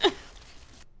guess.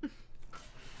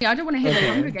 Yeah, I don't want to hear the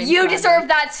Hunger Games. You fan. deserve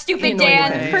that, stupid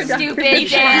Dan. Okay. Stupid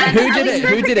Dan. Who did it?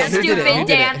 Who did it? Who did it? Who Stupid did it?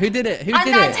 Dan. Who did it? Who I'm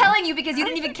did not it? telling you because you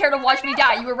didn't even care to watch me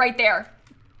die. You were right there.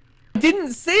 I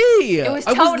didn't see. It was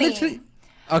I Tony. literally...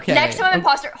 Okay. Next time I'm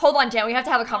imposter. Hold on, Dan. We have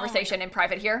to have a conversation in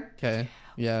private here. Okay.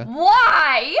 Yeah.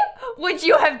 Why would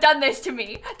you have done this to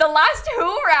me? The last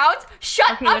 2 rounds? Shut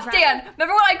Okay, up, was that- Dan.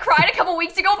 Remember when I cried a couple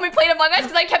weeks ago when we played Among Us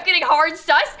because I kept getting hard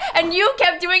sus and you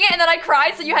kept doing it and then I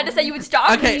cried so you had to say you would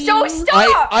stop? Okay. So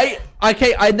stop!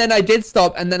 Okay, and then I did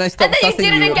stop, and then I stopped And then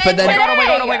you sussing did it you, again but then... today.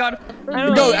 Oh my god, oh my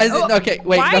god. No, as in, okay,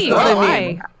 wait, Why? that's not what I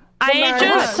mean.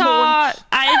 Why?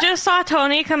 I just saw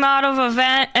Tony come out of a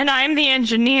vent and I'm the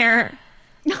engineer.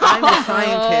 I'm a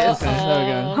scientist. Okay,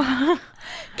 there we go.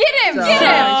 Get him! So- Get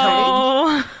him!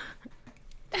 Oh.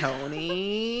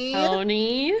 Tony.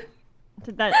 Tony.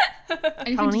 Did that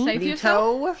Anything Tony? to say for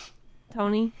yourself? Nito.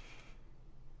 Tony?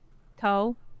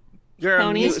 Toe? You're a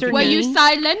Tony, mute. Mr. Were you Me?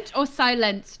 silent or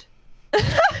silenced?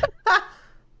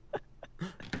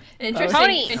 Interesting.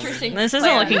 Tony. Interesting. This isn't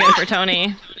plan. looking good for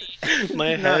Tony.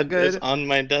 My Not head good. is on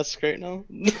my desk right now.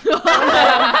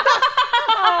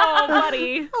 Oh,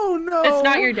 buddy. Oh no. It's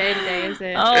not your day today, is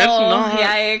it? Oh, not.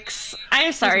 yikes.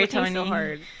 I'm sorry, It's working Tony. so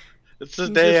hard. It's the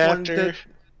You day just after. wanted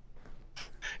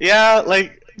Yeah,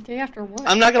 like, Day after what?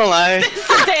 I'm not gonna lie.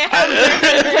 Day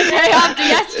after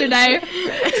yesterday.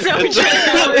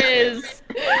 There is.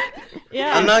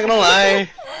 Yeah. I'm not gonna lie.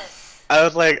 I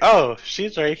was like, oh,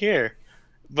 she's right here.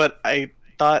 But I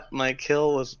thought my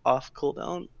kill was off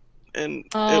cooldown. and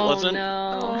it Oh wasn't.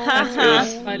 no,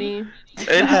 that's funny.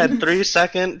 It had 3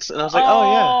 seconds, and I was like,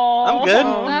 "Oh yeah, I'm good."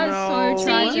 Oh, that's so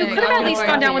tragic. See, you could have at least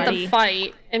gone down with the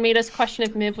fight and made us question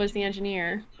if Miv was the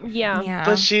engineer. Yeah.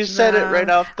 But she said it right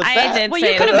off the bat. I did Well,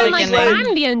 say you could have been like, beginning.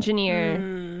 I'm the engineer.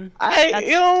 You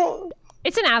know.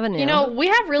 It's an avenue. You know, we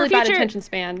have really bad future- attention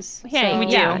spans. Hey, so. We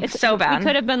do. It's so bad. We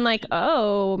could have been like,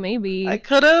 oh, maybe. I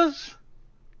could have.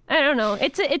 I don't know.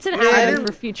 It's an avenue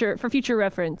for future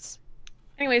reference.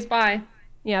 Anyways, bye.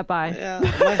 Yeah, bye. Yeah,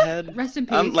 my head. Rest in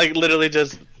peace. I'm like literally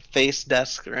just face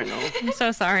desk right now. I'm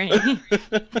so sorry.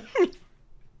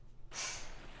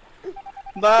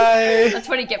 Bye. That's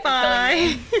what you get for killing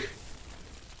me.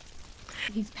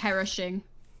 He's perishing.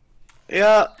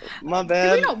 Yeah, my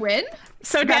bad. Did we not win?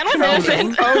 So Dan was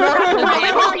innocent.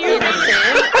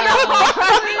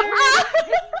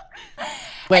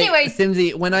 Wait, Anyways.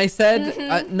 Simsie, when I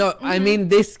said no, I mean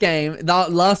this game.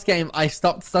 That last game, I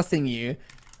stopped sussing you,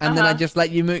 and then I just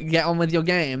let you get on with your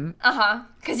game.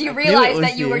 Because you knew it realized was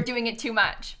that you you. were doing it too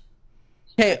much.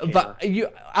 Okay, but you,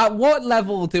 at what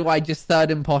level do I just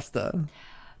third imposter?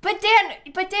 But Dan,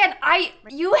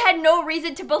 you had no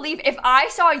reason to believe if I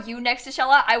saw you next to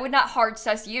Shella, I would not hard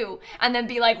sus you and then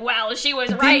be like, well, she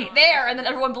was right there, and then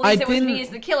everyone believes it was me as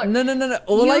the killer. No.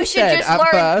 All you I should said just at learn,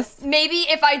 first. maybe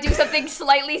if I do something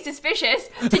slightly suspicious,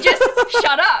 to just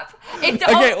shut up. It's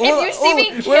Okay, if you see me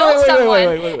kill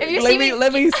someone, if you see me,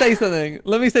 let me say something.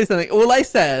 Let me say something. All I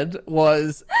said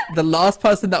was the last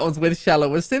person that was with Shella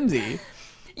was Simsie.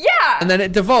 yeah, And then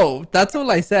it devolved. That's all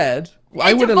I said.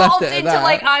 I would have left it at into that.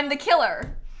 like I'm the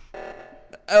killer.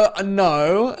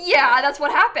 No. Yeah, that's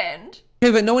what happened.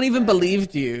 Okay, but no one even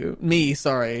believed you. Me,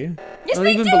 sorry. Yes, no one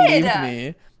they even did. believed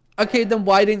me. Okay, then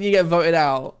why didn't you get voted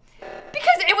out?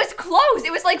 Because it was close.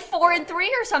 It was like 4-3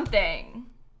 or something.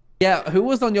 Yeah, who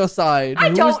was on your side? I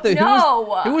don't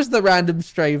know. Who was the random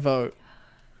stray vote?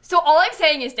 So all I'm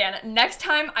saying is, Dan, next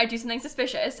time I do something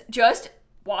suspicious, just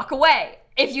walk away.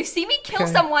 If you see me kill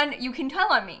someone, you can tell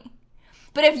on me.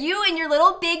 But if you and your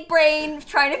little big brain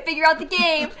trying to figure out the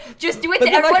game, just do it to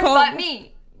everyone but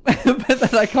me. But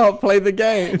then I can't play the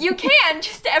game. You can,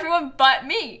 just to everyone but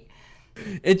me.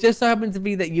 It just so happened to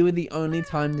be that you were the only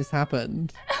time this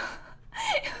happened.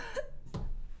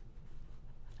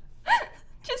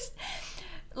 Just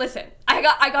listen. I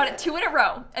got it 2 in a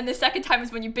row, and the second time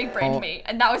is when you big brained me,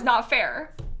 and that was not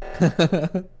fair.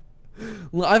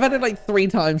 Well, I've had it like 3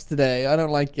 times today. I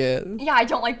don't like it. Yeah, I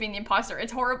don't like being the imposter.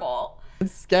 It's horrible.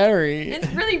 It's scary. It's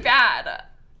really bad.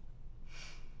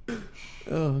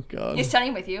 Oh god. Is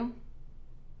Sunny with you?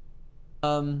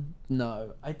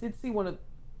 No. I did see one of.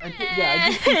 I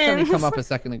did see Sunny come up a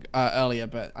second earlier,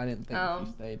 but I didn't think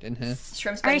she stayed in here.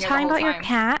 Shrimp's Are you been here the talking whole about your time.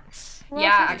 cats?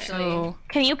 Yeah, actually.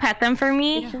 Can you pet them for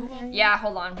me? Yeah,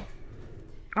 hold on.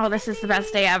 Oh, this is the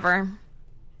best day ever.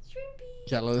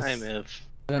 Jealous. Hi, Miv.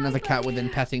 I don't have a cat within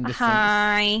petting distance.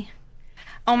 Hi.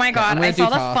 Oh my god, I'm I gonna saw do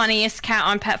the tasks. funniest cat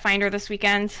on Pet Finder this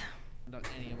weekend.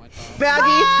 Maggie.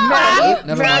 I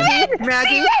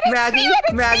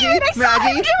saw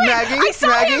him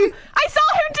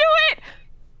do it.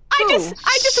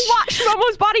 I just watched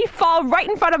Momo's body fall right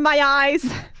in front of my eyes.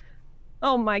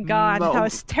 Oh my god, that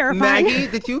was terrifying. Maggie,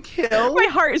 did you kill? My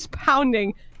heart is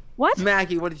pounding. What?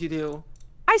 Maggie, what did you do?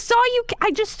 I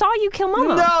just saw you kill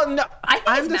Momo. No.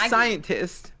 I'm the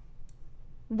scientist.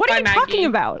 What are you talking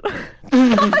about? I'm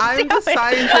the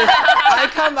scientist. I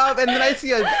come up and then I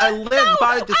see a limp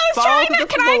body just fall to the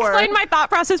Can floor. I explain my thought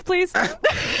process, please?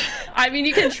 I mean,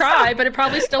 you can try, but it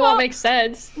probably still won't make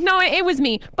sense. No, it was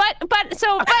me. But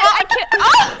I can't.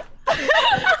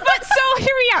 But so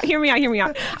hear me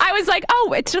out. I was like,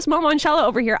 oh, it's just Momo and Shella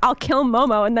over here. I'll kill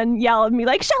Momo and then yell at me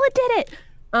like, Shella did it.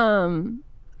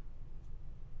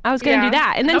 I was gonna do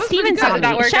that, and then Steven saw me.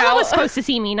 Shella was supposed to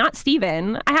see me, not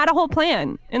Steven. I had a whole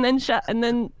plan, and then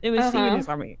it was Steven who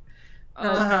saw me.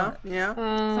 Yeah.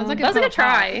 Sounds like that was a good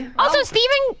try. Also,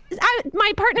 Steven,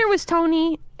 my partner was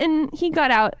Tony, and he got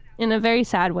out in a very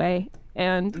sad way,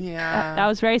 and that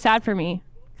was very sad for me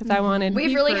because I wanted.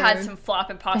 We've really had some flop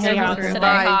imposter Yeah, rounds today,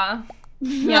 bye. huh?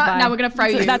 Yeah, now we're gonna throw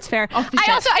you. That's fair. Off the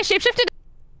I shapeshifted.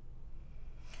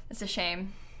 It's a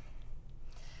shame.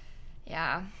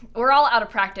 Yeah, we're all out of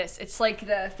practice. It's like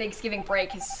the Thanksgiving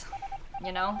break is, we're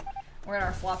in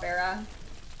our flop era.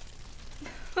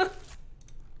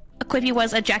 Equippy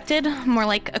was ejected, more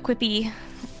like Equippy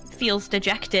feels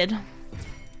dejected.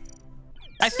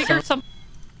 I figured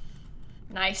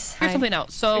Nice. Figure something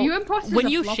out. So you imposters when are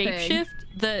you flopping? shapeshift,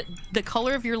 the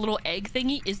color of your little egg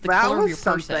thingy is the That color of was your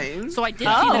person. something. So I did see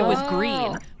that it was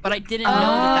green, but I didn't know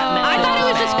that meant. I thought it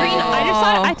was just green.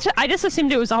 I just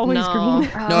assumed it was always green.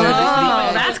 No,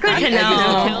 that's good to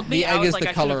know. The egg is the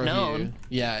color review.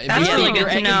 Yeah, that's really good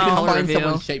to know. You can find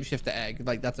someone's shapeshifter egg.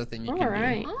 Like that's a thing you can do.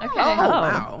 Okay. Oh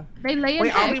wow. They lay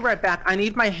Wait, I'll be right back. I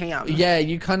need my ham. Yeah,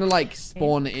 you kind of like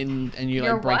spawn in and you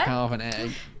like break out of an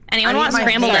egg. Anyone want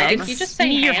scrambled eggs? Did you just say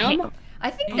ham? I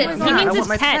think that he means his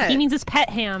pet. He means his pet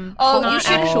ham. Oh, you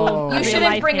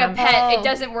shouldn't bring a pet. It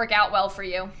doesn't work out well for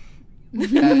you. I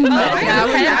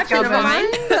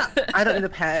don't need a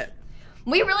pet.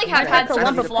 We really have had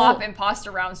some flop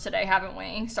imposter rounds today, haven't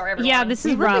we? Sorry, everyone. Yeah, this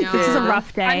is rough. This is a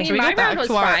rough day. I mean, Should we my go back round was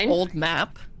to our fine. old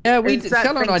map? Yeah,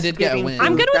 Shella and I did get a win.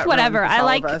 I'm good with whatever. I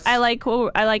like it.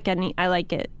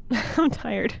 I'm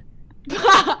tired.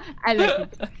 I like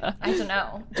it. I don't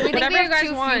know. Do we think we have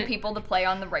too few people to play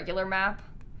on the regular map?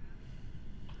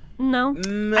 No.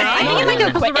 I think it might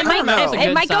go quick.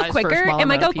 It might go quicker. It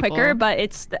might go quicker, but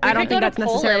I don't think that's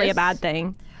necessarily a bad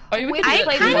thing. I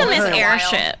kind of miss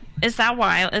airship. Is that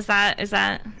why? Is that?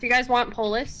 Do you guys want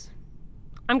Polis?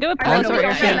 I'm good with Polis or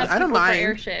airship. I don't mind.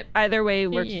 Airship. Either way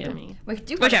works for me. We can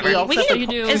do whichever. We can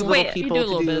do. Is wait. You do a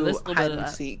little bit of this, a little bit of and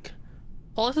that. seek.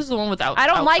 Polis is the one without. I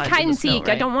don't like hide and seek.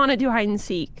 I don't want to do hide and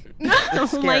seek. I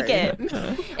don't like it. It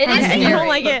is scary. I don't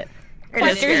like it.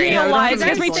 It scares me a lot. It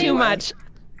scares me too much.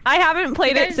 I haven't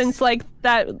played it since like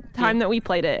that time that we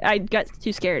played it. I got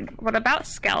too scared. What about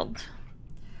Skeld?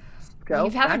 You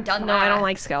haven't done that. No, I don't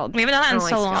like Skeld. We haven't done that in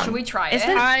so long. Should we try it?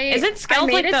 Is it Skeld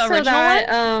like the original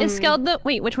one? Is Skeld the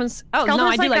wait? Which one's? Oh no,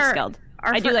 I do like Skeld.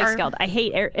 I do like Skeld. I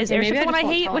hate air. Is airship the one I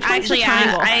hate? Which one's the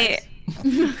triangle?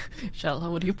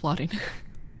 Shella, what are you plotting?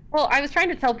 Well, I was trying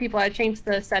to tell people I changed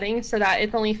the settings so that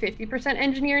it's only 50%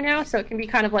 engineer now, so it can be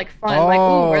kind of like fun. Like, ooh,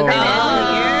 are they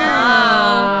engineer?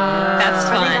 That's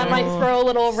fun. That might throw a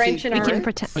little wrench in our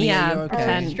pretend. Yeah,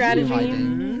 pretend.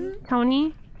 Strategy.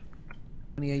 Tony?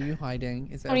 Tony, are you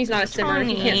hiding? Tony's not a simmer.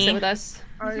 He can't sit with us.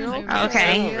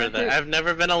 Okay. Over there. I've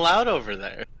never been allowed over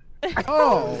there.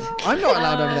 Oh, I'm not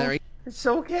allowed over there. It's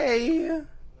okay.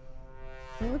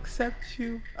 I'll accept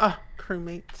you.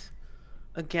 Crewmate.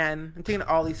 Again. I'm taking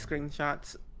all these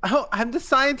screenshots. Oh, I'm the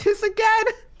scientist again!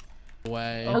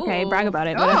 Way. Okay, brag about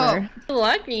it, whatever.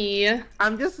 Lucky.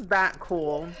 I'm just that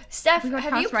cool. Steph,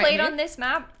 have you played on this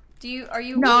map? Are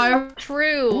you? No.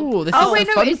 True. Ooh, this is wait,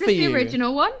 no, fun is this for the you.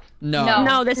 original one? No.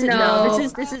 No, this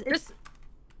is.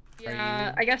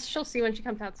 Yeah, I guess she'll see when she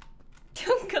comes out.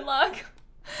 Good luck.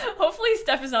 Hopefully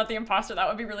Steph is not the imposter. That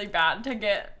would be really bad to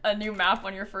get a new map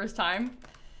on your first time.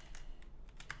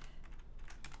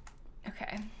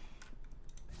 Okay.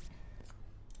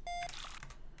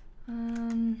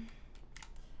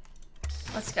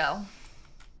 Let's go.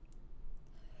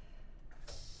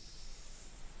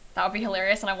 That would be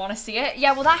hilarious and I want to see it.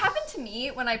 Yeah, well that happened to me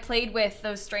when I played with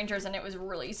those strangers and it was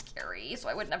really scary, so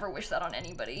I would never wish that on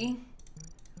anybody.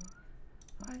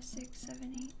 5, 6,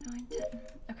 7, 8, 9, 10.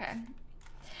 Okay.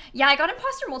 Yeah, I got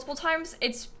imposter multiple times.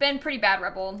 It's been pretty bad,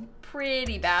 Rebel.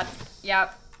 Pretty bad.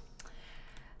 Yep.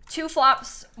 2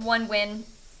 flops, 1 win.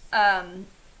 Yeah,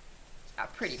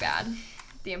 pretty bad.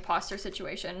 The imposter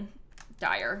situation.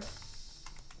 Dire.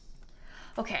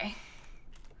 Okay.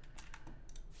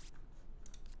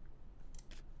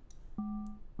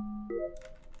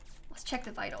 Let's check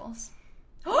the vitals.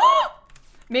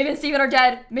 Maeve and Steven are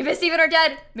dead. Maeve and Steven are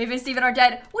dead. Maeve and Steven are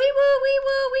dead. Wee woo, wee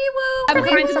woo, wee woo. I'm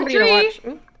finding somebody to watch.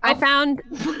 I found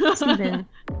Steven.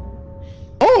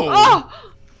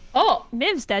 Oh,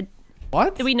 Miv's dead.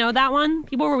 What? Did we know that one?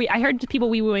 I heard people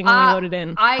wee-wooing when we loaded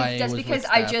in. Just because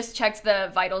I just checked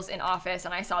the vitals in office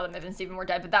and I saw that Miv and Steven were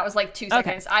dead, but that was like 2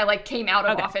 seconds. I like came out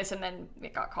of office and then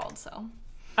it got called, so.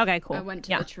 Okay, cool. I went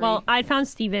to the tree. Well, I found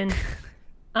Steven.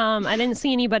 I didn't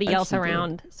see anybody else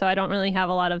around, so I don't really have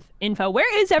a lot lot of info.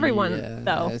 Where is everyone,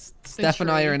 though? Steph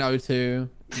and I are in O2,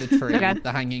 the tree,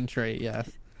 the hanging tree, yes.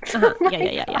 Yeah.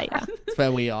 That's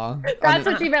where we are. That's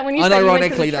what you meant when you said you went to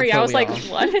the tree. I was like,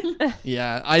 what?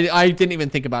 Yeah, I didn't even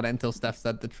think about it until Steph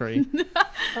said the tree.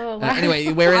 Oh, wow.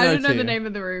 Anyway, we're in O2. I don't know the name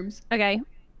of the rooms. Okay.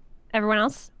 Everyone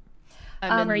else?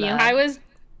 Where are you? I was...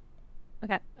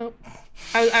 Okay. Oh.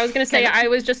 I was gonna say I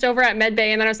was just over at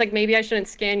Medbay, and then I was like, maybe I shouldn't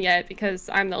scan yet because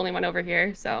I'm the only one over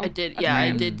here. So I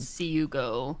did see you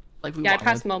go. Like we I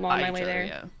passed Momo on my way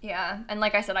there. Yeah, and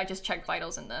like I said, I just checked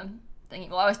vitals in the thingy.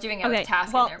 Well, I was doing a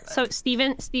task in there. But... So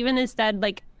Steven is dead,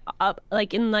 like up,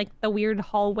 like in like the weird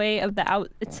hallway of the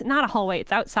out. It's not a hallway.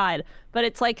 It's outside, but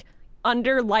it's like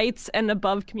under lights and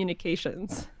above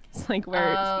communications. It's like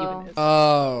where Steven is.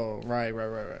 Oh, right.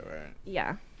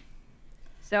 Yeah.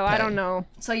 So I don't know.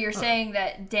 So you're saying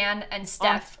that Dan and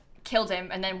Steph killed him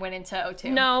and then went into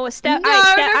O2? No, Steph.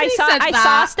 I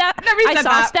saw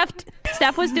Steph.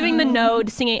 Steph was doing the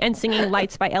node singing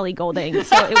Lights by Ellie Goulding,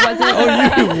 so it wasn't.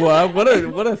 Oh, you were?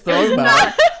 What a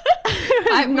throwback.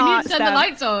 We need to turn the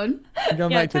lights on. I'm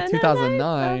going back to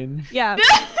 2009. Yeah.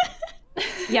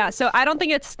 Yeah, so I don't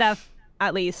think it's Steph,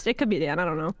 at least. It could be Dan, I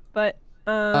don't know. But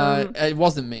it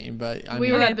wasn't me, but I mean,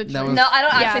 No, I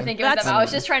don't actually think it was them. I was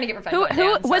just trying to get revenge on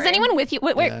Dan, was anyone with you?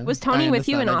 Wait, was Tony with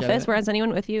you in office? Was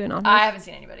anyone with you in office? I haven't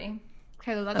seen anybody.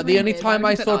 Okay, well, that's the only time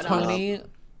I saw Tony...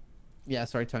 Yeah,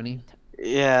 sorry, Tony.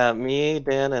 Yeah, me,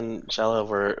 Dan, and Shella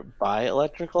were by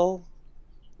electrical.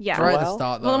 Yeah. Right at the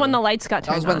start, though. Well, when the lights got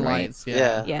turned on, That was when right? lights,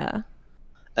 yeah. Yeah.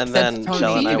 And then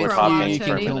Shella and I were talking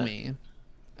for a minute. Me.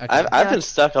 Okay. I've been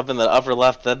stuck up in the upper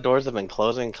left. The doors have been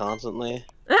closing constantly.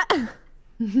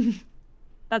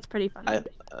 That's pretty funny.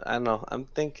 I don't know. I'm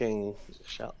thinking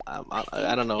Shella.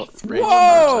 I don't know.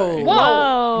 Whoa!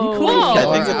 Whoa! I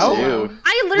think it's you.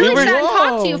 I literally sat and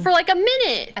talked to you for like a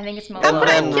minute. I think it's Mo. How could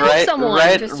I kill someone?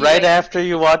 Right after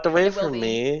you walked away from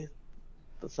me,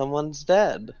 someone's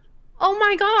dead. Oh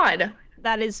my god.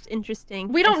 That is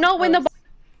interesting. We don't know when the...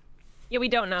 Yeah, we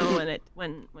don't know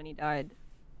when he died.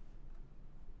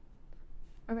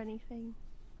 Or anything.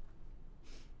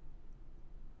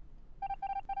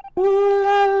 Ooh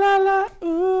la la la,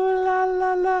 ooh la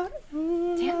la la,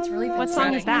 ooh. Dan's really been What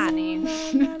song is that?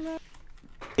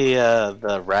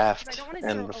 The raft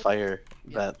and the fire.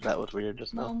 That was weird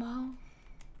just now. Momo.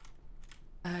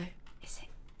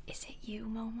 Is it you,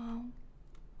 Momo?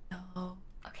 No.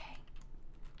 Okay.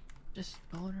 Just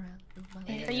going around.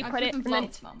 And you put it,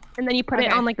 it's Momo. and then you put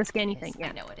it on like the scanny thing. Yeah.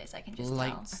 I know it is. I can just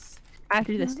Lights. I have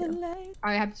to do this too.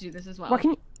 I have to do this as well. What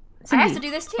can you? I have to do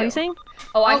this too. What are you saying?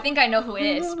 Oh, I think I know who it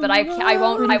is, but I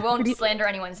won't slander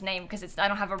anyone's name because I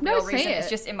don't have a real reason. It's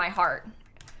just in my heart.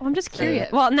 Well, I'm just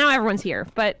curious. Well, now everyone's here,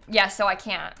 but yeah, so I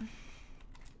can't.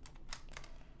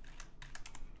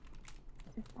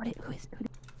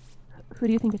 Who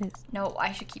do you think it is? No,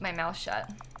 I should keep my mouth shut.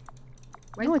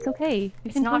 No, it's okay.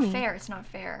 It's not fair. It's not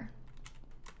fair.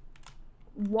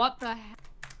 What the heck?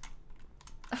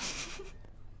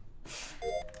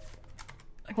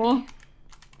 Oh.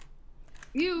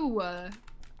 You.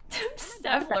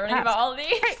 Steph learning about all these.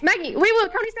 Hey, Maggie, wait,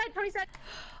 Tony said.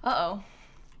 Uh-oh.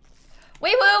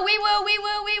 Wee woo, wee woo, wee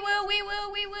woo, wee woo, wee woo,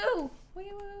 wee woo.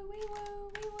 Wee woo, wee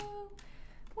woo, wee woo.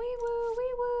 Wee woo,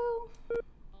 wee woo.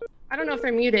 I don't know if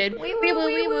they're muted. Wee woo,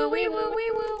 wee woo, wee woo,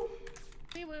 wee woo.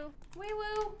 Wee woo. Wee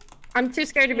woo. I'm too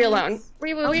scared to be alone.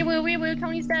 Wee woo, wee woo, wee woo.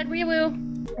 Tony's dead. Wee woo.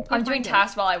 I'm doing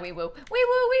tasks while I wee woo. Wee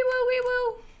woo, wee woo, wee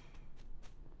woo.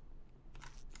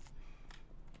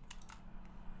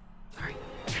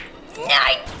 I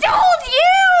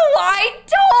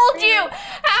told you!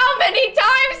 How many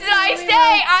times did I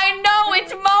say I know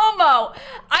it's Momo?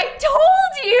 I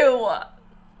told you!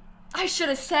 I should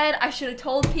have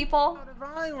told people. How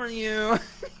divine were you?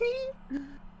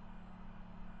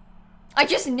 I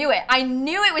just knew it. I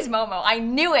knew it was Momo. I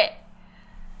knew it.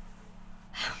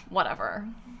 Whatever.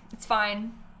 It's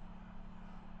fine.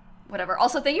 Whatever.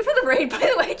 Also, thank you for the raid, by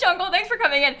the way, Jungle. Thanks for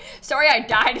coming in. Sorry I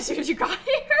died as soon as you got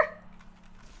here.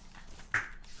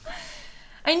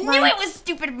 I knew it was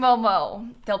stupid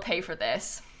Momo. They'll pay for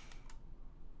this.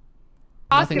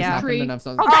 Nothing's happened and I've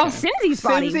Oh, that's Simsie's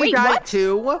body. Simsie Wait, died what?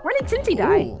 too. Where did Simsie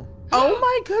die? Oh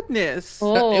my goodness.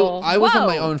 I was on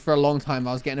my own for a long time.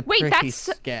 I was getting pretty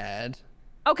scared.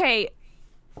 Okay.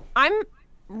 I'm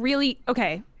really...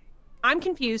 Okay. I'm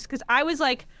confused because I was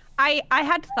like... I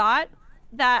had thought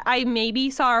that I maybe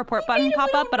saw a report button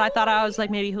pop up, but I thought I was like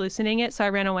maybe hallucinating it, so I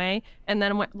ran away and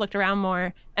then looked around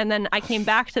more, and then I came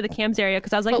back to the cams area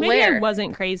because I was like, maybe I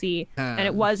wasn't crazy, and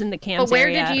it was in the cams But where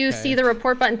area. did you see the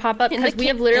report button pop up? Because we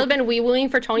have literally been wee-wooing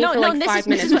for Tony for like 5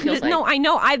 minutes. No, I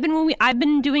know. I've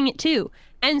been doing it too,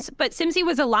 but Simsie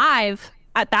was alive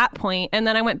at that point, and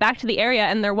then I went back to the area,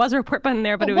 and there was a report button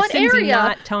there, but it was Simsie,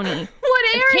 not Tony.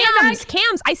 What area?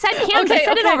 Cams. I said cams. I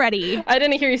said it already. I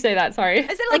didn't hear you say that. Sorry. I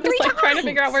said it like 3 times. Trying to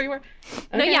figure out where you were.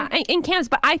 Okay. No, yeah, in cams.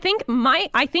 But I think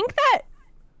that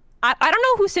I don't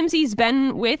know who Simsie's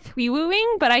been with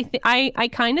wee-wooing, but I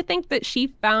kind of think that she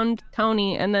found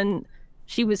Tony, and then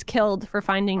she was killed for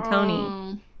finding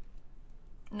Tony.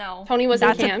 No. Tony was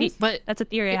in cams, but that's a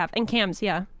theory I have. In cams,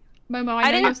 yeah. Momo,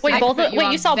 I didn't. Wait,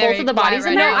 you saw both of the bodies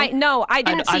in there? No, I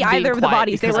didn't see either of the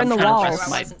bodies. They were in the walls.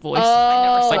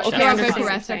 Oh, okay. I'll go to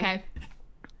rest. Okay.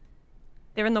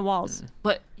 They're in the walls.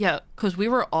 But yeah, because we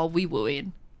were all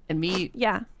wee-wooing, and me,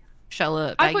 Shella,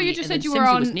 Maggie, I thought you just said you were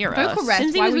Simsie on was near vocal us. rest.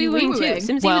 Simsie was wee-wooing too.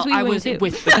 Simsie was I was too.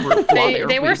 with the group while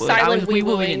they were silent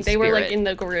wee-wooing. They were like spirit. in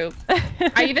the group.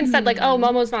 I even said like, oh,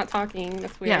 Momo's not talking.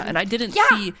 That's weird. Yeah, and I didn't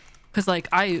see, because like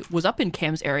I was up in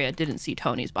Cam's area, didn't see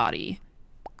Tony's body.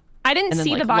 I didn't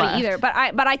see the body either, but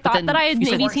I thought that I had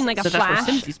maybe seen like a flash.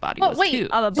 Simsie's body was too.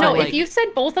 No, if you said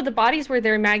both of the bodies were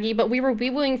there, Maggie, but we were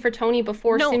wee-wooing for Tony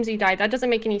before Simsie died, that doesn't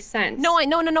make any sense. No, I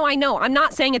know. I'm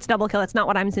not saying it's double kill. That's not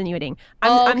what I'm insinuating.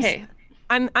 Okay.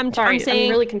 I'm sorry. saying,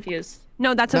 I'm really confused.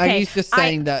 No, that's okay. Maggie's just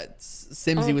saying that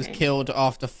Simsie was killed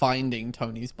after finding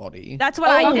Tony's body. That's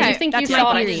what I think. think you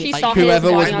saw it. She saw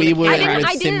whoever was wee-wooing with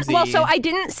Simsie. Well, so I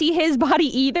didn't see his body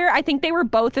either. I think they were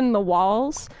both in the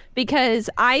walls because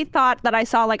I thought that I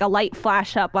saw like a light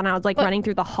flash up when I was like running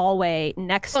through the hallway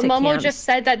next to Momo Cam's just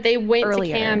said that they went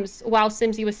earlier. to Cam's while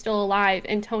Simsie was still alive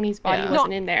and Tony's body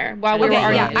wasn't in there while we were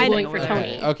already wee-wooing for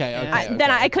Tony. Okay.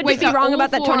 Then I could be wrong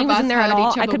about that Tony was in there at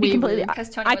all. I could be completely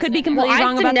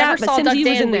wrong about that, but Simsie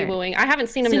was in there. I haven't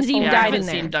seen him this whole died in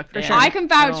there. For sure. I can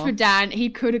vouch for Dan. He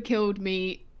could have killed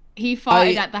me. He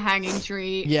farted at the hanging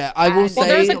tree. Yeah, I will say. Well,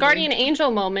 there's a guardian angel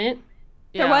moment.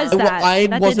 There was that.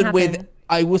 I wasn't with.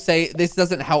 I will say this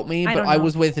doesn't help me, but I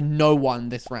was with no one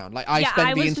this round. Like I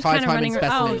spent the entire time in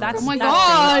specimen. Oh my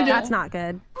god, that's not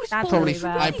good. That's probably really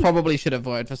bad. I probably should have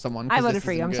voted for someone. I voted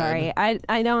for you. I'm sorry.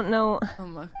 I don't know. Oh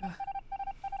my god.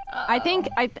 I think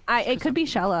it could be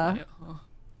Shella.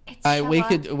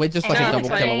 We're just like a double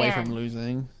kill away from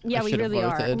losing. Yeah, we really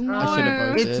are. I should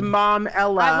have voted. It's Mom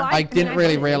Ella. I didn't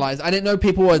really realize. I didn't know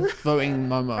people were voting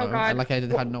Momo. Oh god. Like I had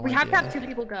no idea. We have to have 2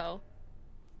 people go.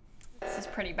 This is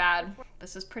pretty bad.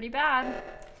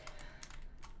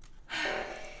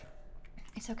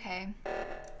 It's okay.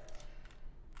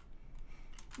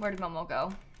 Where did Momo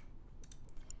go?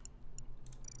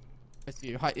 It's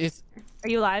you. Are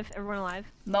you alive? Everyone alive?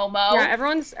 Momo. Yeah,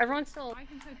 everyone's still.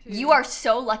 You are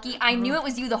so lucky. I knew it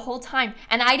was you the whole time,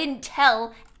 and I didn't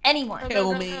tell anyone.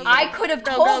 Kill me. I could have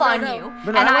told on you,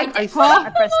 But and I did.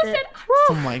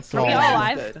 Oh my god. Are we all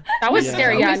alive? That was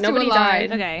scary. Yeah, nobody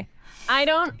died. Okay. I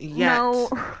don't know.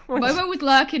 Momo was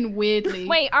lurking weirdly.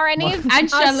 Wait, are any of and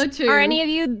us, Shella too? Are any of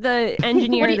you the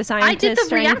engineer, the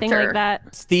scientist, or anything like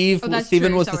that? Steven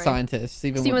was the scientist.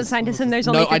 Steven was the scientist, and there's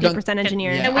only 50%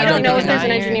 engineer. And we don't know if there's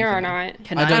an engineer or not.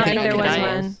 I don't think there was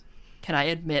one. Can I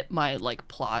admit my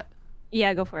plot?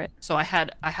 Yeah, go for it. So I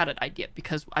had an idea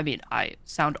because I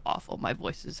sound awful. My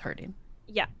voice is hurting.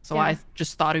 Yeah. So I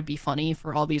just thought it'd be funny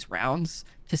for all these rounds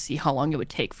to see how long it would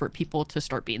take for people to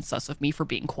start being sus of me for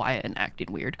being quiet and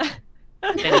acting weird.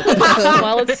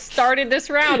 Well, it started this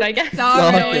round, I guess.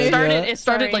 It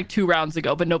started like 2 rounds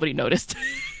ago, but nobody noticed.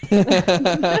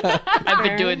 I've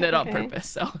been doing it on purpose,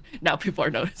 so now people are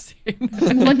noticing.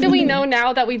 What do we know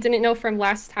now that we didn't know from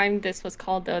last time this was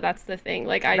called, though? That's the thing.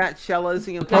 Like that Shella's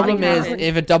the problem is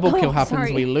if a double kill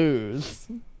happens, we lose.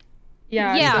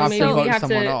 Yeah. So maybe we we have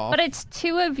someone to. off. But it's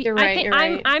 2 of you. You're right, I think you're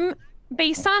right. I'm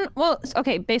based on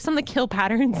based on the kill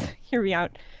patterns. Hear me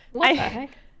out. What the heck?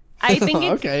 I think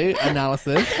it's okay,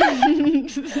 analysis.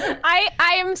 I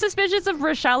am suspicious of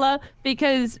Rochella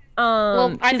because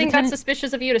well, I think that's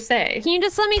suspicious of you to say. Can you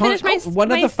just let me finish my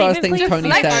one of the first things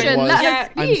Tony said was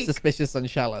I'm speak. suspicious on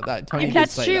Shella. That Tony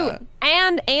That's did say true. that.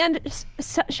 And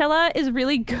Shella is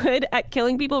really good at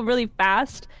killing people really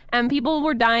fast, and people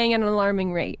were dying at an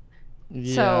alarming rate.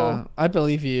 Yeah, so, I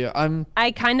believe you.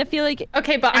 I kind of feel like.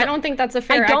 Okay, but I don't think that's a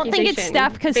fair accusation. I don't think it's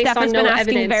Steph because Steph has been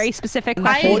asking very specific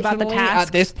questions about the task.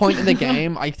 At this point in the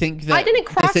game, I think that I didn't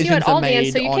cross you at all,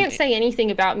 Dan, so you can't say anything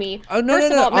about me.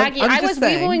 First of all, Maggie, I was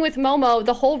wee-wooing with Momo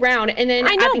the whole round, and then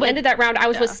at the end of that round, I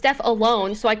was with Steph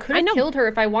alone, so I could have killed her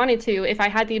if I wanted to, if I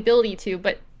had the ability to,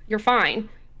 but you're fine.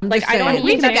 Like, I don't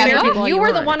think that's fair. You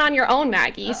were the one on your own,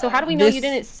 Maggie, so how do we know you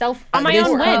didn't on my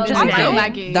own whim, just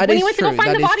Maggie. When you went to go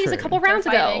find the bodies a couple rounds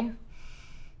ago.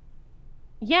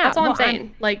 Yeah, that's all I'm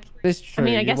saying. Like, it's true. I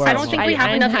mean, I guess I don't think we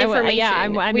have enough information. Yeah,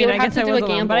 I mean, I guess I was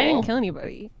alone, but I didn't kill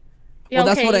anybody. Well,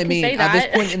 that's what I mean. At this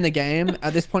point in the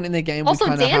game, also, we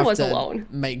kind of Dan have was to alone.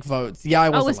 make votes. Yeah, I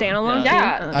was. Oh, was Dan alone?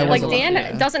 Yeah, like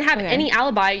Dan doesn't have any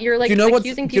alibi. You're like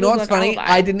accusing people. Do you know what's funny?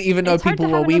 I didn't even know people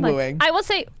were wee-wooing. I will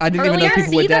say. I didn't even know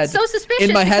people were dead. That's so suspicious.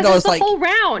 In my head, I was like, the whole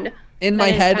round. In my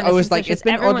head, I was like, it's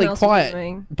been oddly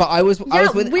quiet. But I was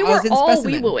with. We were all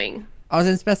wee-wooing. I was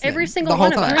in specimen. Every single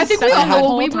one of us. I think we were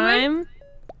all wee-wooing.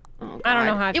 I don't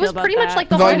know how I feel about that. It was pretty much like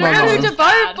the whole round. Who to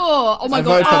vote for? Oh my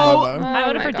god. I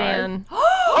voted for Dan.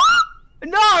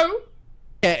 No!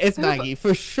 Yeah, it's Maggie,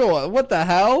 for sure. What the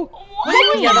hell?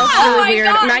 Yeah, that's really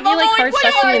weird. Maggie like first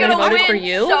questioned and voted for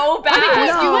you. So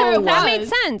bad. That made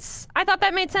sense. I thought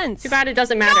that made sense. Too bad it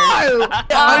doesn't matter. No!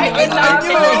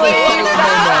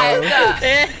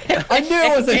 I knew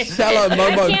it was a Shella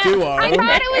Momo duo. I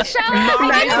thought it was Shella.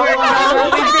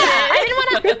 I didn't want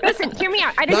to. Listen, hear me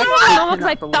out. I didn't want to Momo because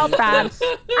I felt bad.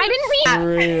 I didn't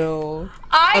mean. Real.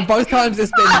 And both times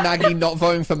it's been Maggie not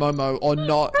voting for Momo or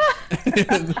not. I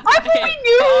thought we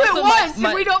knew who it was.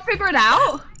 Did we not figure it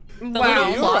out? The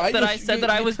little plot that I said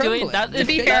that I was doing, that to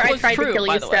be fair, I tried to kill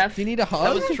you, Steph. Do you need a hug?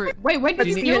 That was true. Wait, when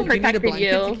did Steven protected you?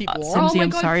 Simsie,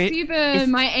 I'm sorry. Steven,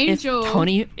 my angel.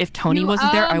 If Tony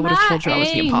wasn't there, I would have told you I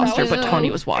was the imposter, but Tony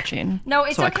was watching. No,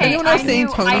 it's okay.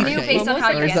 I knew based on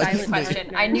how you answered the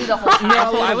question. I knew the whole time.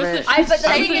 No, I was the But the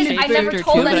thing is, I never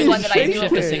told anyone that I knew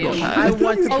a single time. I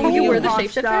want to Oh, you were the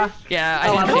shapeshifter? Yeah,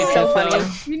 I didn't shape so funny.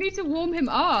 You need to warm him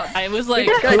up. I was like,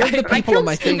 I killed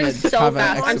Steven so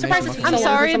fast. I'm surprised I'm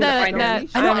sorry that and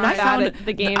I found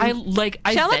the game. I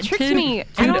Shella vented. tricked me.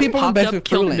 Two people in bed with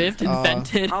killed coolant. Mift and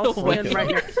vented away.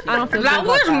 I don't feel That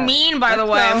was mean, by the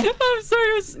way. I'm sorry,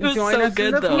 it was so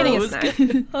good though. I'm getting It a was snack.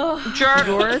 good.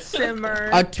 You're a simmer.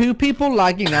 Are 2 people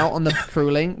lagging out on the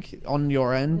crew link on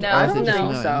your end? No. Or I is it don't just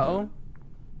think none? so.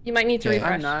 You might need to Yeah.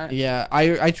 refresh. I'm not. Yeah,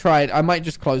 I tried. I might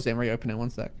just close it and reopen it. 1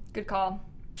 sec. Good call.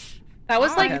 That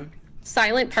was like Okay.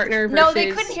 silent partner versus No,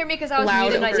 they couldn't hear me because I was loud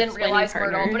muted and I didn't over-explaining realize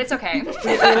partner. Myrtle, but it's okay. I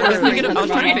was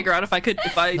trying to figure out if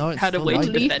I No, it's had a so way to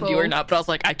light. defend you or not, but I was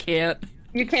like, I can't.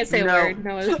 You can't say a No. word.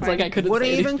 No, it's It's fine. like I couldn't Wouldn't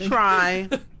say even anything. try.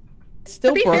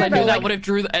 Still be broke. fair, I knew though, that like, would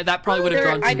have that probably would have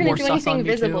drawn I some didn't more do sus on anything you too.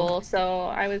 visible, so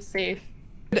I was safe.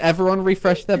 Did everyone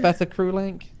refresh their better crew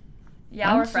link? Yeah,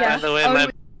 I'll By refresh. the way, my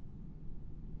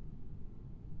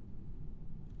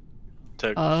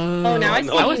Oh, now I see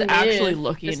I was you actually live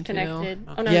looking disconnected.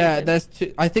 too. Oh, no, Yeah, you did. there's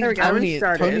 2. I There we think go. Tony,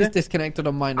 Restarted. Tony's disconnected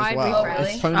on mine as I well.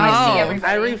 refreshed. It's Tony. I see Oh.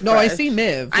 everybody. I refreshed. No, I see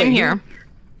Miv. I'm Wait, here.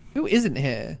 Who isn't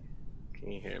here?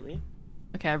 Can you hear me?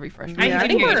 Okay, I refreshed. Yeah, I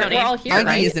think hear you, we're Tony. all here, Maggie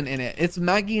right? isn't in it. It's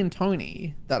Maggie and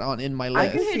Tony that aren't in my I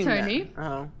list. can Hey, see Tony. that.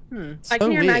 Oh. I can So hear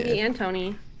weird. Maggie and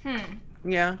Tony.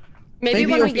 Yeah. Maybe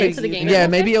when it'll we get fix- to the game. Yeah,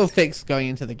 it'll maybe fix? it'll fix going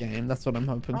into the game. That's what I'm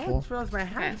hoping I for. just realized my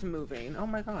hat's moving. Oh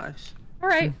my gosh. All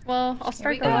right. Well, I'll Here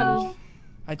start we the one. go.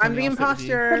 I'm the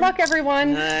imposter. Good luck,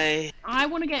 everyone. Hi. I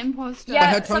want to get imposter. I Yeah,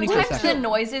 heard Tony for a sometimes the second.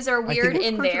 noises are weird think-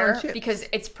 in Crunch on there chips. because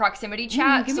it's proximity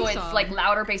chat, give so me it's some. like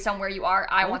louder based on where you are.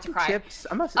 I want to cry. Chips.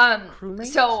 I'm a crewmate.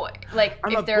 So like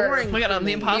I'm a if they're boring Oh my god, I'm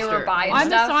the crewmate. imposter. nearby and I'm a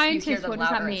stuff, you scientist, hear them what does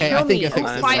that louder. mean? Okay, I think it Kill me.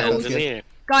 fixes I'm Fight an it. us. engineer.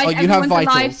 Guys, Oh, you have everyone's alive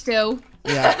vitals. still.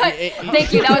 Yeah.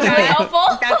 Thank you. That was really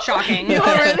helpful. That's shocking. You're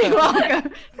really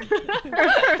welcome.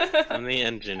 I'm the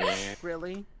engineer.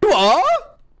 Really? You are?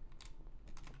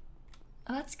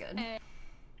 Oh, that's good.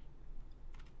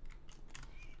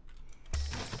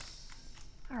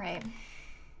 All right.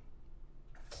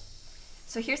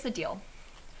 So here's the deal.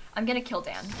 I'm gonna kill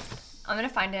Dan. I'm gonna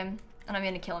find him, and I'm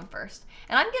gonna kill him first.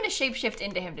 And I'm gonna shapeshift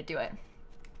into him to do it.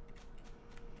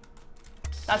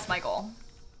 That's my goal.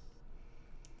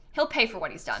 He'll pay for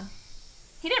what he's done.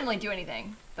 He didn't really do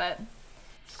anything, but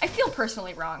I feel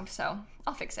personally wronged, so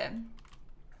I'll fix it.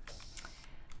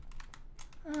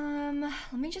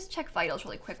 Let me just check vitals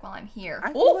really quick while I'm here.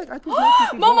 I feel like I just know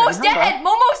people Momo's boring. How dead!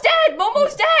 Momo's dead!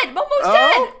 Momo's dead! Momo's Oh.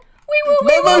 dead! Wee woo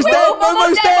wee woo Momo's wee dead! woo!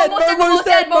 Momo's dead! Momo's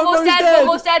dead! Momo's dead! Momo's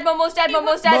Momo's dead! Momo's dead!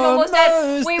 Momo's dead! Momo's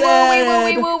dead! Wee woo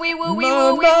wee woo wee woo wee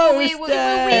woo wee woo wee woo wee woo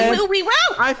wee woo wee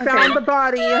woo! I found the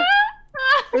body.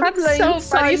 That's so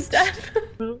funny, Steph.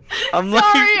 I'm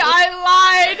Sorry,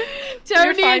 I lied.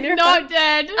 You're fine, Tony's you're not fine.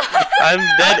 dead. I'm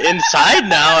dead inside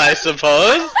now, I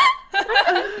suppose.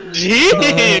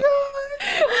 Jeez.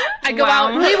 I go Wow.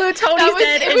 out, wee woo, Tony's That was-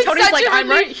 dead, it and was Tony's such like, a I'm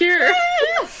right relief. here.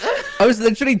 I was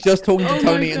literally just talking to Oh my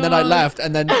Tony, and then I God. left,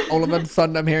 and then all of a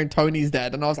sudden I'm hearing Tony's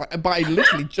dead, and I was like, but I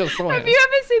literally just saw him. Have you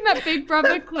ever seen that Big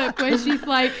Brother clip where she's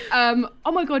like, oh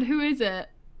my god, who is it?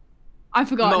 I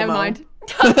forgot, never Momo. mind.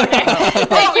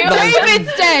 Thank you.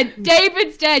 David's dead.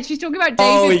 David's dead. She's talking about David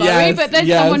Oh, Bowie, yes, but there's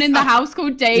yes. someone in the house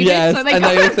called David, Yes, so they and they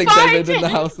can't all think find David in the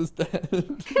him. house is dead. Yes,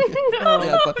 I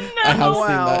have seen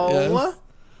that, yes.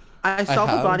 I saw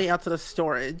the have. body out to the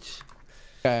storage.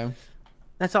 Okay.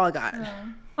 That's all I got.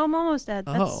 Oh, Momo's dead.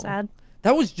 That's Oh. sad.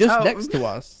 That was just Oh. next to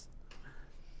us.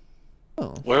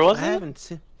 Oh. Where was I it? haven't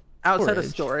seen outside of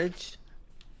storage.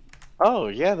 Oh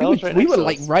yeah, that was right We next were to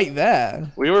like us. right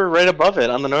there. We were right above it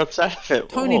on the north side of it.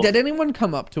 Tony, Whoa. did anyone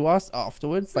come up to us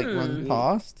afterwards, like run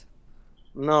past?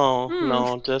 No,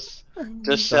 no, just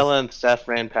Shella and Steph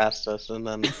ran past us, and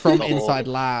then From the whole- inside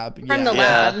lab. From yeah. the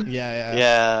lab. Yeah, yeah.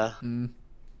 Yeah. Mm.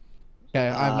 Okay,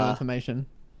 I have no information.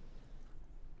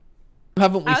 Who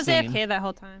haven't we I was seen? AFK that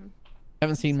whole time.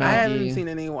 Haven't seen I Maggie. haven't seen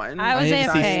anyone. I was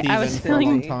didn't see AFK. I was Steven for a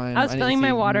long filling. time. I was didn't filling my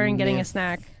see water and getting a Niv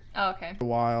snack. Oh, okay. for a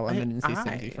while, and then didn't see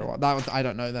Simsie for a while. That was I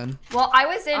don't know then. Well, I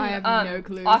was in I have no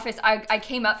clue. office. I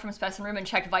came up from specimen room and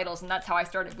checked vitals, and that's how I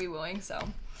started wee-wooing, so.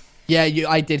 Yeah,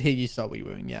 I did hear you start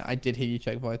wee-wooing. Yeah, I did hear you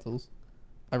check vitals.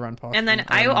 I ran past. And then them,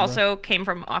 I remember. also came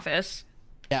from office.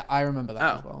 Yeah, I remember that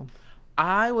Oh. as well.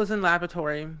 I was in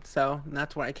laboratory, so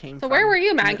that's where I came So from. where were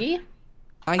you, Maggie?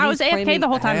 I was AFK the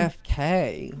whole time.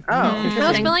 AFK. Oh. I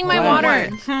was filling my water.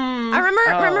 I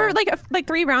remember like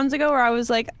 3 rounds ago where I was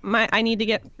like, I need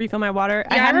to refill my water.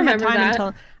 Yeah, I hadn't had time that.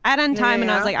 until I had time,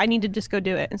 and I was like, I need to just go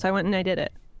do it, and so I went and I did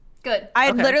it. Good.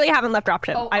 I literally haven't left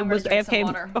dropship. Oh, I was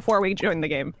AFK before we joined the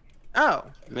game. Oh.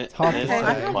 Tough to I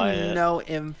say. have no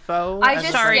info.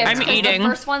 Sorry, I'm eating. The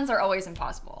first ones are always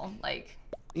impossible. Like.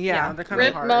 Yeah, they're kind Rip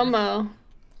of hard. Momo.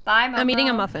 Bye, Momo. I'm eating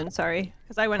a muffin. Sorry,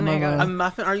 because I went and I got a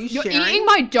muffin. Are you You're sharing? eating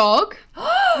my dog? No,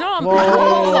 I'm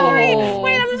sorry.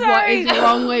 Wait, I'm sorry. What is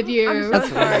wrong with you?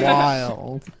 That's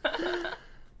wild. Oh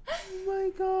my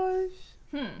gosh.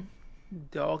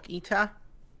 Dog eater.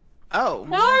 Oh.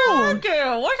 No.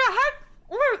 What the heck?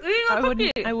 We're eating a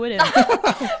cookie. I wouldn't.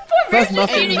 First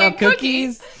muffin, now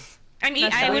cookies.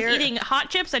 I was eating hot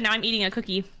chips and now I'm eating a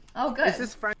cookie. Oh, good. Is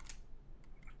this friend?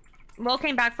 Will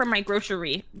came back from my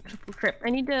grocery trip. I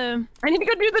need to go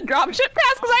do the dropship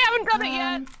task because I haven't done it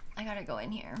yet. I gotta go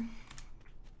in here.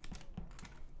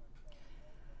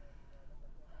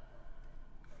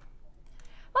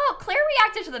 Well, Claire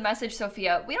reacted to the message,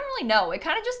 Sophia. We don't really know. It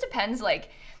kind of just depends.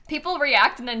 Like, people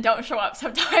react and then don't show up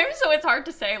sometimes, so it's hard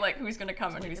to say like who's gonna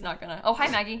come and who's not gonna. Oh, hi,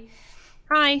 Maggie.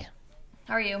 Hi.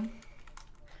 How are you?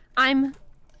 I'm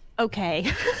okay.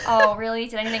 Oh, really?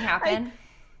 Did anything happen?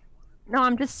 No,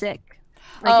 I'm just sick.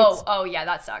 Like oh, yeah,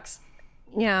 that sucks.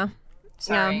 Yeah.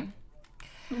 Sorry.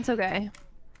 Yeah. It's okay.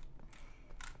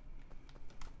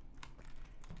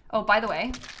 Oh, by the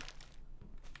way.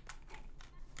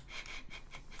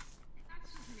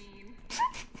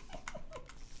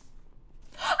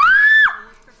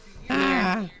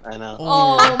 I know.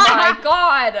 Oh my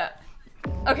god.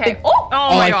 Okay. Oh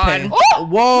my god. Oh!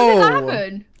 Whoa. What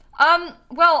happened?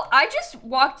 Well, I just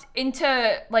walked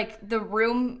into like the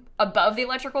room above the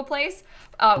electrical place,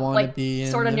 like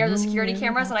sort of near the security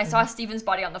cameras, and I saw Steven's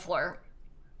body on the floor.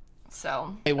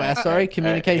 So. Hey, where? Sorry,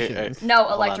 communications.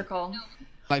 No, electrical.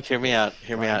 Like, hear me out,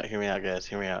 guys.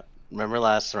 Hear me out. Remember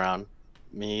last round,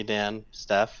 me, Dan,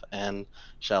 Steph, and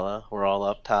Shella were all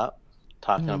up top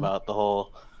talking about the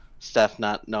whole Steph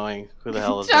not knowing who the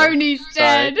hell is Tony's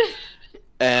dead.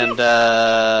 And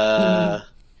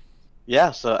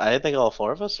yeah, so I think all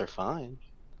 4 of us are fine.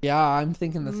 Yeah, I'm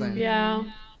thinking the same. Yeah.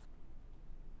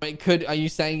 Wait, are you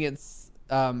saying it's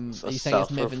are you saying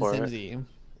it's Miv and Simsie?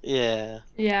 Yeah.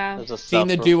 Yeah. Seeing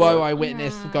the duo I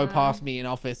witnessed go past me in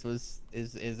office is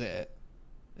it?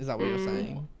 Is that what you're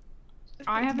saying?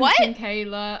 I haven't seen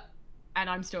Kayla, and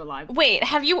I'm still alive. Wait,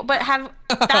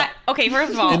 that? Okay,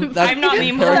 first of all, I'm not the That's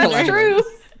imposter. true.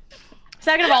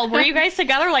 Second of all, were you guys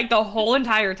together like the whole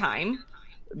entire time?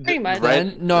 Pretty much. Right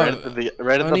at the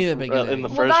beginning. In the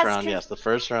first round, yes, the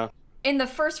first round. In the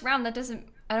first round, that doesn't.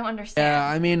 I don't understand. Yeah,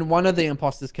 I mean, one of the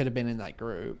imposters could have been in that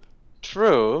group.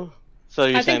 True. So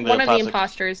you're I saying think one of the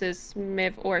imposters is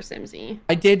Miv or Simsie.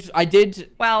 I did.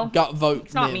 Well, gut vote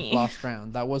it's not Miv me. last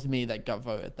round. That was me that gut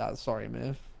voted that. Sorry,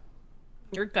 Miv.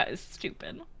 Your gut is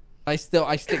stupid. I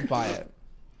stick by it.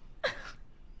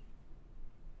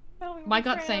 My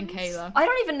gut's saying Kayla. I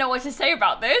don't even know what to say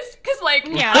about this, because, like,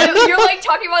 Yeah. you're, like,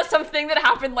 talking about something that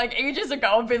happened, like, ages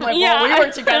ago, and been like, well, we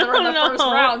were together in the first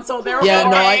round, so therefore... Yeah,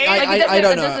 no, I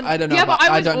don't know. I don't know. Yeah, but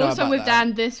I was don't know also about with that.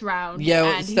 Dan this round, Yeah,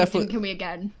 well, and he's Steph thinking me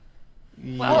again.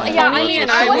 Well, yeah, I mean,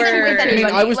 I wasn't with anybody.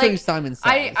 I was like, doing Simon Says,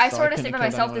 I so sort of couldn't stayed by kill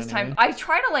myself anyone this time. anyway. I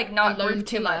try to, like, not Alone group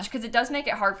too killer. much, because it does make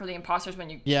it hard for the imposters when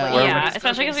you... Yeah. Like, Yeah,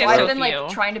 especially because so I've been, like,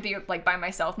 trying to be, like, by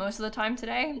myself most of the time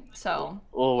today, so...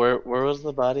 Well, where was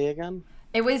the body again?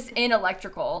 It was in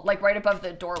electrical, like, right above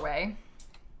the doorway.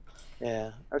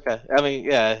 Yeah. Okay. I mean,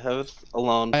 yeah, I was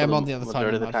alone. I am for on the other side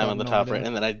majority of of the my time phone, on the no top idea. right,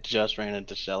 and then I just ran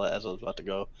into Shella as I was about to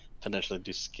go potentially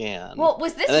do scan. Well,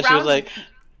 was this and then round... she was like,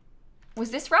 Was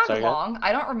this round Sorry, go long?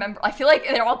 I don't remember. I feel like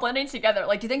they're all blending together.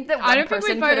 Like, do you think that one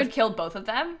person could have killed both of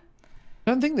them?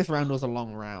 I don't think this round was a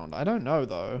long round. I don't know,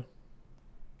 though.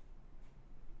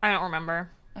 I don't remember.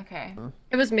 Okay.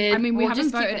 It was mid. I mean, we We'll haven't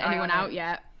just keep voted an eye anyone on out it.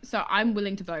 yet, so I'm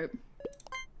willing to vote.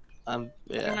 I'm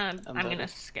gonna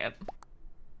skip.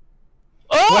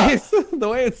 Oh! The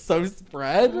way it's so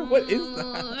spread? What is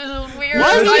that? This is weird.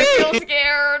 What? I feel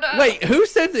scared. Wait, who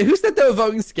said they were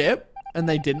voting skip and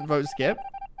they didn't vote skip?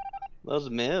 that was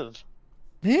Miv.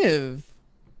 Miv.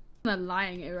 The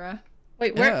lying era.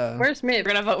 Wait, Yeah. where's Miv?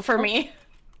 You're gonna vote for me?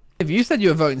 If you said you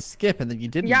were voting skip and then you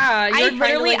didn't. Yeah, I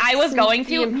literally, I was going the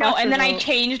to, no, and then I imposter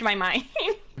changed my mind.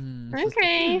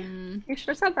 Okay, you should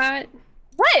have said that.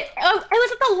 What? It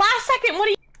was at the last second. What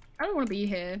do you? I don't want to be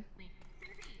here.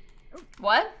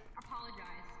 What?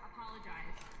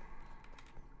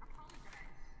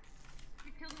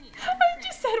 I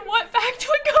just said what back to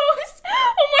a ghost?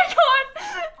 Oh my god!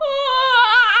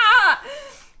 Ah!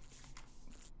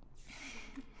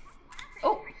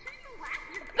 Oh.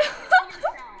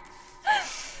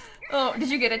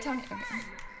 that Tony. Okay.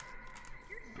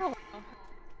 Oh.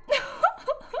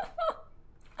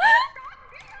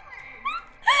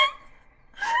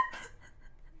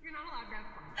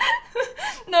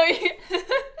 No,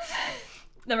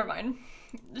 never mind.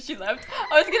 She left.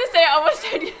 I was gonna say I almost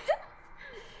said.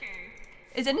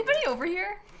 Is anybody over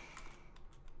here?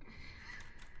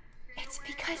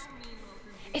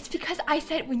 It's because I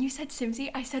said, when you said Simsie,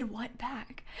 I said what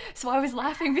back. So I was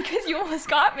laughing because you almost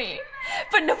got me,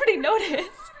 but nobody noticed.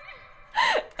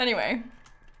 Anyway.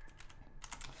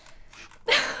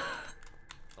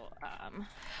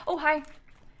 Oh, hi.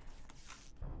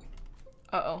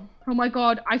 Uh-oh. Oh my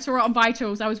god, I saw it on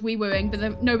Vitals. I was wee-wooing, but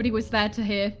then nobody was there to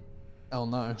hear. Oh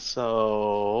no.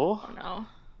 So... Oh no.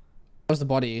 Where's the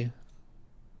body?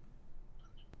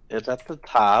 It's at the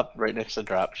top, right next to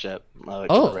dropship. Right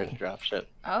to dropship.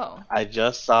 Oh. I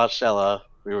just saw Shella.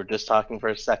 We were just talking for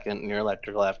a second near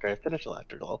electrical after I finished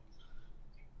electrical.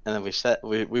 And then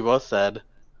we both said,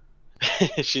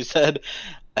 she said,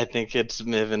 I think it's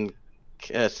Miv and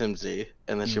Simsie.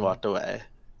 And then she walked away.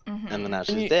 And then now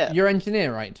she's dead. You're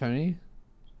engineer, right, Tony?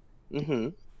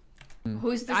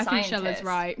 Who's the I scientist? think Shella's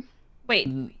right. Wait,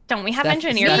 don't we have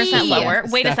engineer percent lower?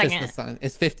 Wait a second.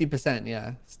 It's 50%,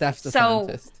 yeah. Steph's the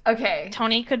scientist. Okay.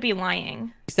 Tony could be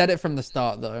lying. He said it from the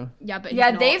start, though. Yeah, but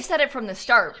they've said it from the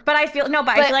start. But I feel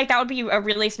I feel like that would be a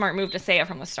really smart move to say it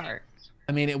from the start.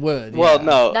 I mean, it would. Well, yeah.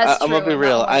 no, I'm gonna be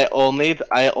real. I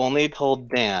only told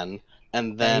Dan,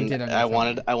 and then I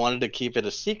wanted to keep it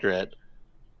a secret.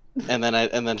 And then I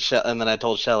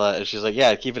told Shella, and she's like,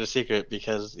 "Yeah, keep it a secret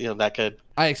because that could."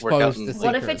 I exposed the secret.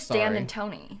 What if it's Dan and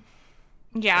Tony?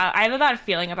 Yeah, I have a bad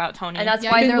feeling about Tony, and that's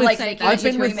why they're like making I've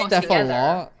been with Steph together. A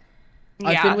lot.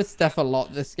 I've been with Steph a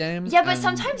lot this game. Yeah, but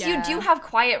sometimes you do have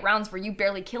quiet rounds where you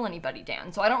barely kill anybody,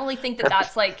 Dan. So I don't really think that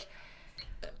that's like.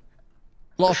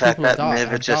 A lot of people that die.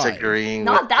 Miv is just agreeing.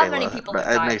 Not with that Kayla, many people but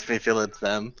have died. It makes me feel it's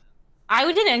them.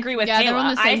 I didn't agree with they're on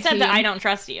Kayla. the same I said that team. I don't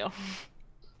trust you.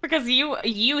 Because you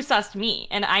sussed me,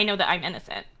 and I know that I'm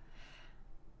innocent.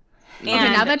 Okay,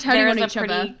 now they're turning on each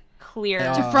other. Clear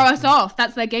to throw us off.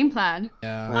 That's their game plan.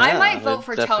 Yeah. I might vote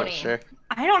for Tony. Sure.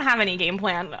 I don't have any game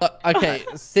plan. Okay,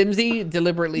 Simsie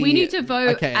deliberately. We need to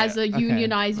vote as a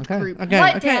unionized group.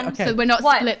 What, Dan? So we're not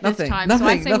split this time. So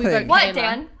I say we vote What,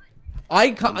 Dan?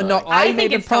 I can't. No, I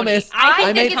made a promise.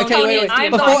 I think it's Tony.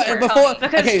 I'm voting for Tony.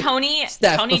 Because Tony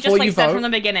Steph, just like said from the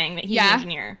beginning that he's an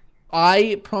engineer.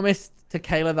 I promised to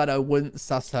Kayla that I wouldn't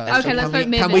suss her. Okay, so let's vote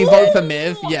Miv. Can we vote for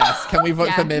Miv? Yes. Can we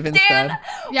vote for Miv instead? Dan,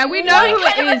 yeah, we know who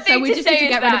it is, so we just need to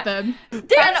get rid of them.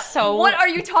 Dan, what are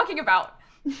you talking about?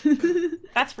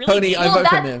 That's really Tony, mean. I vote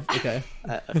for Miv. Okay.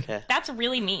 Okay. That's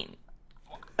really mean.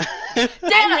 Dan,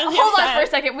 hold on for a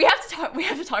second. We have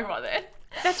to talk about this.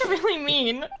 That's really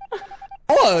mean.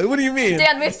 What? What do you mean?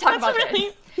 Dan, we have to talk about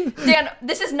this. Dan,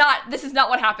 this is not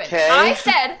what happened. Okay. I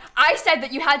said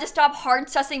that you had to stop hard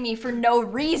sussing me for no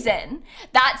reason.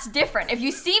 That's different. If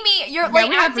you see me, you're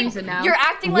like acting. You're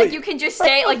acting like you can just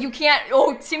say like you can't.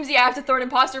 Oh, Simsie, I have to throw an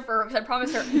imposter for her because I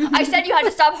promised her. I said you had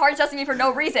to stop hard sussing me for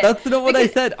no reason. That's not what I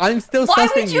said. I'm still why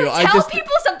sussing would you you. tell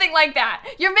people something like that?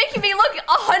 You're making me look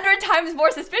 100 times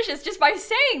more suspicious just by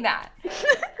saying that.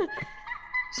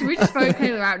 Should we just vote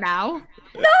Kayla out now?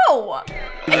 No!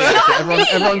 It's not me!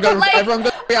 Everyone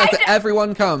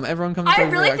come. Everyone come. I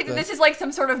really think that this is like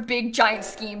some sort of big giant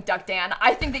scheme, Duck Dan.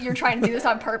 I think that you're trying to do this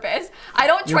on purpose. I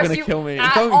don't trust you kill me.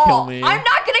 at Don't all. kill me. I'm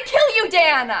not gonna kill you,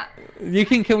 Dan! You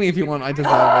can kill me if you want. I deserve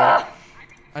it.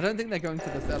 I don't think they're going to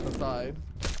this other side.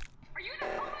 Are you? Oh my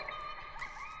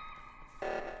god!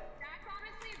 That's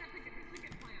honestly a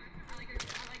good plan. I like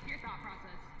your thought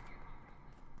process.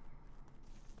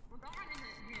 Well, don't run into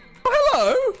him. Oh,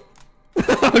 hello.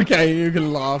 Okay, you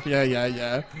can laugh.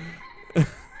 Yeah. Is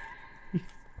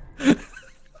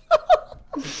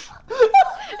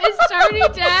Tony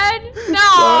dead? No.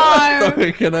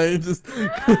 Sorry, can I just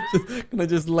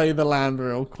lay the land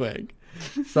real quick?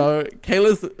 So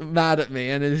Kayla's mad at me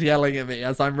and is yelling at me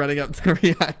as I'm running up to the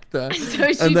reactor.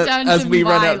 So she turned to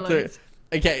run up to.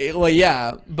 Okay, well,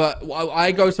 yeah, but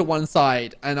I go to one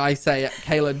side and I say,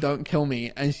 Kayla, don't kill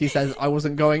me. And she says, I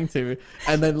wasn't going to.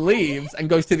 And then leaves and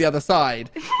goes to the other side.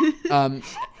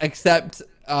 Except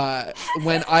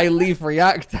when I leave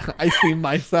reactor, I see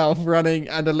myself running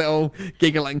and a little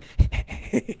giggling.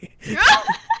 And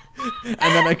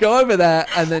then I go over there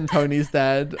and then Tony's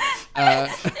dead. It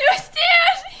was Dan!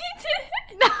 He did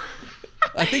it!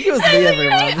 I think it was me,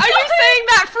 everyone. Are you saying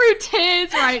that through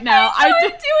tears right now? I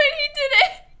didn't do it, he did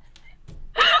it!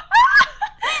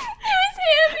 It was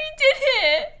him, he did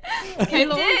it!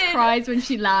 Kayla always cries when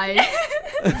she lies.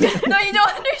 No, you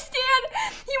don't understand.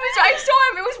 I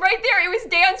saw him, it was right there. It was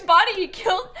Dan's body. He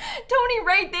killed Tony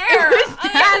right there on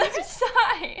the other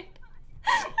side.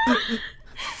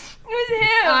 It was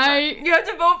him. You have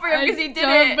to vote for him because he did it.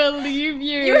 I don't believe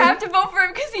you. You have to vote for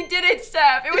him because he did it,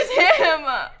 Steph. It was him.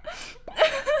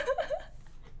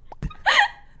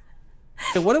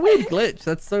 What a weird glitch.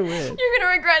 That's so weird. You're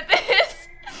gonna regret this.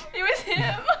 It was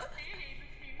him.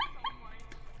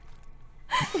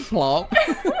 Plop.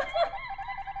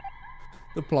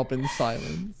 The plop in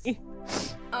silence.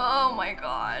 Oh my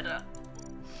god.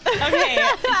 Okay,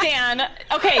 Dan.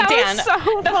 Okay, that Dan. Was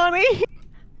so funny.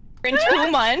 In 2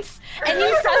 months, and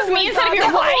you sus me instead of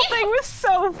your wife. The whole thing was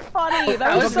so funny.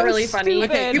 That was so really funny.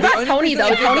 Okay, you got Tony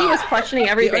though. Tony was questioning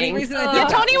everything.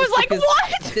 Tony was like,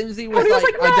 "What?" Simsie was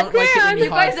like, "I don't like it when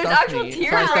you hard stuff me."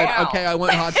 So I said, "Okay, I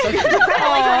won't hard stuff you."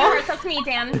 Hard stuff me,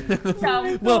 Dan.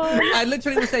 So. Well, I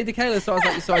literally was saying to Kayla, so I was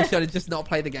like, "So I should have just not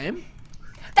played the game."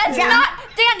 That's not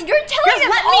Dan. You're telling them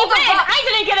let all me win. I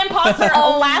didn't get imposter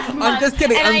last month. I'm just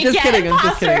kidding. I'm just kidding. Dan,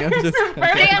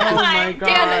 oh my God.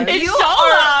 Dan, it's so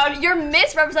loud. You're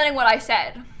misrepresenting what I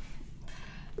said.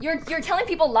 You're telling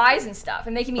people lies and stuff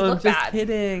and making me look bad. I'm just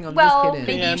kidding. Well,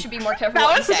 maybe you should be more careful.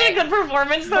 That was such a good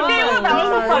performance, though. That was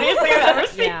the funniest thing I've ever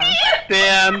seen.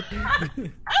 Dan.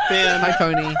 Hi,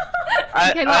 Tony.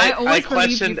 I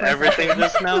questioned everything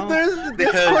just now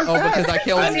because I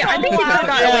killed him. I think we got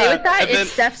away with that. If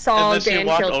Steph saw Dan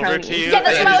kill Tony. Yeah,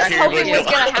 that's what I was hoping was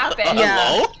gonna happen.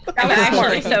 Yeah, that was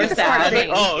actually so sad.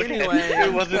 Oh, okay.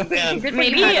 It wasn't Dan.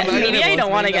 Maybe I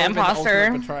don't want to get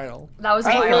imposter. That was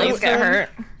really get hurt.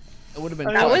 It would have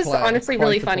been. That was honestly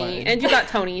really funny, and you got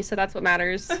Tony, so that's what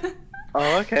matters.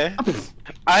 Oh, okay.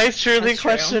 I surely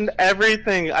questioned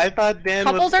everything. I thought Dan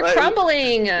Couples are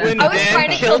crumbling. I was trying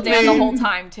to kill Dan the whole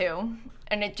time too,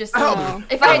 and it just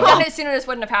if I had done it sooner, this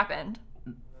wouldn't have happened.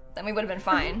 Then we would have been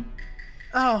fine.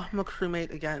 Oh, I'm a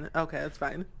crewmate again. Okay, that's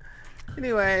fine.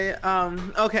 Anyway,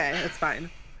 okay, it's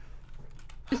fine.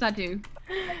 What does that do?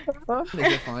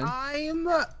 I'm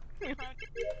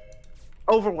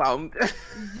overwhelmed.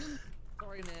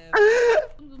 Sorry,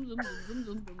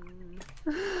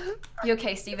 You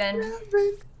okay, Steven?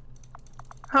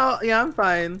 Oh, yeah, I'm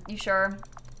fine. You sure?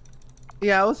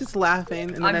 Yeah, I was just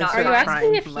laughing, and then I started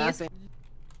crying from laughing.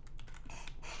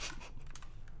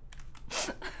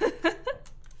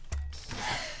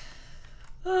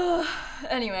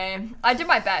 Anyway, I did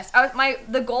my best.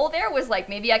 The goal there was like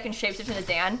maybe I can shapeshift into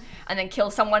Dan and then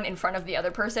kill someone in front of the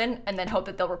other person and then hope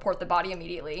that they'll report the body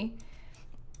immediately.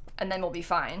 And then we'll be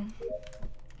fine.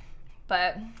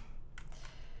 But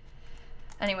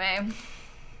anyway,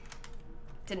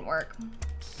 didn't work.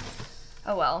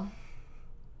 Oh well.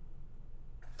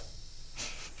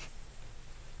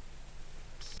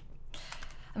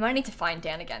 I might need to find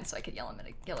Dan again so I could yell at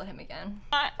him again.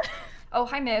 Oh,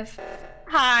 hi, Miv.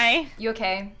 Hi. You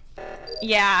okay?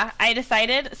 Yeah, I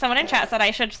decided. Someone in chat said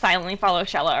I should silently follow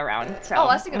Shella around. So oh,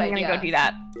 that's a good idea. I'm gonna go do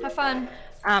that. Have fun.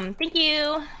 Thank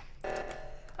you.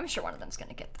 I'm sure one of them's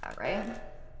gonna get that, right?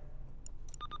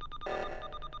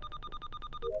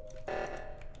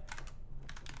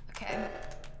 Okay.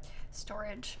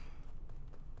 Storage.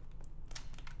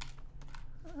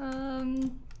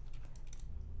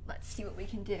 Let's see what we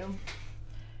can do.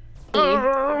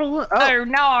 Oh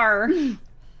no.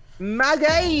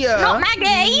 Maggie! Not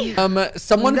Maggie!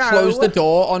 Someone closed the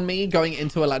door on me going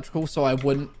into electrical so I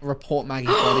wouldn't report Maggie's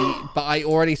body, but I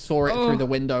already saw it through the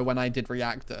window when I did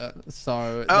reactor.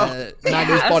 So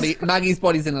Maggie's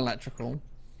body's in electrical.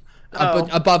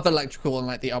 Above the electrical and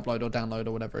like the upload or download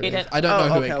or whatever it is. I don't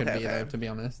know who it could be though, to be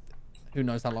honest. Who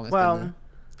knows how long it's been there.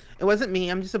 It wasn't me.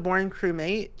 I'm just a boring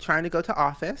crewmate trying to go to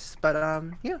office, but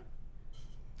yeah.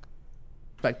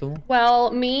 Well,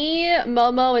 me,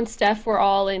 Momo, and Steph were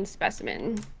all in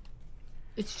specimen.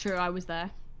 It's true, I was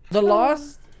there. The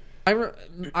last... I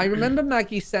remember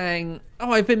Maggie saying,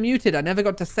 "Oh, I've been muted. I never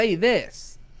got to say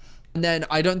this." And then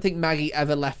I don't think Maggie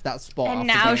ever left that spot. And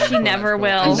now she never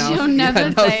will. She'll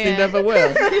never say it. She never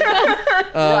will.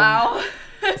 Wow.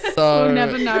 So we'll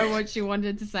never know what she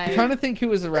wanted to say. I'm trying to think who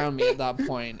was around me at that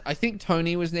point. I think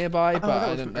Tony was nearby, but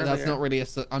I don't. That's not really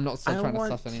I'm not still trying to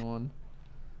suss anyone.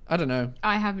 I don't know.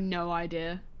 I have no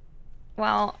idea.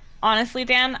 Well, honestly,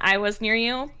 Dan, I was near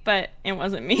you, but it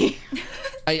wasn't me.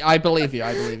 I believe you.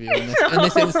 I believe you. In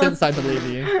this instance, I believe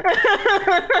you.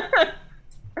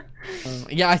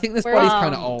 Yeah, I think this body's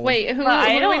kind of old. Wait, who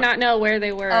do we not know where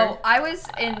they were? Oh, I was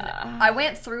in. I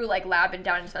went through like lab and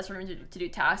down in the special room to do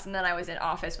tasks, and then I was in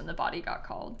office when the body got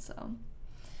called. So.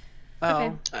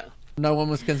 Oh. Okay. No one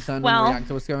was concerned when the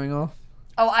reactor was going off.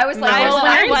 Oh, I was like,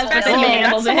 that's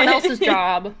someone else's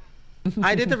job.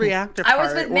 I did the reactor part. I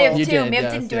was with Miv too.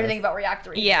 Miv didn't do anything about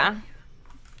reactor. Yeah.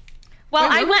 Well,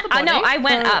 I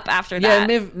went up after that.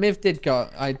 Yeah, Miv did go.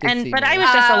 I did see but I was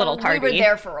just a little tardy. We were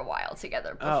there for a while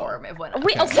together before Miv went up.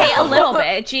 Okay, a little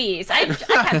bit. Jeez, I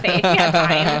have faith. You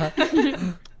have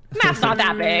time. Map's not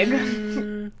that big.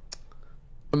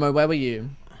 Momo, where were you?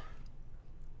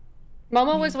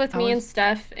 Momo was with me and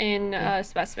Steph in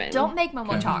Specimen. Don't make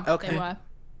Momo talk. Okay.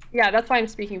 Yeah, that's why I'm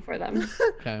speaking for them.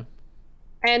 Okay.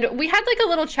 And we had like a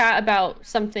little chat about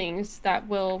some things that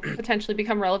will potentially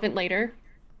become relevant later.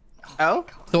 Oh?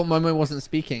 Thought Momo wasn't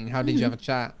speaking. How did you have a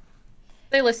chat?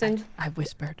 They listened. I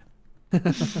whispered.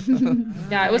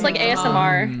 Yeah, it was like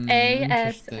ASMR.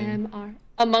 ASMR.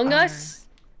 Among Us.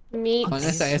 Meet. Among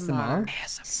Us ASMR.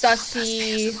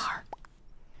 Sussy.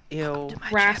 Ew.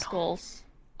 Rascals.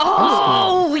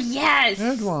 Oh, yes.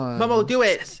 Good one. Momo, do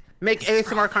it. Make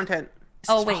ASMR content.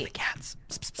 Oh, wait. The cats.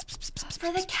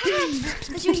 For the cats.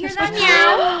 Did you hear that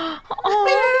meow?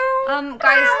 Oh.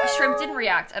 Guys, Shrimp didn't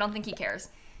react. I don't think he cares.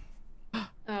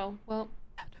 Oh, well.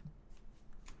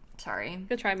 Sorry.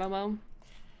 Good try, Momo.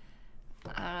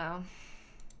 I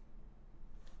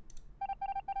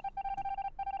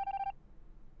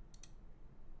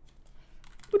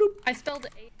don't know. I spelled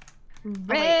it.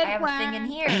 I have a thing in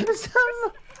here.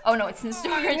 Oh no, it's in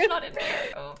storage, not in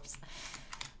here. Oops.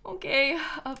 Okay,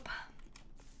 up.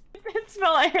 It's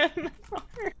like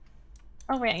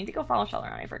oh wait, I need to go follow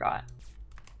Sheller. I forgot.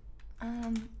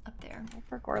 Up there. I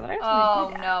forgot that I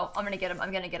Oh no, I'm gonna get him.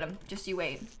 I'm gonna get him. Just you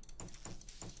wait.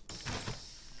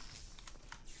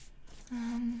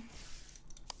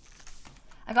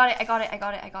 I got it. I got it. I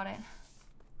got it. I got it.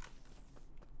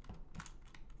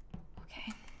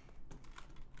 Okay.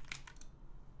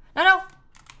 No, no.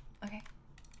 Okay.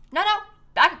 No, no.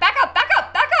 Back up. Back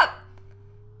up. Back up.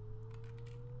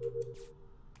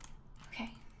 Okay.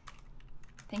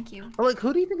 Thank you. Well, like,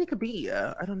 who do you think it could be?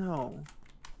 I don't know.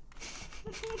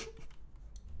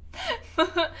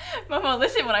 Momo,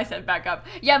 listen when I said back up.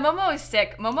 Yeah, Momo is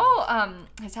sick. Momo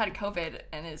has had COVID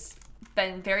and has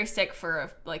been very sick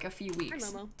for like a few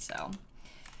weeks. Hi, Momo. So.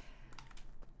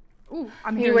 Ooh,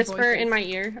 I'm hearing whisper voices in my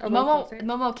ear.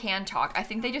 Momo can talk. I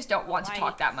think they just don't want to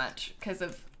talk that much because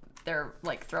of their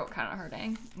like throat kind of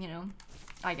hurting. You know,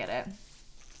 I get it.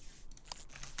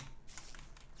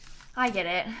 I get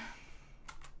it.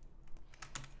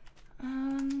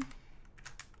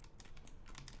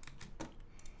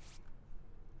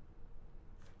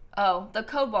 Oh, the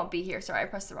code won't be here. Sorry, I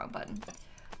pressed the wrong button.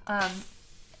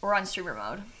 We're on streamer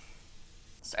mode.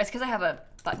 So it's because I have a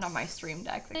button on my stream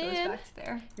deck that goes back to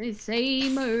there. They say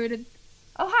murdered.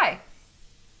 Oh, hi.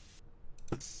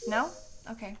 No?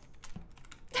 Okay.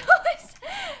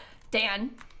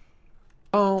 Dan.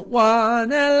 Oh,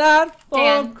 want a lot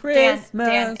for Christmas.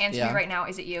 Dan, answer me right now.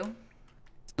 Is it you?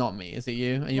 It's not me. Is it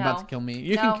you? Are you about to kill me?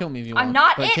 You can kill me if you want. I'm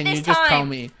not but it can this you just time. tell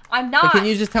me? I'm not. But can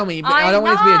you just tell me? But I don't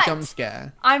want it to be a jump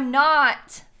scare. I'm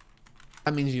not.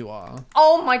 That means you are.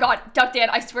 Oh my god, Duck Dan,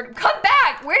 I swear to come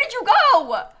back! Where did you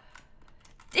go?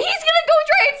 He's gonna go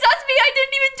try and sus me! I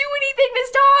didn't even do anything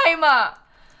this time!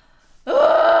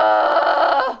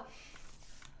 Ugh.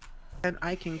 And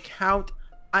I can count.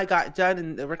 I got done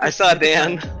in the I saw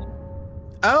Dan.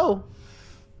 Oh.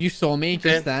 You saw me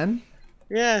just then?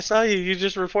 Yeah, I saw you. You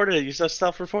just reported it. You just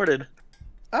self-reported.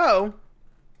 Oh.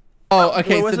 Oh,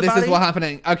 okay, so this is what's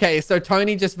happening. Okay, so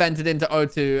Tony just vented into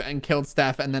O2 and killed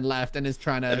Steph and then left and is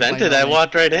trying to... Vented? I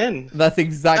walked right in. That's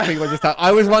exactly what just happened.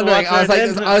 I was wondering, I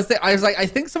was like, I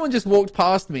think someone just walked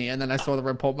past me and then I saw the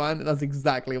report button. That's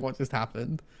exactly what just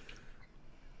happened.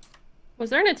 Was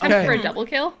there an attempt for a double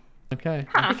kill? Okay.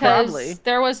 Because probably.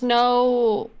 There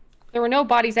were no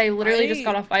bodies. I literally just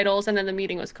got off vitals and then the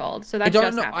meeting was called. So that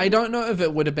just happened. I don't know if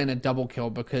it would have been a double kill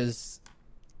because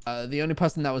the only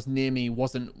person that was near me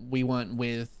we weren't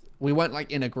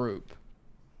like in a group.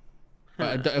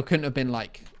 But it couldn't have been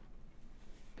like,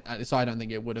 so I don't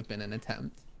think it would have been an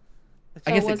attempt. So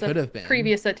I guess it could have been.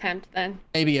 Previous attempt then.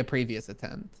 Maybe a previous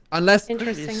attempt. Unless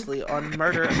previously on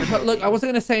murder. But look, I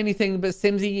wasn't going to say anything, but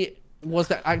Simsie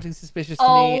was acting suspicious to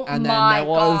me, and then there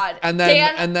was, and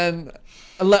then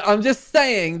I'm just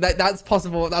saying that that's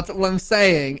possible. That's all I'm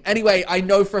saying. Anyway, I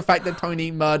know for a fact that Tony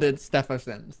murdered Steph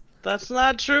Sims. That's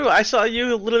not true. I saw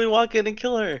you literally walk in and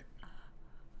kill her.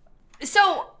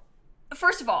 So,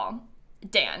 first of all,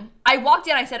 Dan, I walked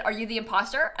in. I said, "Are you the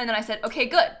imposter?" And then I said, "Okay,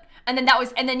 good." And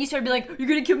then you started being like, "You're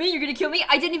gonna kill me. You're gonna kill me."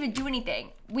 I didn't even do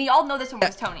anything. We all know this one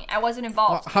was Tony. I wasn't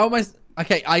involved. How am I?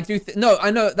 Okay, I do. No,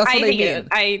 I know. That's what I mean.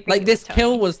 Like this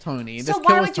kill was Tony. So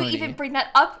why would you even bring that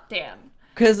up, Dan?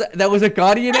 Because there was a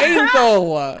guardian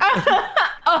angel.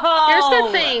 Here's the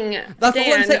thing. That's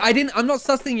all I'm saying. I'm not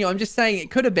sussing you. I'm just saying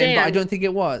it could have been, but I don't think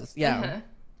it was. Yeah.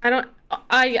 I don't.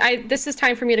 This is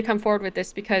time for me to come forward with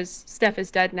this because Steph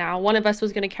is dead now. One of us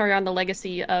was going to carry on the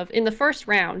legacy of, in the first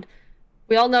round,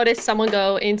 we all noticed someone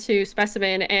go into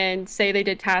Specimen and say they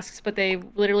did tasks, but they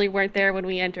literally weren't there when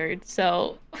we entered.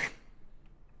 So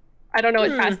I don't know what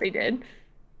task they did.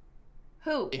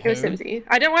 Who? It was Simsie.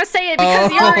 I didn't want to say it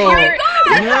because you're having a bad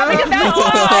time. I'm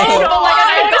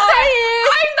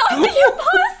not the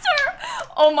imposter.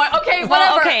 Oh my. Okay.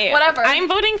 Whatever. Okay. Whatever. I'm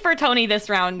voting for Tony this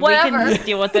round. Whatever. We can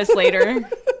deal with this later.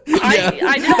 I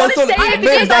didn't want to say it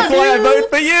because that's why I vote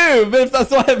for you. Viv,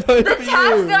 that's why I vote for you. The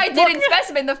task that I did in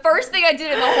Specimen, the first thing I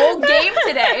did in the whole game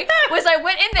today was I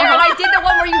went in there and I did the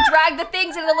one where you drag the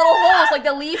things in the little holes, like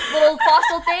the leaf little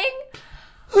fossil thing.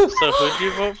 So who'd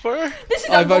you vote for? This is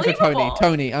I vote for Tony.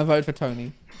 Tony. I vote for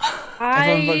Tony.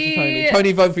 Everyone vote for Tony.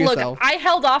 Tony, vote for yourself. I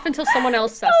held off until someone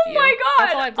else sussed you. Oh my god.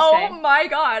 That's all I have to say. Oh my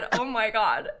god. Oh my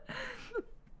god.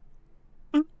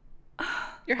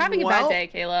 You're having a bad day,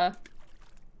 Kayla.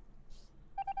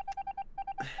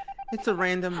 It's a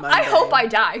random Monday. I hope I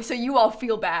die so you all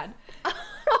feel bad.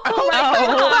 Oh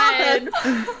my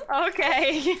god.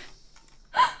 Okay.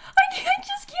 I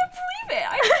just can't believe it.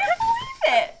 I can't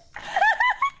believe it.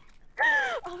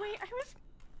 Oh wait, I was.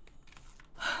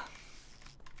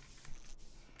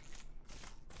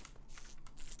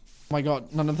 Oh my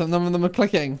god, none of them are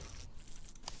clicking.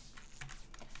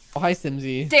 Oh, hi,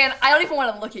 Simsie. Dan, I don't even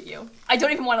want to look at you. I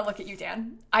don't even want to look at you,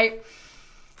 Dan. I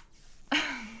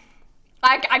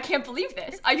can't believe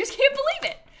this. I just can't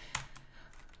believe it.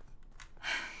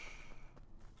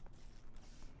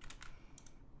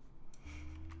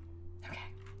 Okay,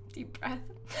 deep breath.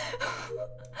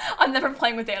 I'm never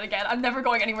playing with Dan again. I'm never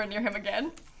going anywhere near him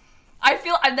again. I've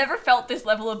never felt this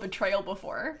level of betrayal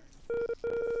before.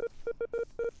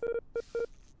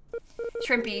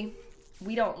 Shrimpy,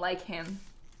 we don't like him.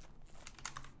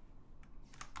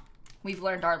 We've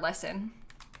learned our lesson.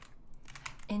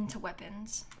 Into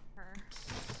weapons.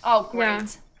 Oh,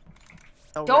 great.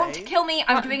 Yeah. Don't kill me.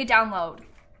 I'm doing a download.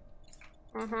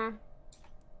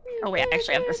 Oh, wait, I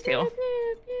actually have this too.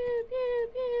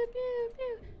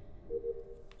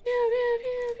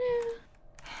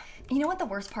 You know what the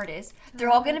worst part is? They're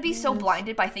all gonna be so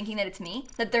blinded by thinking that it's me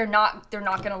that they're not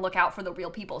gonna look out for the real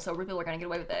people, so real people are gonna get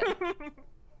away with it.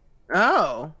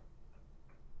 Oh.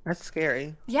 That's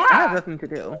scary. Yeah. I have nothing to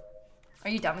do. Are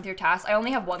you done with your task? I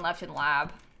only have one left in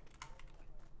lab.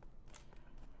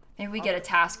 Maybe we get a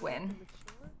task win.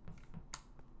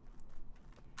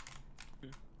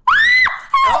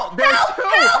 Oh, there's two!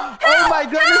 Oh my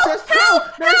goodness, there's two!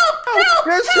 There's two!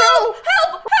 There's two!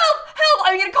 Help!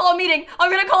 I'm gonna call a meeting! I'm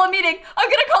gonna call a meeting! Oh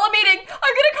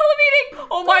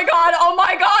my god! Oh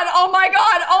my god! Oh my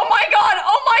god! Oh my god!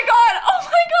 Oh my god! Oh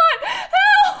my god!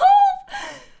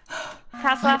 Help!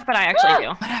 Pass left, but I actually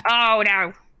do. Oh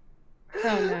no.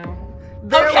 Oh no.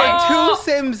 There were two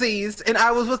Simsies, and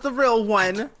I was with the real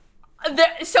one.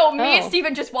 So me and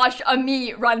Steven just watched a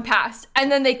me run past,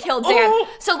 and then they killed Dan.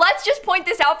 So let's just point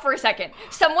this out for a second.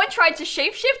 Someone tried to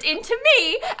shapeshift into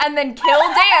me, and then kill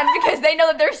Dan because they know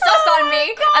that they're sus on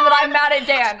me, and that I'm mad at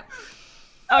Dan.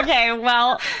 Okay,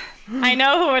 well, I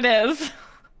know who it is.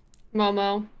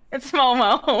 Momo. It's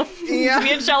Momo. Yeah.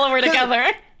 Me and Shella were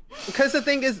together. Because the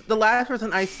thing is, the last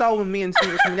person I saw when me and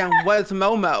Steve were coming down was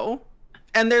Momo.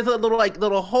 And there's a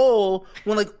little hole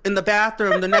when in the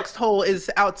bathroom. The next hole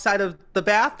is outside of the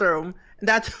bathroom.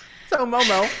 That's so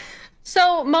Momo.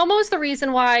 So Momo's the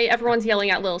reason why everyone's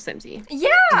yelling at lilsimsie. Yeah.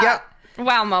 Yep.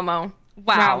 Wow, Momo.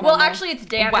 Wow. Well, actually, it's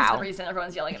Dan is the reason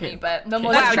everyone's yelling at me, but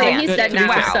Momo's Dan. He's dead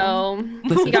now, so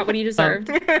he got what he deserved.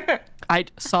 I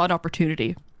saw an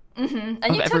opportunity. And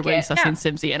of you everybody took it. sussing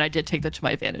Simsie, and I did take that to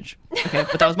my advantage. Okay,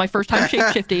 but that was my first time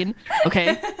shape-shifting.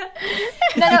 Okay.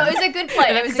 No, it was a good play.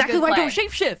 It was exactly a good why play. I don't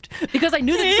shape-shift, because I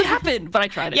knew that this would happen, but I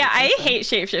tried it. Yeah, I hate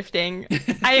shape-shifting.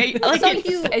 It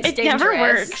dangerous. never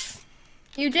works.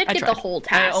 You did get the whole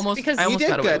task. Because you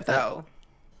did good though.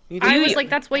 I was like,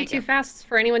 that's way too fast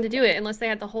for anyone to do it unless they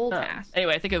had the whole task.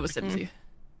 Anyway, I think it was Simsie.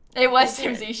 It was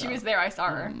Simsie. She was there. I saw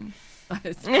her.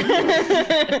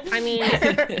 I mean,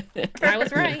 I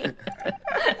was right.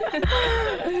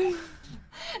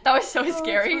 That was so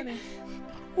scary.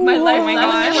 My life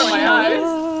left before my eyes.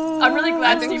 I'm really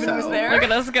glad Steven was there. Look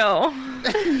at us go.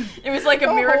 It was like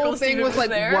a miracle Steven was like,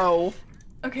 there. whoa.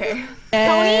 Okay.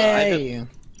 Hey.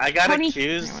 I got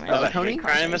accused of a hate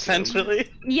crime,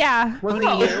 essentially. Yeah. Was it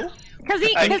you? Because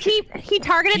he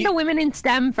targeted the women in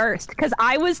STEM first. Because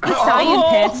I was the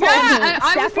scientist. Yeah,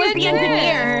 Steph was the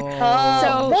engineer.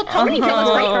 Well, Tony killed us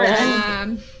right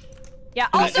first. Yeah.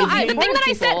 Also, the thing that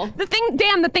I said, the thing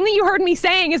that you heard me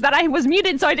saying is that I was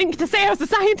muted, so I didn't get to say I was a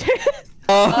scientist.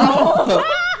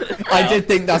 I did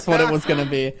think that's what it was gonna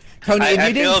be. Tony, if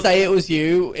you didn't say it was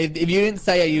you, if you didn't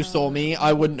say you saw me,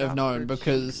 I wouldn't have known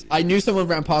because I knew someone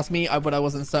ran past me, but I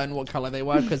wasn't certain what color they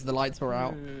were because the lights were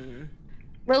out.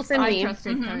 Lilsimsie. I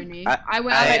trusted Tony.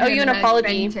 I owe you an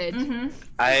apology.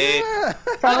 I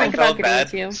felt bad.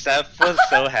 Steph was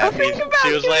so happy.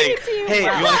 She was like, "Hey,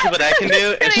 you want to see what I can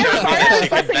do?" And she showed me that she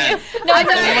could vent.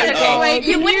 No, wait,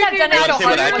 you wouldn't have done it so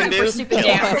hard if it wasn't for stupid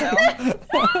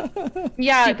Dan.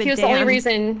 Yeah, he was the only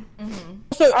reason.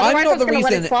 So I'm not the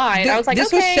reason. I was like,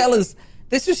 this was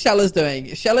Shella's doing.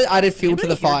 Shella added fuel to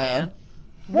the fire.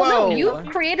 Well, no, you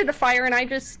created the fire, and I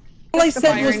just. All I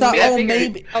said was that,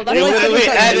 maybe. Oh, that's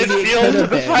added fuel to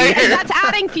the fire. That's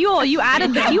adding fuel. You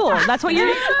added the fuel. That's what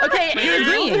you're. Okay, you're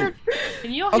agreeing.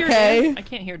 Can you all hear Dan? I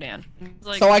can't hear Dan.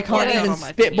 Like, so I can't even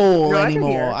spitball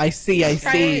anymore. I see. I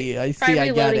get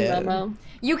it. Momo.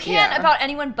 You can't about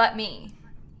anyone but me.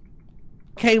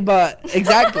 Okay, but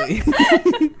exactly.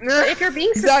 If you're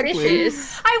being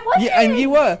suspicious, I wasn't. Yeah, and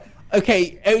you were.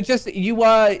 Okay, it was just you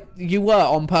were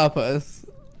on purpose.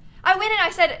 I went and I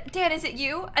said, Dan, is it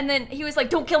you? And then he was like,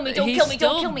 don't kill me, don't kill me,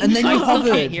 don't kill me. And then you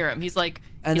hovered. I can't hear him. He's like,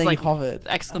 you hovered.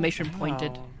 Exclamation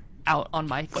pointed out on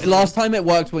my. Last time it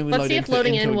worked when we let's loaded see if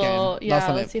loading into in a game. will. Yeah, last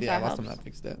time let's see if that helps. Last time I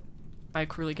fixed it. My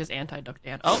Acrylic is anti-duck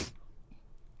Dan. Oh.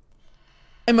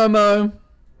 Hey, Momo.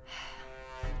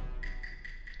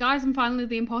 Guys, I'm finally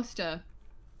the imposter.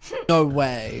 No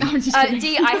way.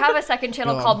 D, I have a second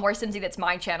channel called More Simsie that's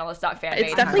my channel. It's not fan made.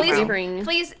 It's definitely favoring.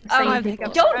 Please, don't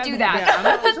do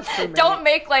that. Don't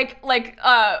make like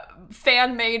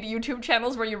fan made YouTube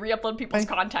channels where you re-upload people's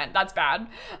content. That's bad.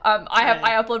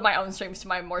 I upload my own streams to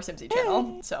my More Simsie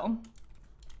channel. So,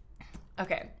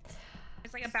 okay.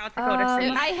 It's like about to go to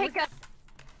sleep. I hiccup.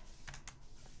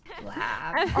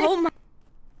 Lab. Oh my.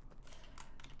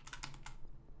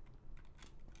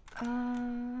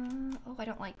 Oh, I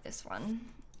don't like this one.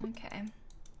 Okay.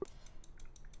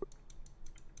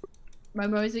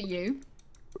 Momo, is it you?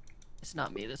 It's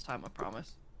not me this time, I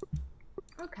promise.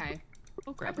 Okay.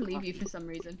 I believe you for some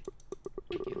reason.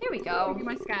 Here we go. Do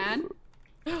my scan.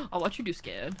 I'll watch you do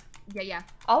scan. Yeah.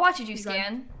 I'll watch you do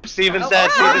scan. Steven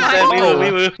said,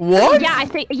 wee woo. What? Yeah, I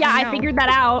figured that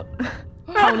out.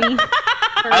 Pony.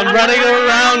 I'm running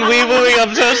around wee wooing.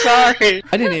 I'm so sorry.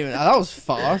 I didn't even. That was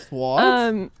fast.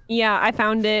 What? Yeah, I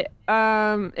found it.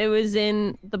 It was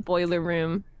in the boiler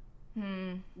room.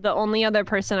 The only other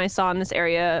person I saw in this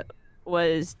area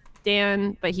was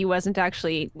Dan, but he wasn't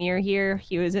actually near here.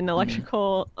 He was in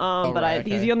electrical.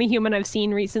 He's the only human I've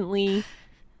seen recently.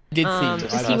 Did see.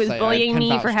 He was bullying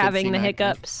me for having the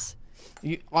hiccups.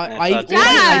 Dan,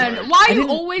 why are you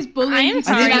always bullying me?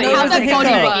 How the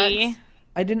body works?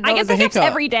 I didn't know I get the hiccups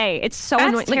every day. It's so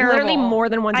annoying. Like, literally more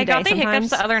than once a day. I got the hiccups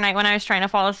the other night when I was trying to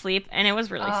fall asleep, and it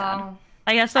was really sad.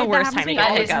 Like, that's the worst time to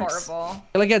get hiccups. Horrible.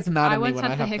 It gets mad at me when I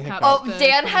have the hiccups. Oh,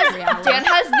 Dan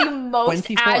has the most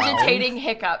agitating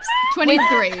hiccups.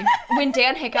 23. When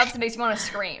Dan hiccups, it makes me want to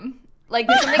scream. Like,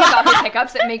 there's something about his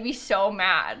hiccups that make me so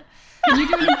mad. Can you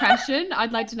do an impression?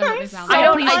 I'd like to know what they sound like.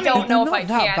 I don't know if I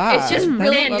can. Bad. It's just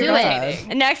really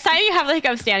irritating. Next time you have the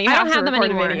hiccups, Dan, you have to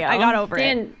record a video. I got over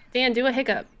it. Dan, do a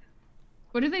hiccup.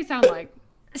 What do they sound like?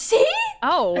 See?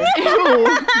 Oh. Ew.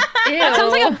 That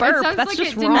sounds like a burp. It sounds That's like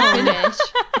just it didn't wrong. finish.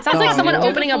 It sounds like someone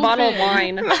opening a bottle of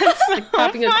wine. Like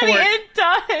popping a cork. It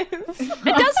does. It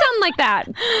does sound like that.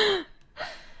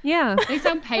 Yeah. They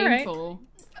sound painful.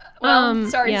 Well,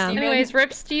 sorry, yeah. Steven. Anyways,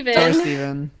 rip Steven. Sorry,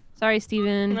 Steven. Sorry,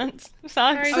 Steven. That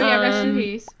sucks. Oh yeah, rest in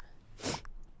peace.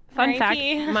 Fun fact,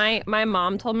 my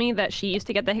mom told me that she used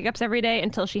to get the hiccups every day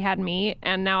until she had me,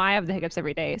 and now I have the hiccups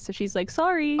every day. So she's like,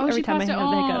 sorry, every time I have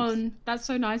the hiccups. That's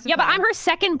so nice. Yeah, but I'm her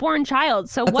second born child,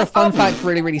 so That's a fun fact,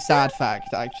 really, really sad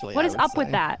fact, actually. What is up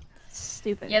with that?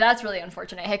 Stupid. Yeah, that's really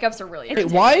unfortunate. Hiccups are really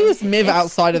Wait, why is Miv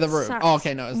outside of the room? Sucks. Oh,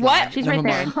 okay, no, it's not. What? She's right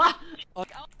there.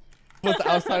 What's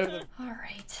outside of the All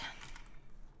right.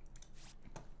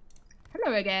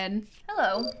 Hello again.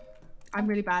 Hello. I'm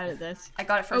really bad at this. I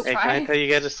got it first Hey, try. can I tell you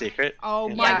guys a secret? Oh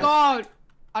my god.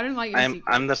 I don't like your secret.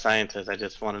 I'm the scientist. I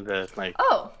just wanted to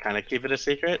kind of keep it a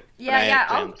secret. Yeah,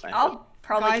 I'll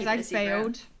probably Guys, keep it a secret.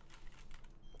 failed.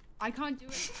 I can't do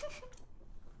it.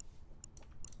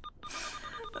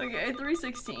 Okay,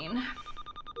 316.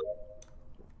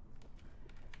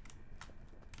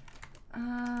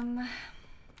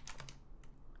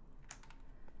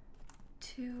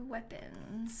 Two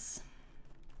weapons.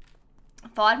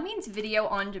 VOD means video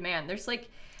on demand. There's like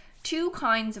two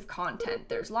kinds of content.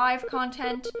 There's live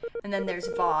content, and then there's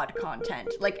VOD content.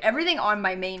 Like, everything on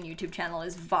my main YouTube channel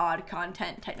is VOD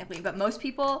content, technically, but most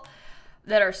people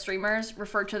that are streamers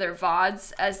refer to their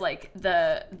VODs as like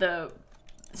the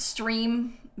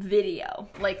stream video,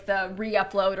 like the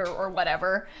re-upload or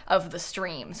whatever of the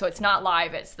stream. So it's not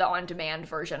live, it's the on-demand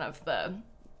version of the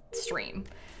stream.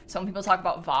 So when people talk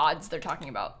about VODs, they're talking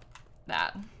about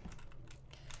that.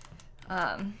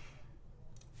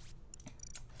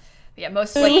 Yeah,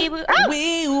 most like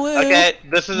okay,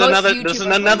 this is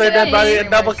another dead body and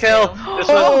double kill.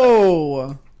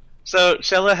 So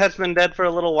Shella has been dead for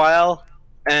a little while,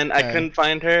 and I couldn't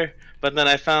find her. But then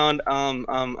I found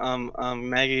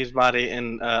Maggie's body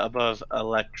in above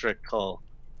electrical.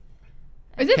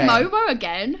 Is it Momo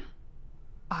again?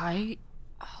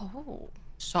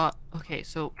 Okay,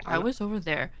 so I was over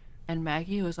there, and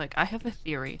Maggie was like, "I have a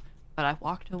theory," but I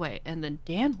walked away, and then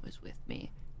Dan was with me,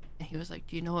 and he was like,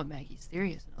 "Do you know what Maggie's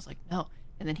theory is?" And I was like, "No,"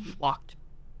 and then he walked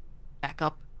back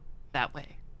up that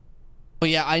way.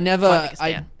 Well, yeah, I never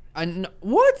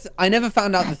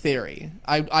found out the theory.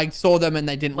 I saw them and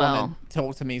they didn't want to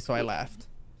talk to me, so I left.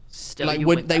 Still,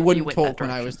 like they wouldn't talk when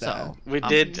I was there. So we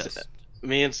did.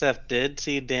 Me and Steph did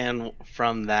see Dan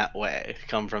from that way.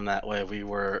 Come from that way. We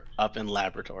were up in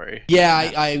laboratory. Yeah,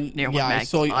 I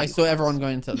saw everyone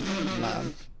going to the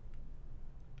lab.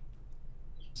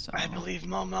 So I believe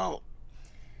Momo.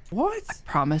 What? I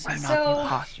promise I'm not the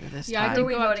imposter this time. Who are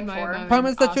we voting for?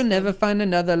 Promise that you'll never find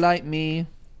another like me.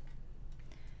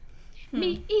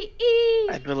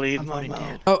 I believe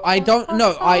Momo. Oh, I don't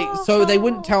know. So they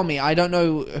wouldn't tell me. I don't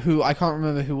know who. I can't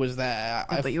remember who was there.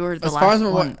 Yeah, but you were the last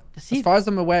one. As far as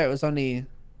I'm aware, it was only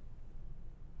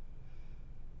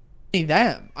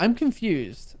them. I'm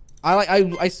confused.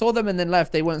 I saw them and then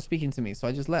left. They weren't speaking to me, so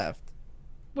I just left.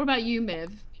 What about you,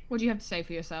 Miv? What do you have to say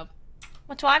for yourself?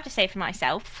 What do I have to say for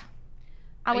myself?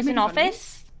 I was in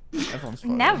office. Everyone's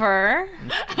never.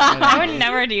 I would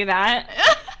never do that.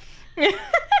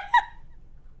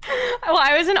 Well,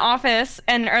 I was in office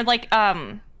or like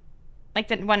the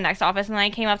one next office, and then I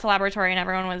came up to laboratory, and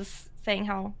everyone was saying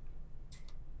how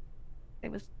they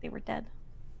were dead.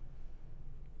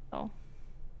 So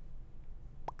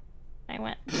I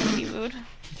went to mood.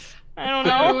 I don't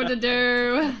know what to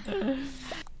do.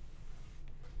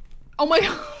 Oh my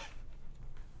god.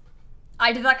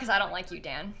 I did that because I don't like you,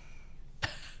 Dan.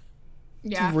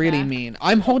 Yeah, it's really mean.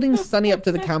 I'm holding Sunny up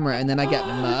to the camera and then I get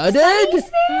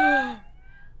murdered.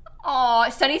 Oh,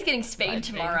 Sunny's getting spayed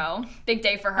tomorrow. Big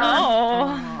day for her.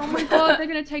 Oh my god, they're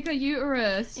gonna take her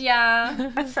uterus. Yeah.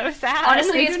 That's so sad.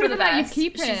 Honestly, it's for the best. You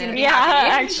keep it. She's gonna be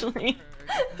happy. Actually.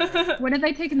 When are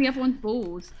they taking the other one's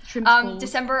balls? Shrimp balls.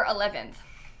 December 11th.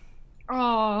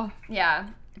 Oh. Yeah.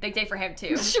 Big day for him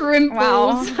too. Shrimp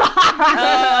balls.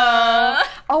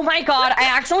 Oh my god, I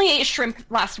accidentally ate shrimp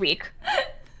last week.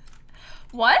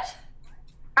 What?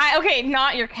 Okay,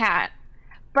 not your cat.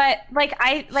 But like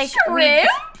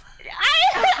shrimp?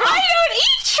 I don't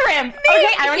eat shrimp.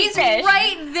 Okay, I don't eat fish.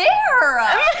 Right there.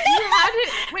 You had it.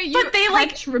 Wait, but they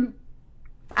had shrimp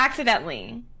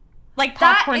accidentally. Like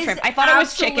popcorn shrimp. I thought it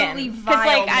was chicken. Because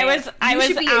like I was you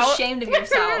should be ashamed of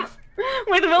yourself.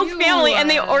 With Will's family, and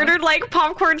they ordered like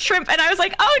popcorn shrimp, and I was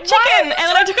like, "Oh, chicken!" And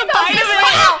then I took a bite of it.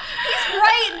 He's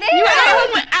right there.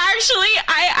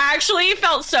 I actually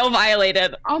felt so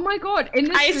violated. Oh my god! In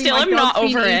the stream, still am not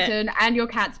over it. Eaten, and your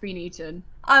cat's been eaten.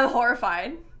 I'm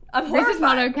horrified. This is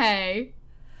not okay.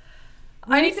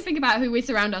 I need to think about who we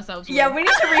surround ourselves with. Yeah, we need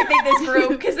to rethink this group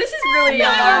because this is really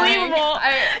unbelievable.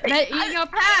 They're eating our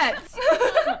pets.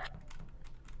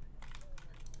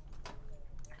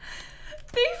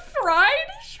 They fried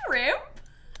shrimp?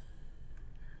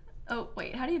 Oh,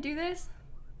 wait, how do you do this?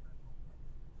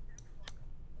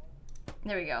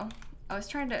 There we go. I was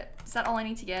trying to... Is that all I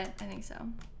need to get? I think so.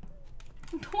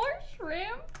 Poor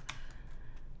shrimp.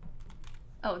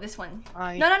 Oh, this one.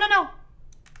 Hi. No.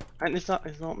 It's not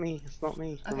me. It's not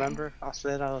me. Okay. Remember? I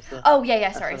said I was the... Oh, yeah.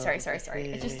 Sorry. It's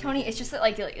just, Tony, it's just that,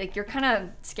 like you're kind of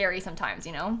scary sometimes,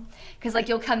 you know? Because, like,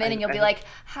 you'll come in and you'll be like,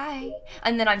 hi,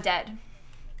 and then I'm dead.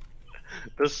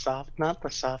 Not the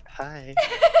soft hi.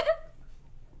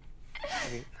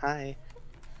 Hi.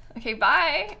 Okay,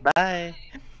 bye. Bye.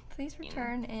 Please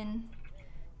return in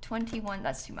 21.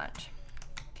 That's too much.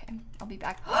 Okay, I'll be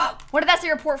back. What did that say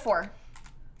report for?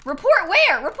 Report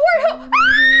where? Report who?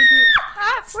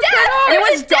 Steph! It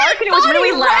was dark and it was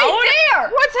really loud. Right there.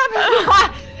 What's happening?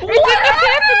 It didn't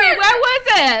appear for me. Where was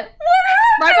it? What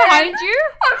happened? Right behind you?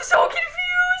 I'm so confused.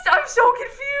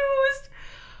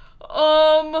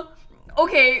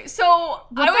 Okay, so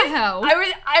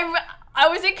I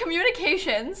was in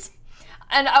communications,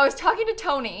 and I was talking to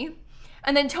Tony,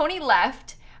 and then Tony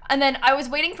left, And then I was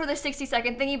waiting for the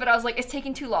 60-second thingy, but I was like, it's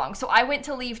taking too long. So I went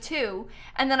to leave too.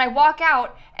 And then I walk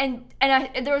out, and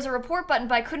there was a report button,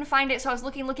 but I couldn't find it. So I was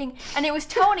looking, and it was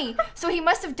Tony. So he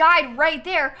must have died right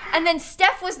there. And then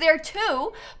Steph was there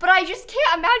too. But I just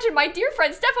can't imagine my dear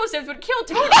friend Steph would kill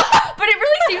Tony. But it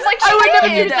really seems like she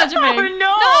did. Such a thing. Oh, no. No,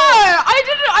 I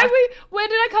didn't. Where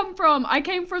did I come from? I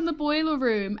came from the boiler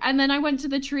room, and then I went to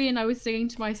the tree, and I was singing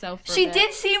to myself. She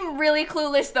did seem really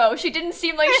clueless, though. She didn't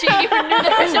seem like she even knew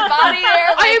there was a body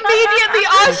there. Like, I immediately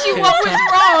asked you what was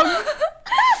wrong.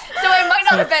 So it might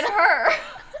not have been her.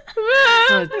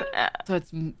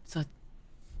 So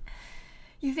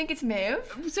You think it's Miv?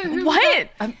 So who? What?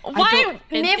 Why?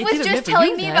 Miv was just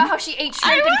telling me about how she ate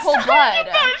shrimp in cold blood.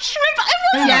 Shrimp. It wasn't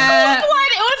cold blood.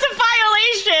 It was a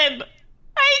violation.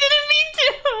 I didn't mean to.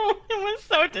 It was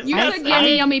so disgusting. You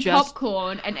took yummy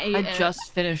popcorn and ate it. I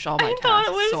just finished all my thought tasks,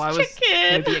 it was so I was chicken.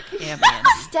 going to be a cameo.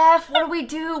 Steph, what do we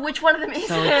do? Which one of them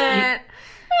is it?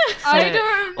 I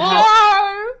don't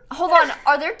know. Hold on.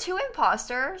 Are there 2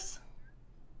 imposters?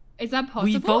 Is that possible?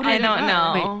 We voted. I don't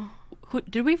know. Wait,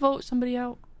 did we vote somebody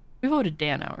out? We voted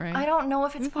Dan out, right? I don't know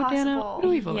if it's possible. Who do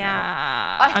we vote out?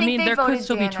 Yeah. I mean, there could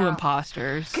still be Dan 2 out.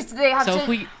 imposters. Because they have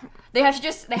to. They have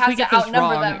to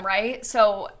outnumber them, right?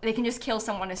 So they can just kill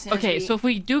someone as soon as Okay, so if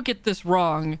we do get this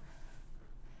wrong,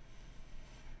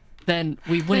 then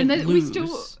we wouldn't lose.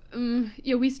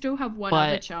 We still have one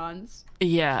other chance.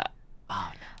 Yeah.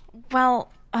 Oh, no.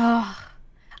 Well,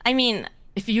 I mean,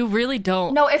 if you really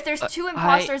don't. No, if there's 2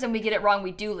 imposters and we get it wrong,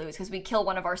 we do lose because we kill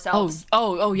one of ourselves.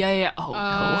 Oh, yeah. Oh,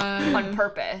 no. On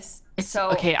purpose.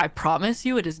 Okay, I promise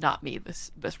you, it is not me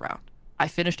this round. I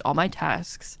finished all my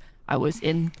tasks. I was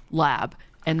in lab,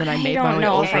 and then I made my way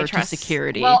over to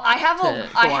security. Well, I have a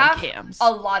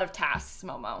lot of tasks,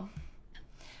 Momo.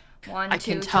 1,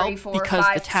 2, 3, 4, because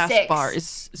 5, the task 6. bar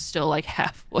is still like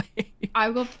halfway.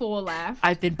 I've got 4 left.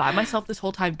 I've been by myself this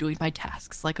whole time doing my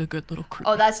tasks like a good little crew.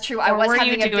 Oh, that's true. I was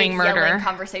having a big yelling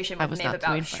conversation with Miv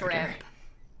about shrimp.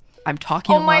 I'm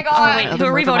talking. Oh my god! Wait, who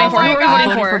are we voting for? Who are we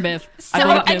voting for? Miv. So,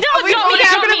 no, it's not me.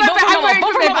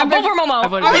 Vote for Momo.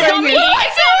 It's not me.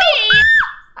 It's not me.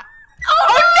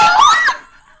 Oh no!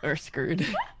 We're screwed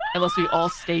unless we all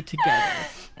stay together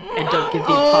and don't give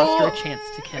the imposter a chance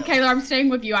to kill. Kayla, I'm staying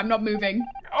with you. I'm not moving.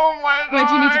 Oh my god! Where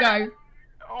do you need to go?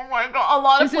 Oh my god! A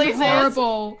lot of places. This is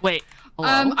horrible. Wait.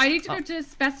 Hello? I need to go to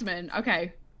specimen.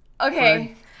 Okay.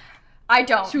 Okay. I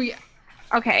don't. Should we?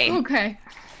 Okay. Okay.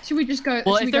 Should we just go?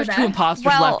 Well, if there's 2 imposters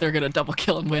left, they're gonna double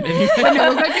kill and win anyway. No,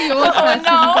 we'll go to yours first. No. You've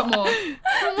got more.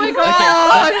 Oh my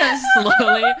god! Okay.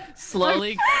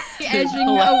 Slowly edging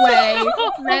away.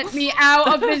 Let me out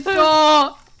of this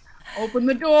door. Open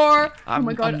the door. Oh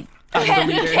my god. Can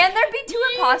there be 2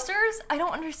 imposters? I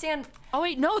don't understand. Oh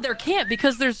wait, no, there can't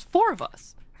because there's 4 of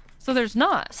us. So there's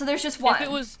not. So there's just 1.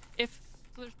 Wait,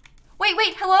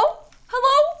 hello?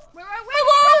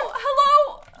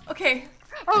 Hello? Okay.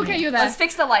 Okay, you're there. Let's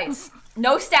fix the lights.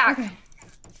 No stack. Okay.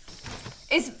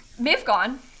 Is Miv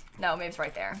gone? No, Miv's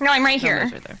right there. No, I'm right here.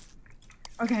 Right there.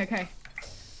 Okay.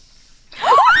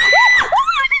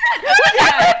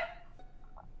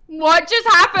 What's What just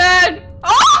happened?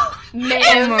 Oh! Miv.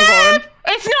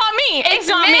 It's not me. It's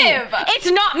not Miv. me. It's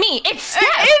not me. It's Steph.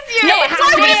 It is you. No, it has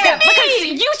to be Miv. Steph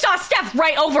because you saw Steph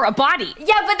right over a body.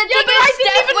 Yeah, but the thing but is, I didn't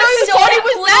Steph even was know the so body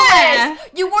was clueless. there.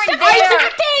 You weren't Steph there. was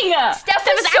acting. Steph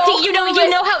was so acting. You know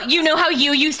clueless. how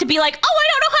you used to be like, oh, I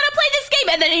don't know how to play this game,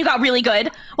 and then you got really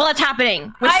good. Well, that's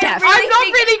happening with Steph. I'm not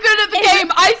really good at the game.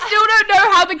 I still don't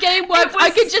know how the game works. I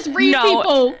can just read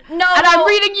people. No, and I'm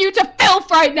reading you to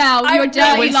filth right now. You're a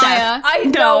dirty liar. I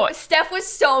know. Steph was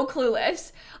so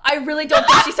clueless. I really don't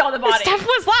think she saw the body. Steph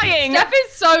was lying. Steph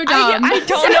is so dumb. I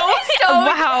don't know.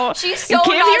 Wow. She's so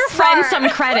Give not your friend smart. some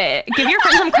credit. Give your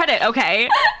friend some credit, okay?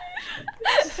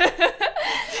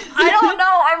 I don't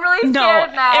know. I'm really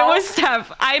scared now. It was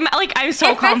Steph. I'm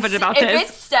so confident about this. If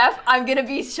it's Steph, I'm gonna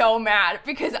be so mad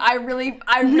because I really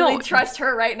trust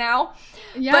her right now.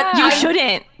 Yeah. But you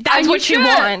shouldn't. That's what she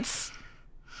wants.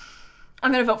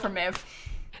 I'm gonna vote for Miv.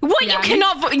 What? You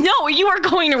cannot vote. No, you are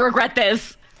going to regret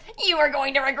this. You are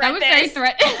going to regret this. That was very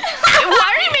threatening.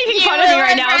 Why are you making fun of me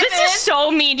right now? This is so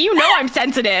mean. You know I'm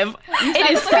sensitive. It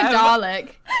is like a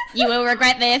Dalek. You will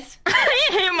regret this. I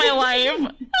hate my life.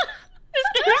 This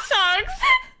game sucks.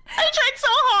 I tried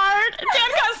so hard. Dan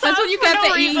got sauce. That's what you get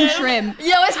for eating shrimp.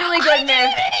 Yeah, it's really good,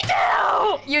 Miv.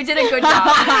 You did a good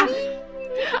job.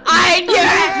 I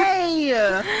knew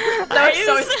it. That was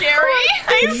so scary.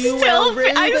 I still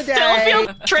feel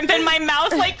shrimp in my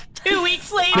mouth like 2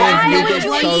 weeks later. Why would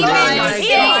you even say that?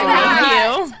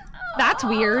 Thank you. That's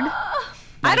weird.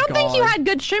 I don't think you had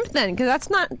good shrimp then, because that's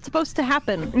not supposed to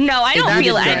happen. No, I don't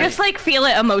feel it. I just like feel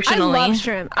it emotionally. I love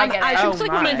shrimp. I get it. Shrimp's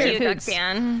like one of my favorite foods.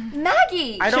 fan.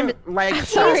 Maggie! I don't like.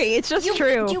 Sorry, it's just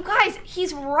true. You guys,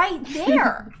 he's right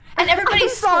there. And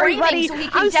everybody's sorry, screaming, buddy. so he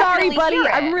can I'm sorry, definitely buddy. hear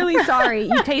it. I'm really sorry.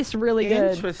 You taste really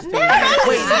good. Interesting. Weird.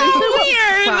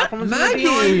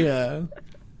 Maggie!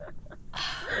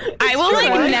 I will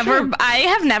I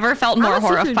have never felt more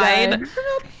horrified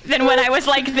than when I was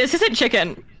like, this isn't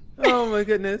chicken. Oh my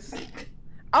goodness.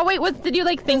 Oh wait, did you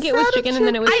like think it was chicken and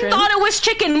then it was shrimp? I thought it was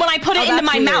chicken when I put it into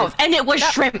my mouth, and it was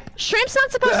shrimp. Shrimp's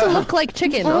not supposed to look like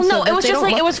chicken. Well, no, it was just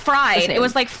like, it was fried. It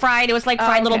was like fried. It was like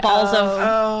fried little balls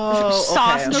of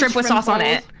sauce, shrimp with sauce on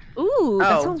it. Ooh,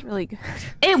 that sounds really good.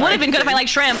 It would have been good if I liked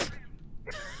shrimp.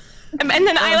 And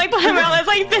then I like put him out. I was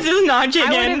like, this is not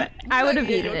chicken. I would have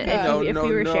eaten it if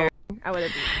we were sharing. I would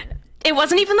have eaten it. It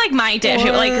wasn't even like my dish.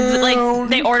 It like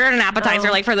they ordered an appetizer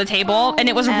like for the table, and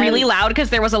it was really loud because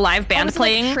there was a live band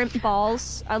playing. Like shrimp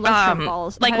balls. I love shrimp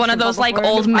balls. Like one of those like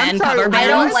old men cover bands. I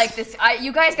don't like this.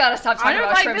 You guys gotta stop talking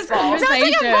about shrimp balls.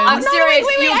 I'm serious.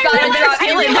 You gotta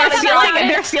drop.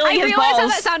 They're stealing his balls. How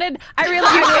that sounded. I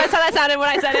realized how that sounded when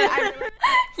I said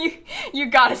it. You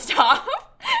gotta stop.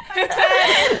 I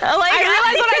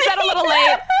realized when I said a little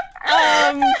late.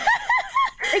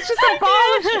 It's just a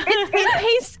ball.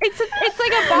 It's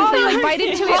like a ball. You like bite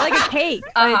into it like a cake.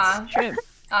 But it's shrimp.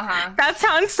 That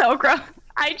sounds so gross.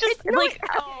 I just like.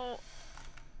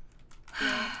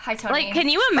 Hi, Tony. Like, can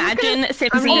you imagine Simsie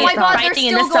oh my God,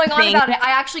 biting they're into still going something? on about it. I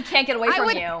actually can't get away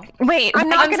from you. Wait, I'm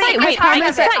not gonna. wait. I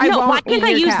promise Why can't I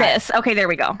use this? Okay, there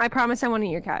we go. I promise I won't eat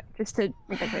your cat. Just to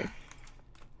make that clear.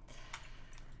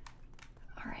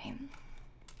 All right.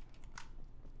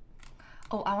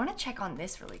 Oh, I want to check on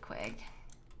this really quick.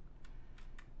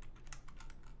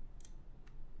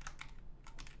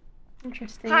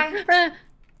 Interesting. Hi.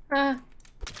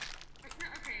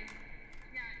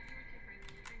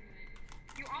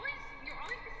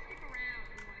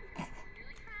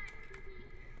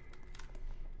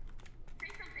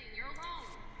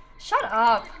 Shut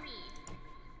up.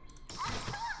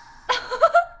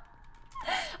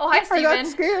 Oh, hi, Steven. I got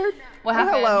scared. What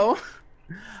happened? Hello.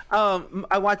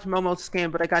 I watched Momo scan,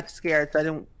 but I got scared, so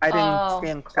I didn't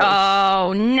stand close.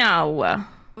 Oh no. I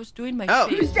was doing my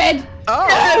Who's dead?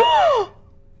 Oh.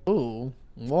 Ooh.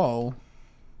 Whoa.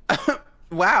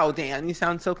 Wow, Dan, you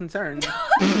sound so concerned.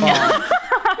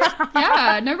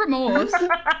 Yeah, no remorse.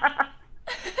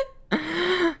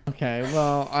 Okay,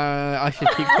 well, I should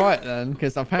keep quiet then,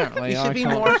 because apparently I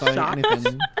can't say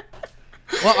anything.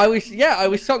 Well, I was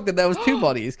shocked that there was two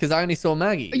bodies, because I only saw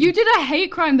Maggie. You did a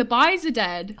hate crime. The buys are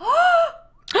dead.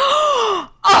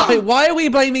 Wait, why are we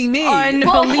blaming me?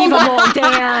 Unbelievable,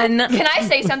 Dan. Can I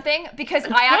say something? Because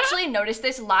I actually noticed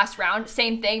this last round.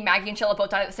 Same thing. Maggie and Shella both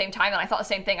died at the same time, and I thought the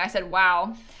same thing. I said,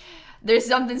 wow, there's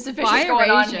something suspicious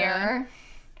going on here.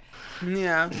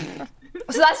 Yeah.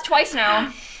 So that's twice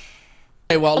now.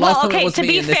 Okay, well, to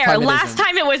be fair, last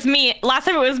time it was me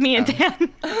and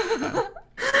Dan.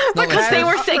 Because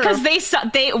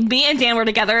me and Dan were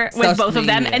together with both of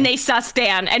them, and they sussed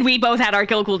Dan, and we both had our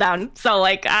kill cooldown. So,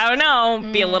 like, I don't know,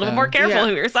 be a little bit more careful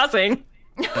who you're sussing.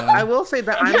 I will say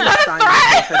that I'm a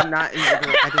scientist.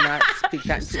 I did not speak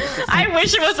that into I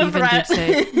wish it was a threat.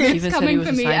 It's coming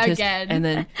for me again. And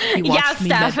then he watched me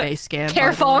base scan.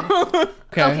 Careful.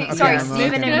 Okay, sorry,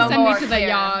 Steven and Momo send me are to the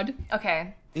yard.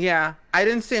 Okay. Yeah, I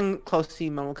didn't stand close to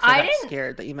you, Momo, because I got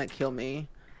scared that you might kill me.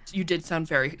 You did sound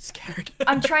very scared.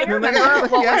 I'm trying to remember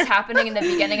what was happening in the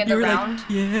beginning of the round. Like,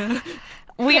 yeah.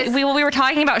 We were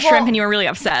talking about shrimp and you were really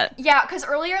upset. Yeah, because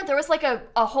earlier there was like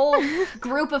a whole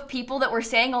group of people that were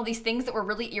saying all these things that were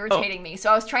really irritating me. So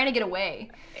I was trying to get away.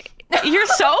 You're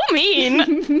so mean. Like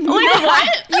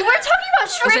what? You were talking about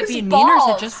shrimp balls. Was it being mean or is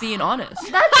it just being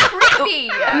honest? That's creepy.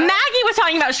 Maggie was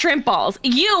talking about shrimp balls.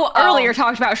 You earlier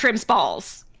talked about shrimp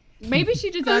balls. Maybe she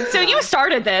deserves So you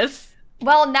started this.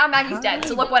 Well, now Maggie's dead,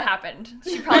 so look what happened.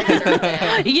 She probably deserved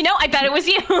it. You know, I bet it was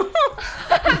you.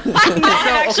 I'm not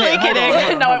actually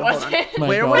kidding. No, it wasn't.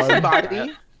 Where was the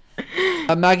body?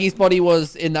 Maggie's body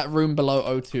was in that room below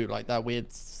O2, like that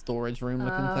weird storage room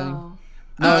looking thing.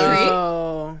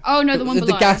 No. Oh, no, the one below.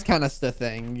 The gas canister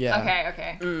thing, yeah.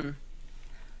 Okay.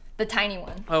 The tiny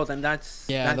one. Oh, then that's...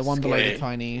 Yeah, the one below the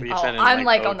tiny... Oh, I'm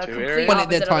like on the complete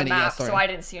opposite of the map, so I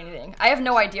didn't see anything. I have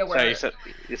no idea where... Sorry,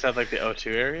 you said like the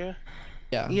O2 area?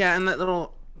 Yeah. Yeah, in that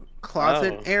little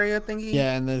closet area thingy.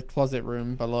 Yeah, in the closet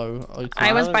room below O2.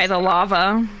 I was by the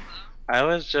lava. I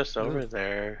was just over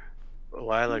there a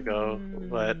while ago,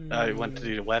 but I went to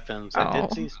do the weapons. I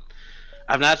did see...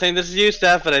 I'm not saying this is you,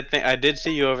 Steph, but I think I did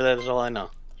see you over there. That's all I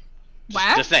know.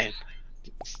 What? Just saying.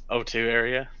 O2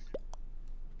 area.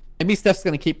 Maybe Steph's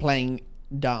gonna keep playing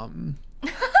dumb.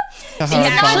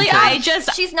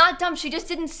 She's not dumb. She just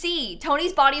didn't see.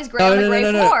 Tony's body is gray on the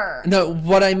gray floor. No,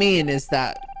 what I mean is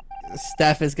that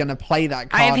Steph is gonna play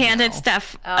that card. I've handed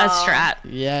Steph a strat.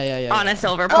 Yeah. On a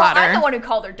silver platter. I'm the one who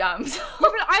called her dumb. So.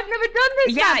 I've never done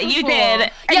this. Yeah, you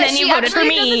did. And then you voted for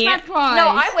me. No,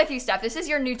 I'm with you, Steph. This is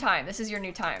your new time. This is your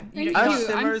new time. Our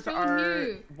simmers are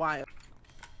wild.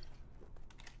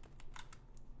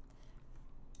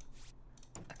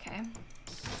 Okay.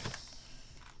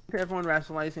 Everyone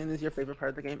rationalizing is your favorite part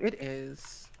of the game. It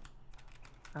is.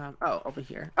 Oh, over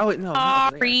here. Oh wait, no.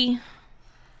 Sorry.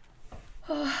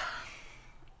 Oh,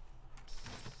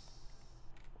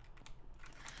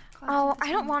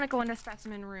 I don't want to go into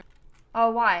specimen room.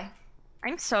 Oh, why?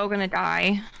 I'm so gonna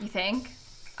die. You think?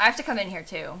 I have to come in here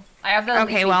too. I have the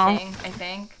thing, I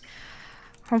think.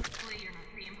 Hopefully you're not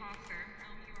the imposter.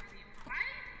 You are the I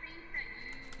think that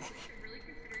you should really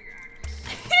consider your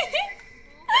actions.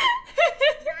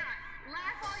 Yeah,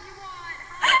 laugh all you want.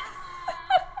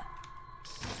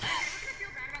 I'm gonna feel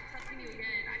bad about trusting you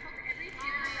again. I felt every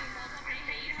theory I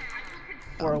made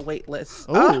her. Or a wait list.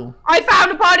 Oh. I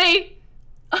found a body!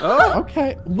 Oh,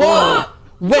 okay. Whoa!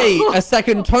 Wait a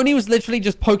second. Tony was literally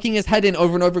just poking his head in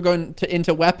over and over, going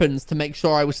into weapons to make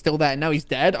sure I was still there. And now he's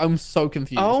dead. I'm so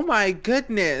confused. Oh my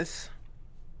goodness.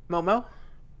 Momo?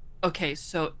 Okay,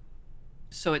 so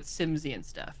it's Simsie and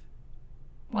stuff.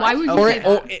 Why would you say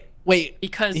that? Wait,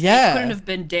 because it couldn't have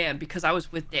been Dan because I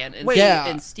was with Dan and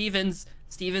and Steven's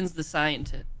the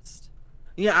scientist.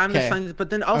 Yeah, I'm the scientist, but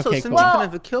then also Simsie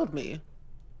couldn't have killed me.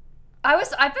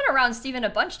 I've been around Steven a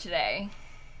bunch today.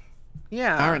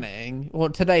 Yeah. Ironing. Well,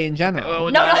 today in general.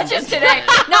 No, not just today.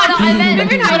 No, I meant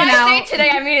when I say today,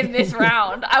 I mean in this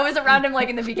round. I was around him like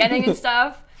in the beginning and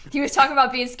stuff. He was talking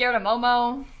about being scared of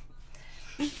Momo.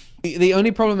 The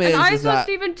only problem is, I saw that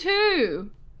Steven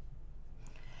too.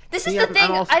 This is the thing.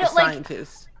 I don't like.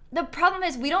 The problem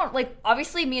is we don't like.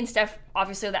 Obviously, me and Steph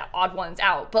obviously are the odd ones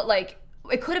out, but like.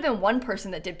 It could have been one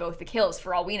person that did both the kills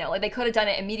for all we know. Like they could have done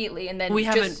it immediately and then we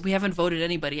haven't voted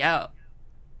anybody out.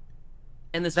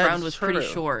 And this round was pretty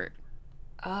short.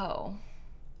 Oh.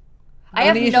 I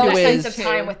have no sense of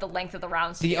time with the length of the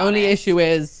rounds. The only issue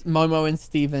is Momo and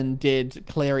Steven did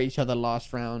clear each other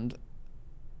last round.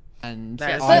 And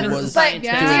I was cleared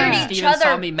each other.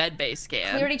 Saw me medbay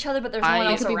scan. Cleared each other, but there's no one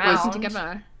else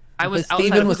around. I was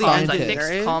outside of comms. I fixed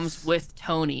comms with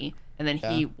Tony. And then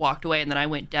he walked away, and then I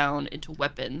went down into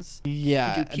weapons.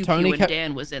 Yeah, to do Tony and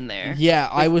Dan was in there. Yeah,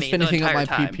 I was finishing up my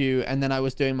pew, and then I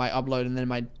was doing my upload, and then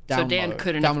my download. So Dan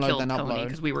couldn't have killed Tony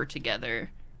because we were together.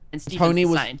 And Steven's Tony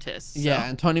was scientist. So. Yeah,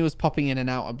 and Tony was popping in and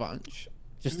out a bunch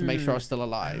just to make sure I was still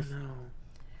alive. I don't know.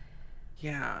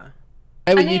 Yeah.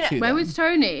 Where was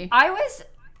Tony?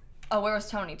 Where was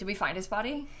Tony? Did we find his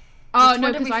body? Oh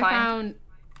no, because I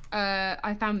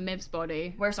found Miv's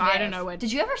body. Where's so Miv? I don't know where.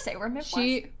 Did you ever say where Miv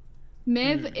was?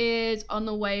 Miv is on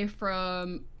the way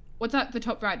from what's at the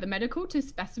top right, the medical to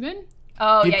specimen.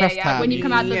 Oh yeah. When you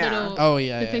come out the little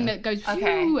the thing that goes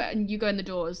and you go in the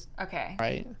doors. Okay.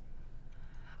 Right.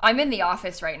 I'm in the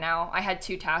office right now. I had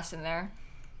 2 tasks in there.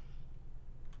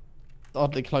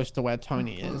 Oddly close to where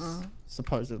Tony is,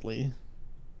 supposedly.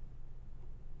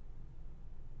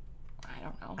 I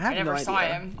don't know. I never saw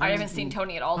him. I haven't seen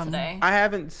Tony at all today. I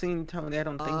haven't seen Tony. I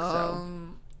don't think so.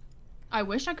 I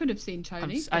wish I could have seen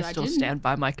Tony. I still stand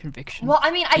by my conviction. Well,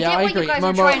 I mean, I get what you guys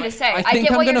are trying to say. I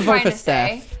get what you're trying to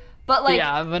say. But like,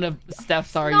 yeah, I'm gonna. Steph,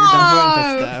 sorry, you're done voting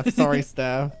for Steph. Sorry,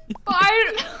 Steph.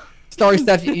 Sorry,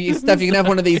 Steph. Steph, you can have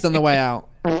one of these on the way out.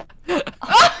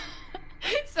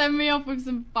 Send me off with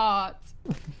some farts.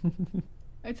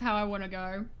 That's how I want to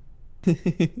go.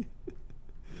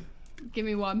 Give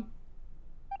me one.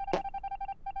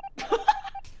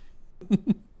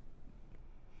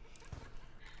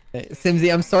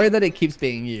 Simsie, I'm sorry that it keeps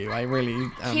being you. I really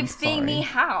am keeps being me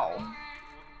how?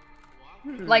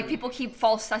 Like people keep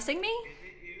false sussing me?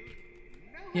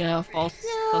 Yeah, false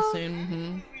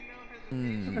sussing. I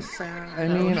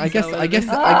mean, I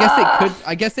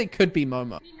guess it could be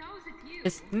Momo.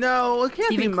 No, it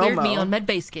can't be Momo. Cleared me on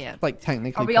medbay scan. Like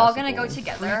technically. Are we all gonna go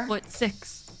together?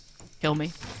 3'6". Kill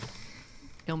me.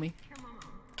 Kill me.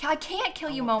 I can't kill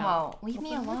you, Momo. Leave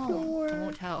me alone. I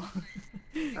won't tell.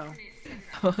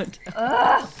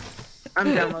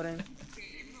 I'm downloading.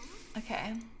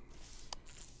 Okay.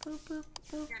 Boop, boop,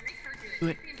 boop. Do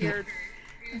it.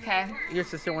 Okay. Your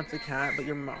sister wants a cat, but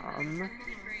your mom.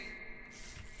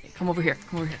 Come over here.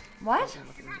 Come over here. What?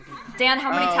 Dan,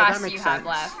 how many tasks do you have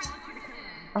left?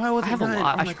 Oh, I have a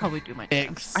lot. I should probably do my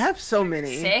tasks. I have so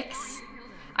many. 6?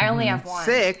 I only have 1.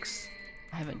 6?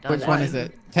 I haven't done Which one is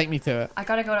it? Take me to it. I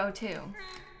gotta go to O2.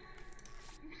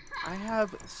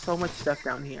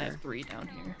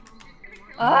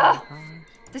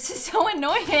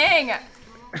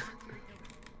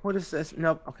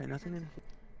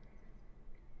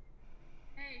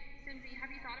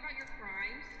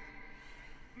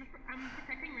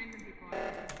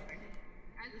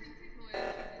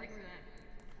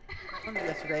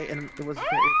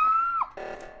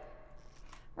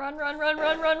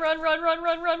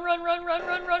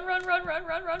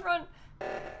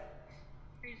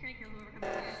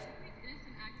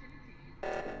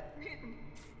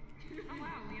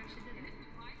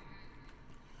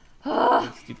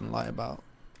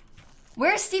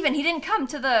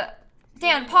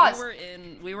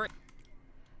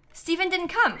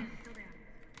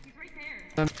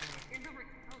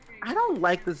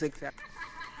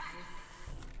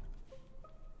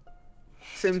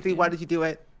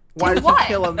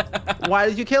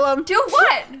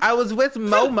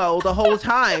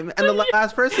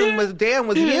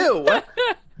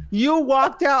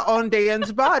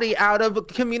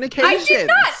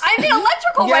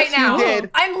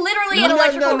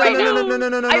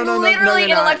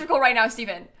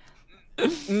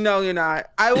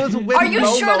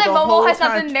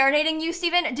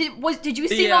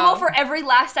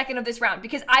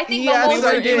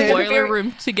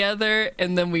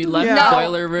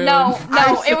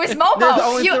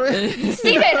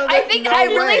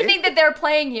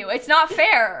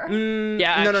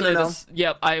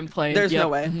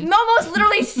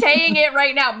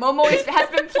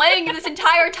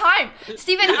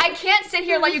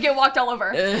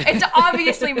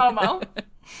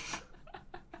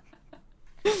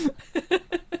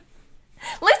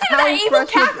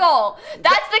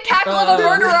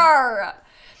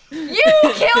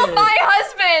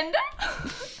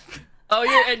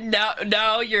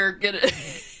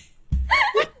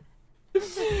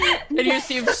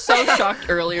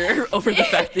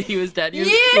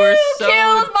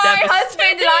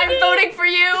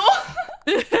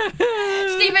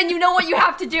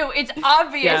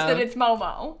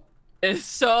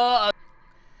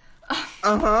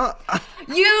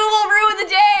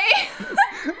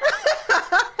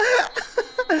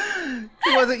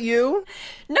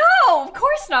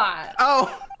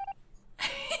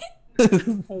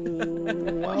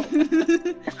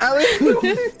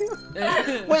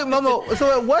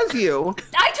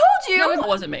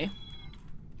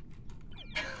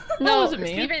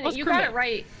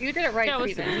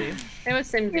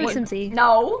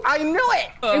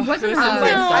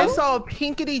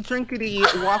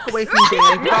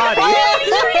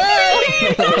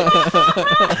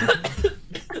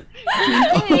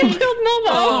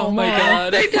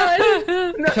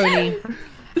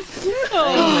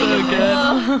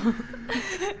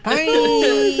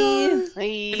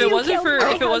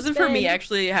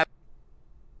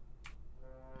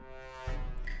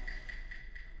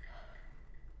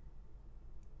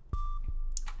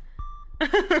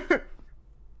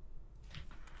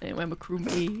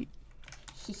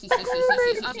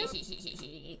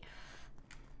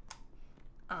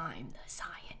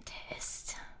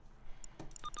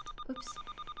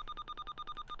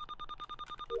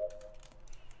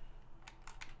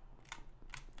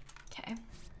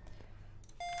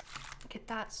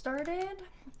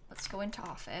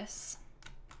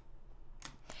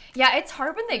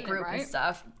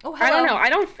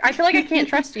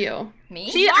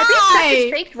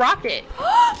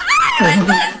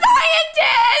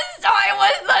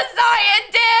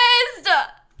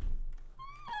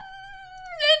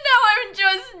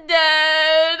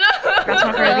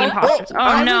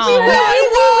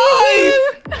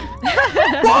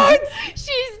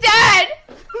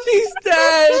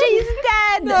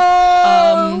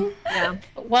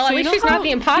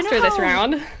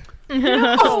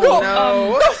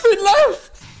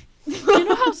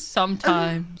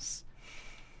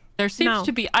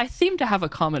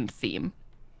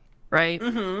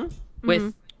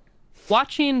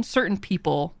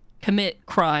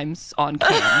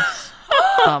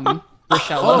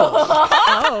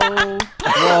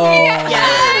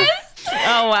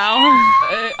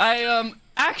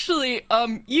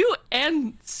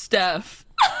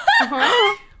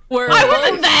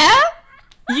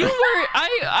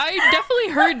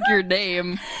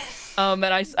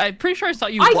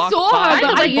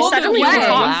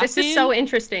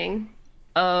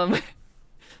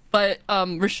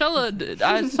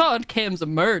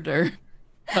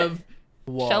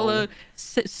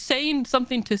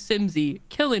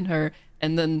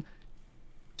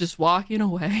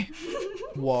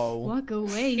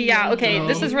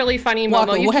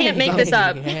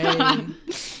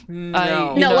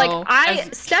 No. No,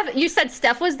 like Steph, you said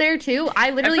Steph was there too.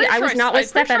 I was not with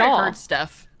Steph at all. I heard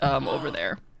Steph over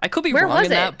there. I could be wrong in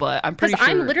that, but I'm pretty sure.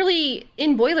 I'm literally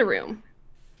in boiler room.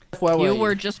 You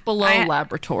were just below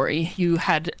laboratory. You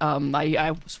had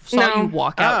I saw you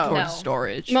walk out towards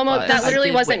storage. Momo, that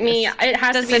literally wasn't me. It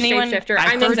has to be a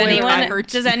shapeshifter.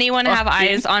 Does anyone have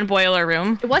eyes on boiler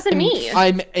room? It wasn't me.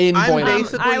 I'm in boiler room.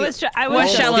 I was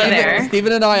Shella there.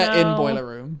 Steven and I are in boiler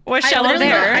room. Was Shella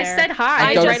there? I said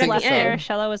hi. I right at the there. end.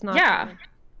 Shella was not. Yeah.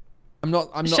 I'm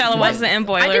not. Shella wasn't in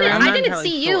boiler room. I didn't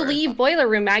see you leave boiler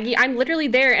room, Maggie. I'm literally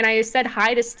there, and I said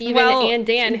hi to Steven and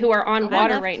Dan, who are on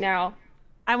water right now.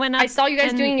 I went up. I saw you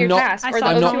guys doing your task, or the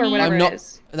O2 or whatever it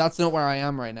is. That's not where I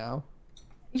am right now.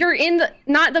 You're in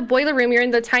not the boiler room. You're in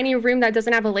the tiny room that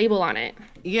doesn't have a label on it.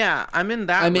 Yeah, I'm in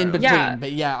that. I'm in between, but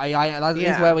that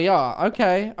is where we are.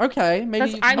 Okay,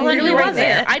 maybe. I'm literally right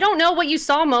there. I don't know what you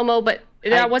saw, Momo, but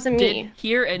that wasn't me. I did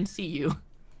hear and see you.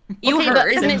 You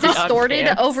heard? Isn't it distorted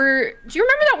over? Do you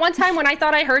remember that one time when I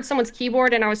thought I heard someone's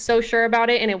keyboard and I was so sure about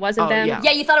it and it wasn't them?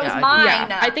 Yeah, you thought it was mine.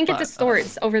 Yeah, I think it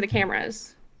distorts over the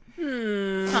cameras.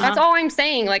 That's all I'm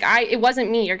saying. Like it wasn't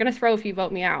me. You're gonna throw if you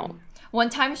vote me out. One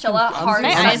time, Shella, hard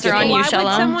eyes are on you,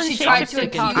 Shella. She tried to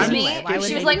accuse me.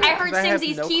 She was like, "I heard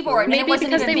Simsie's keyboard." Maybe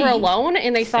because they were alone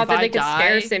and they thought that they could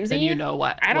scare Simsie. Then you know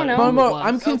what? I don't know. Momo,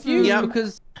 I'm confused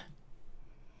because.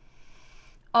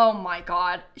 Oh my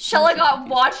god, Shella got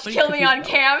watched kill me on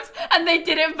cams, and they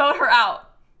didn't vote her out.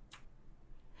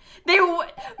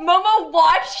 Momo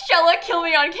watched Shella kill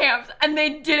me on cams, and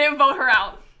they didn't vote her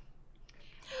out.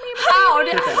 How?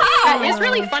 It's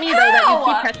really funny though that you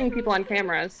keep catching people on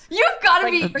cameras. You've got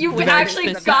to be. You've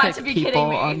actually got to be kidding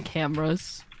me. On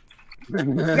cameras.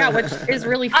 Yeah, which is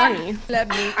really funny.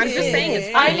 I'm just saying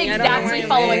it's funny. I'm exactly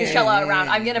following Shella around.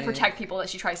 I'm gonna protect people that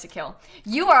she tries to kill.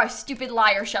 You are a stupid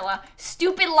liar, Shella.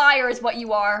 Stupid liar is what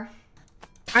you are.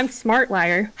 I'm smart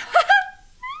liar.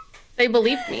 They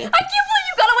believed me. I can't believe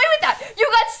you got away with that. You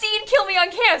got seen kill me on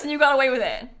cams and you got away with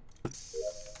it.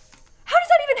 How does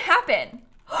that even happen?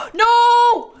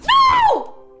 No!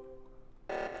 No!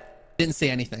 Didn't see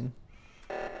anything.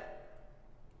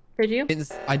 Did you?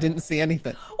 I didn't see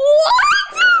anything. What?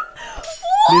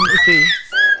 Didn't see.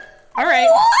 All right.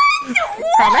 What?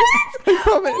 Promise? I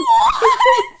promise.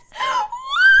 What?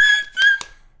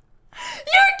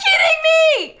 You're kidding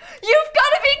me! You've got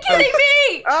to be kidding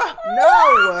me!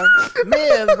 No!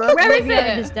 Miv! Where is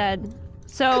it? Is dead.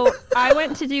 So I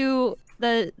went to do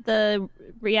the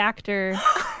reactor,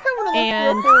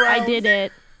 and I did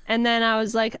it. And then I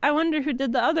was like, I wonder who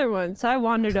did the other one. So I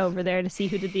wandered over there to see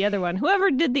who did the other one. Whoever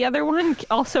did the other one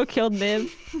also killed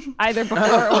Miv, either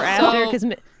before or after,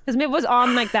 because Miv was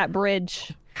on like that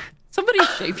bridge. Somebody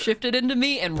shapeshifted into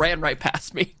me and ran right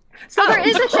past me. So there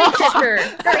is a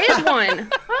shapeshifter. There is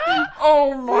one.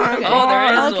 Oh my god. Oh, there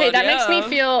is okay, one, that makes me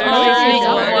feel.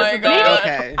 Oh my god.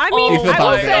 Okay. I mean,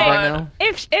 I would say right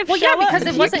if well, yeah, because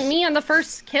it wasn't me on the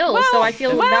first kill, so I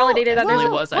feel validated that there's.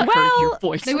 It was. I heard your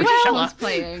voice. They were just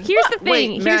playing. Here's the thing.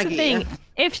 Wait, here's the thing.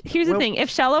 Here's the thing. If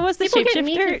Shella was the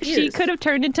shapeshifter, she could have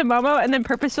turned into Momo and then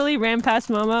purposefully ran past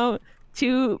Momo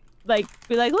to like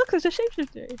be like, look, there's a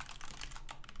shapeshifter.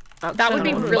 That would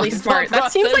be really smart.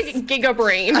 That seems like Giga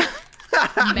Brain.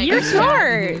 You're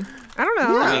smart. I don't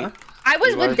know. Yeah. I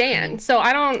was with Dan, so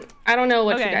I don't know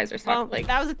what you guys are talking. Well, like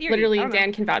that was a theory. Literally,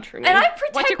 Dan can vouch for me. And I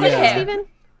What's your protected question, him. Steven?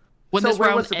 When So this where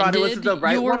round was the body? Was it ended, the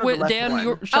right you were one or the with left Dan. one?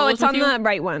 Oh, Shella it's was on with you? the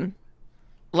right one.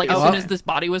 Like as soon as this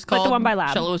body was called, Like the one by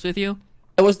lab. Shella was with you.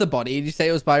 It was the body. Did you say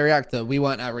it was by reactor? We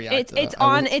weren't at reactor. It's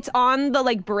on the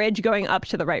like bridge going up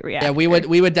to the right reactor. Yeah,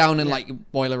 we were down in like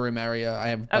boiler room area. I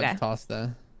have both tasks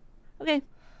there. Okay.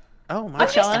 Oh my I'm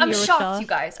You were with shocked, Shella? you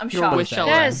guys. I'm You were shocked. with Shella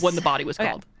Yes. when the body was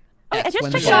called. Okay, Yes,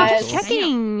 when just the checking. body Just was called.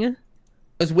 checking. It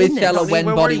was with Goodness. Shella when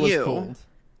Where body were was you? called.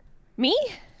 Me?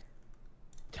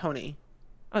 Tony.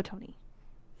 Oh, Tony.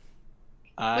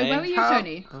 Wait, where were you,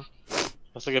 Tony?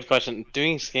 That's a good question.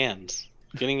 Doing scans.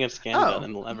 Getting a scan done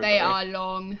in the laboratory. They are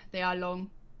long. They are long.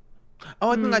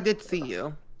 Oh, I think I did see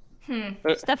you.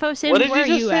 Stefo Sim, What did where are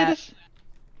you you just at? say?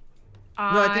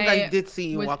 No, I think I did see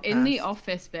you was walk in the past.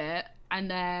 office bit,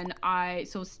 and then I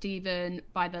saw Steven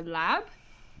by the lab.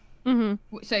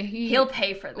 Mm-hmm. So He'll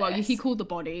pay for this. Well, he called the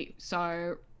body,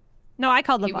 so No, I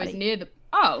called the he body. was near the.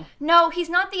 Oh, No, he's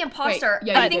not the imposter. Wait,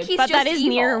 yeah, I you think did. he's but just that is evil.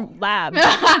 near lab.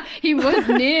 he was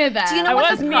near there. Do you know I what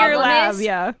was the near problem lab, is?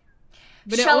 yeah.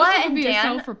 But it Shella also could and be a Dan-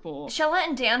 self-report. Shella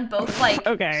and Dan both like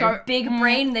Okay. So big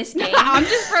brain this game. I'm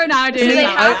just throwing ideas. So they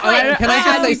out. have, like- Can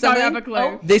I just say don't have a something?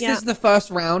 clue. This Yeah. is the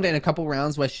first round in a couple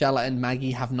rounds where Shella and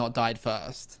Maggie have not died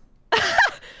first.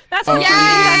 That's Oh, we didn't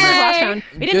die first last round.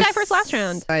 We didn't die Just first last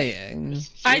round. Saying.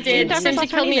 I did. Didn't die first Simsie last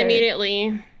killed round me either.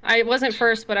 immediately. I wasn't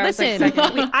first, but I was like Listen,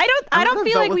 second. I don't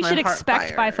feel like we should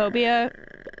expect biphobia.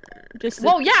 Just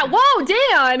whoa, yeah, whoa,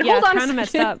 Dan, yeah, hold on. Kind of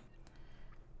messed up.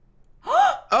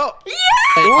 Oh, Yay!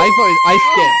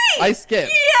 I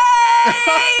skipped. Yay!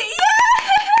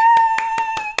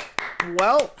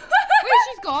 Well, Wait,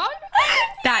 she's gone?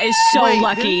 That is so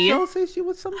lucky. Did Shell say she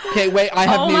was something? Okay, wait, I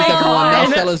have news, everyone. Now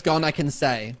Shella's gone, I can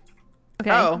say. Okay.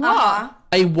 Oh.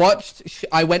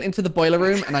 I went into the boiler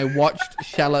room and I watched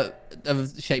Shella of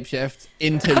shapeshift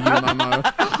into you, Momo.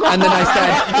 And then I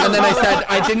said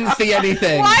I didn't see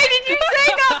anything. Why did you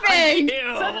say nothing?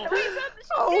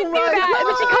 Oh my And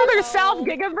then she called God. herself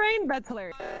Giga Brain? That's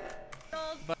hilarious.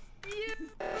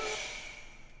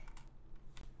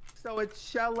 So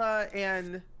it's Shella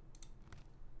and...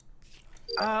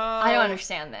 I don't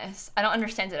understand this. I don't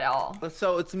understand it at all.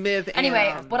 So it's Miv and...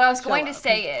 Anyway, what I was going to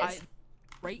say is...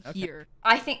 Right here.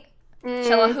 I think...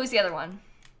 Shella, who's the other one?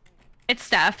 It's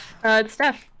Steph. It's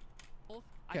Steph.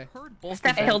 I heard both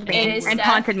Steph of them. killed me It is and Steph.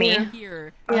 taunted me.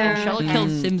 Here. Yeah. Shella killed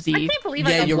Simsie. I can't believe I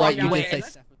Yeah, got you're right. blown You away. did say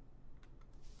Steph.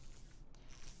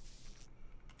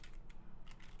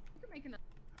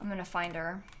 I'm gonna find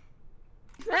her.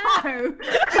 No.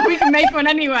 We can make one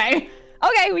anyway.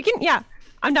 Okay, we can. Yeah,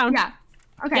 I'm down. Yeah.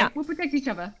 Okay, Yeah. we'll protect each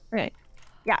other. Okay.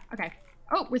 Okay.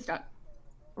 Oh, we're stuck.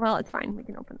 Well, it's fine. We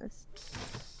can open this.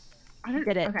 I don't...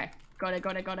 Did it. Okay. Got it.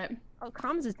 Oh,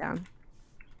 comms is down.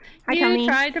 Hi, You Tony.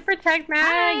 tried to protect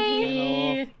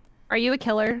Maggie. Are you a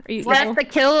killer? Are you That's evil? the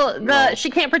kill. No. She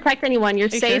can't protect anyone. You're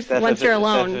safe Steph, once if you're it-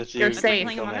 alone. Steph, if You're you safe.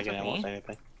 kill Megan, I won't say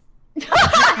anything. Yeah, but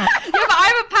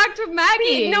I have a pact with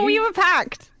Maggie. No, we have a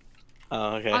pact.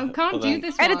 Oh, okay. I can't Well, do then-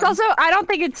 this And one. it's also, I don't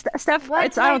think it's Steph. What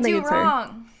It's, did I I don't think do it's her.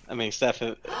 wrong? I mean, Steph.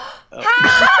 Oh.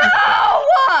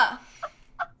 How?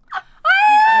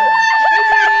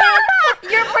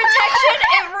 Your protection,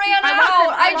 it ran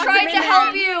out. I tried to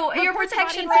help you. Your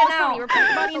protection ran out. Say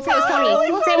it was Tony.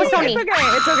 Say it was Tony. It's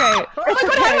okay. It's okay. Where's the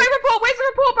report? Where's the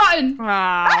report button?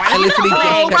 I literally just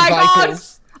Oh checked my God.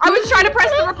 vitals. I was trying to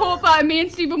press the report button. Me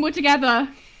and Steven were together.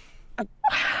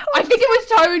 I think it was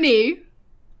Tony.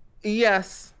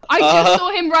 Yes. I just saw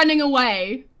him running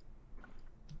away.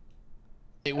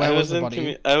 Wait, where was the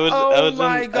body? I was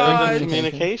my in God.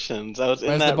 communications. I was in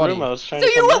Where's the that body? room. I was trying So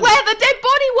to. you were come in. where the dead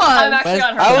body was? I'm actually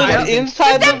on her I side. was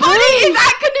inside The the dead body is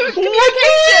at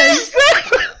communications.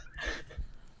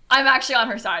 I'm actually on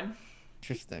her side.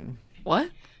 Interesting. What?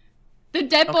 The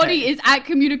dead body is at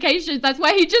communications. That's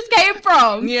where he just came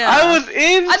from. Yeah. I was And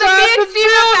then me inside and the Steven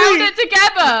found building. it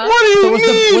together. What do you So was the-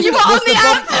 mean? was You the- were on was the the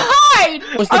bod-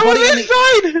 outside. Was the I body was on the,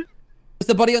 inside. was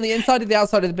the body on the inside or the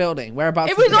outside of the building?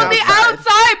 Whereabouts? It was on the outside.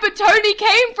 outside, but Tony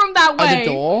came from that By way. the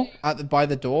door? By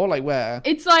the door? Like where?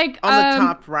 It's like On the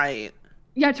top right.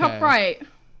 Yeah, top Okay. right.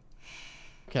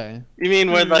 Okay. You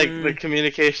mean where like the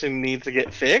communication needs to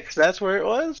get fixed? That's where it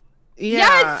was. Yeah,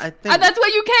 Yes, I think and that's where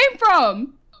you came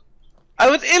from. I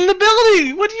was in the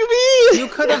building. What do you mean? you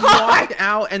could have walked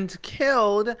out and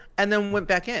killed, and then went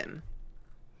back in.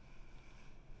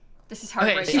 This is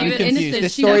Okay, heartbreaking. I'm She's confused. innocent.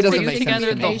 This She story does doesn't things make sense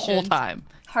Together to the me. whole time.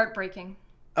 Heartbreaking.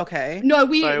 Okay. No,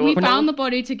 we Sorry, we what- found the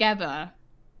body together.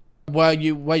 Were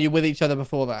you with each other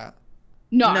before that?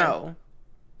 No. No.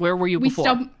 Where were you We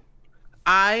before?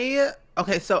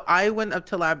 Okay, so I went up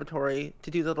to laboratory to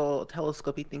do the little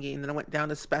telescopy thingy, and then I went down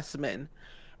to specimen,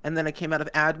 and then I came out of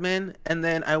admin, and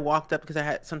then I walked up because I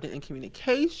had something in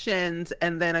communications,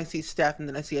 and then I see Steph, and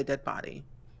then I see a dead body.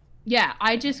 Yeah,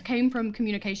 I just came from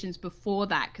communications before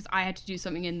that because I had to do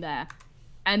something in there.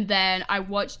 And then I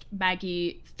watched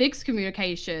Maggie fix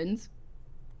communications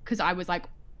because I was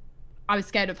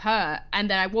scared of her. And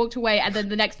then I walked away, and then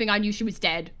the next thing I knew, she was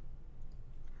dead.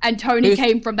 And Tony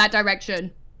came from that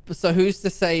direction. So who's to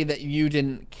say that you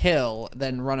didn't kill,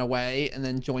 then run away, and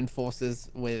then join forces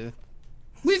with...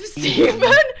 With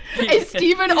Steven? Is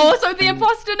Steven also the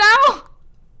imposter now?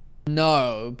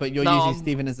 No, but you're No. using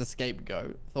Steven as a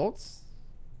scapegoat. Thoughts?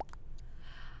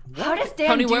 How does Dan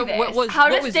Tony, do what- this? what was- how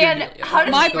what does was your Dan? deal? How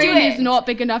does My he do brain it? is not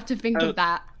big enough to think of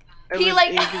that. I He, was like,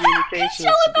 in communications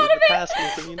Shella to do thought of the it. task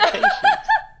in communications.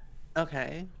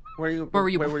 Okay. Where were you were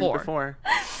you before? before?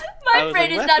 I My was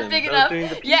brain like is not weapons. big I was enough. doing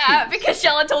the Yeah, PPs. because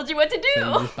Shella told you what to So you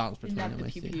do. just bounce between them, I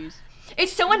see.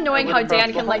 It's so annoying I how would've brought Dan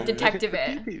the can like home. detective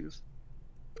it. PPs.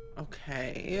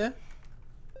 Okay.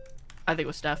 I think it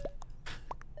was Steph.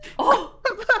 Oh,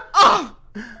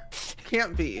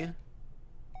 Can't be.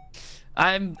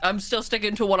 I'm still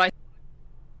sticking to what I.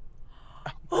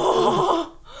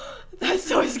 oh, that's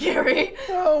so scary.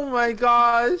 Oh my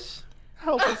gosh.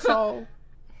 Help us all.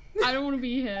 I don't want to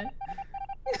be here.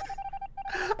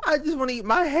 I just want to eat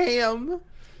my ham.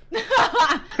 Who's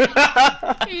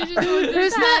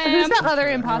the other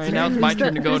imposter? Right, now it's my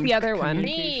turn to go. Who's the other one?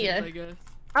 Me.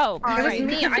 Oh, it was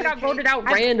me. I got voted out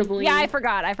randomly. Yeah, I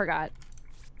forgot.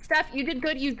 Steph, you did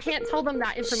good. You can't tell them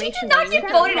that information. She did not get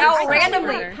voted out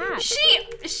randomly.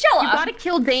 Shella. You gotta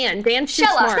kill Dan. Dan's too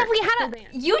Shella. smart. Steph,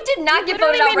 you did not get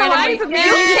voted out randomly. You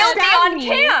killed me on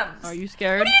cam. Are you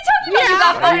scared? What are you talking about? You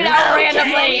got voted out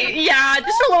randomly. Yeah,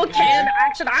 just a little kid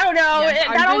action. I don't know.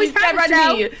 That always happens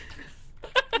to me.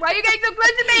 Why are you getting so close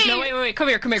to me? No, wait. Come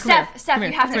here. Steph,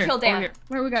 you have to kill Dan.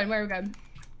 Where are we going?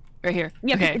 Right here.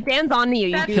 Yeah, okay. Dan's on you.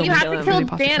 You have to kill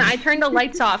Dan. I turned the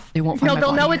lights off. They won't find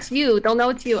they'll know it's you. They'll know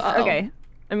it's you. Okay.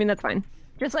 I mean, that's fine.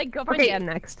 Just like go find Dan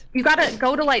next. You gotta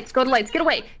go to lights. Get away. Get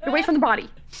away from the body.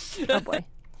 Oh boy.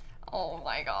 Oh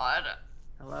my god.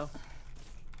 Hello.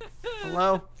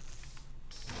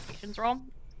 Patience roll.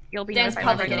 You'll be. Dan's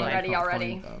probably getting ready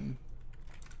already.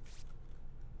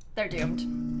 They're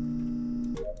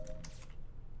doomed.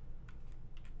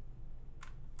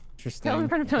 Kill in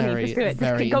front of Tony. Just do it.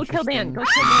 Just go kill Dan. Go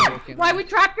kill Dan. Why are we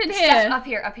trapped in here? Steph, up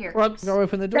here. Whoops. Go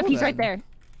open the door. Steph, he's right there.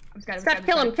 Steph,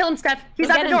 kill him, Steph. He's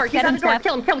at the door. Kill him.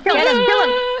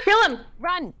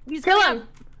 Run. Kill him.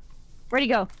 Where'd he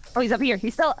go? Oh, he's up here.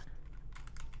 He's in lab.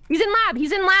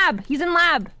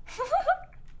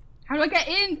 How do I get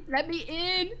in? Let me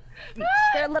in.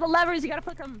 There are little levers. You gotta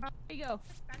flick them. There you go.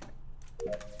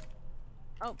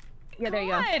 Oh, yeah, there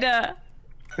you go.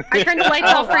 I turned the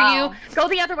lights off for you. Go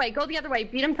the other way.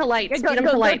 Beat him to lights. Go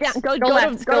to lights. Go to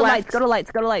lights. Go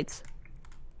to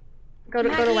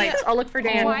lights. I'll look for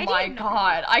Dan. Oh my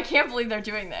god. I can't believe they're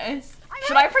doing this.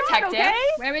 Should I protect him?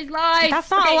 Where is lights? That's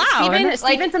not allowed.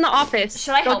 Steven's in the office.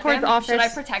 Should I help him? The office. Should I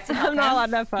protect him? I'm not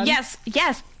allowed to have fun. Yes.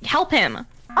 Help him.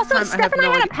 Also, Steph and I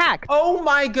had a pack. Oh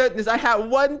my goodness, I had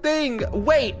one thing.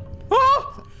 Wait.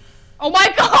 Oh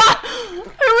my god!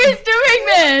 Who is doing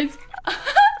this?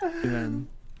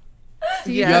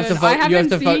 You have to vote. You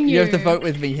have to vote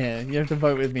with me here.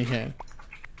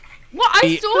 What?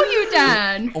 I saw you,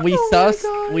 Dan. We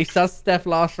sussed Steph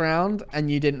last round, and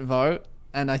you didn't vote,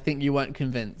 and I think you weren't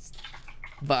convinced.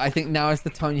 But I think now is the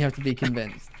time you have to be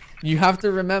convinced. You have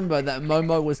to remember that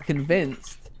Momo was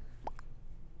convinced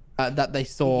that they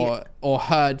saw or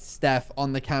heard Steph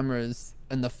on the cameras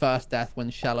in the first death when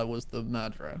Shella was the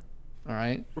murderer. All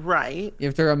right. Right. You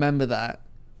have to remember that.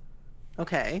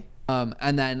 Okay.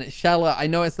 And then Shella, I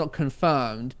know it's not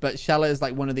confirmed, but Shella is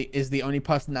like is the only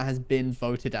person that has been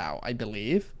voted out, I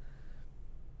believe.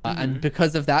 And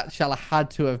because of that, Shella had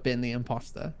to have been the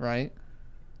imposter, right?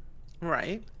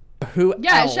 Right. Who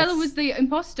else? Shella was the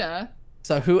imposter.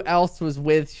 So who else was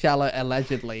with Shella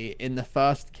allegedly in the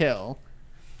first kill?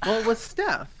 Well, it was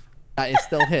Steph. That is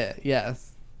still here,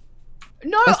 yes.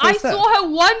 No, I saw her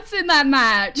once in that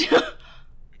match.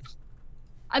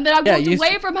 And then I walked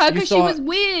away from her because she was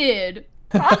weird.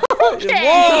 Okay.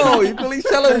 Whoa, you believe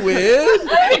Shella weird?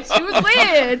 She was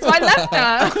weird, so I left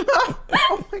her.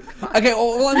 Oh my god. Okay,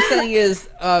 all I'm saying is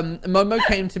Momo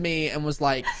came to me and was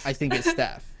like, I think it's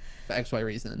Steph for XY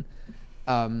reason.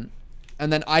 And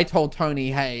then I told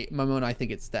Tony, hey, Momo and I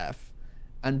think it's Steph.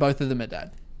 And both of them are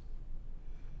dead.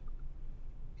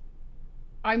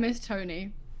 I miss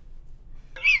Tony.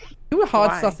 You were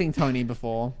hard sussing Tony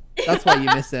before. That's why you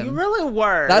miss him. You really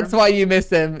were. That's why you miss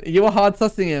him. You were hard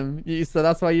sussing him, so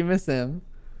that's why you miss him.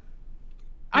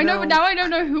 I know, but now I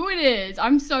don't know who it is.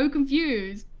 I'm so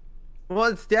confused. Well,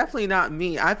 it's definitely not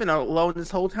me. I've been alone this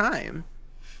whole time.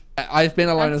 I've been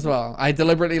alone as well. I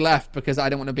deliberately left because I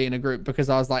didn't want to be in a group because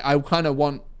I was like, I kind of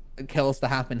want kills to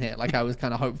happen here. Like I was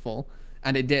kind of hopeful,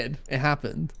 and it did. It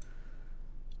happened.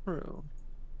 True.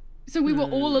 So we were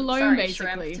all alone,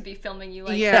 basically. Shrimp, to be filming you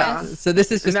like this. So this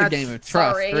is just a game of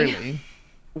trust, really.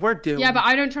 We're doomed. Yeah, but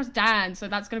I don't trust Dan, so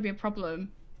that's gonna be a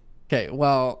problem. Okay,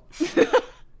 well, a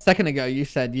second ago you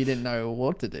said you didn't know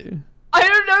what to do. I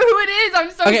don't know who it is.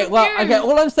 I'm so confused. Okay.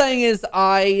 All I'm saying is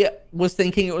I was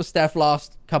thinking it was Steph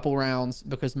last couple rounds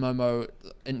because Momo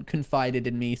confided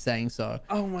in me saying so.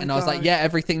 Oh my god. And I was like, yeah,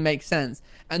 everything makes sense.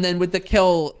 And then with the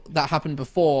kill that happened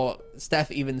before,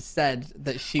 Steph even said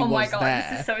that she was there. Oh my god,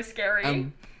 this is so scary.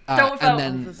 Don't vote. And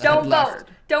then Don't vote.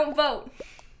 Don't vote.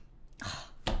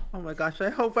 Oh my gosh, I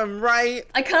hope I'm right.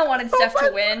 I kind of wanted Steph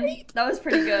to win. Right. That was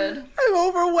pretty good. I'm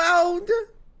overwhelmed.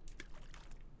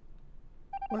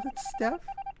 Was it Steph?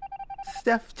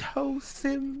 Steph Toe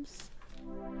Sims?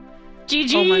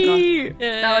 GG! Oh my god.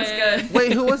 That was good.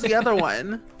 Wait, who was the other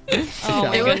one? Oh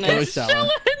my goodness.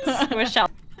 It was Shella.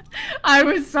 I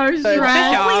was so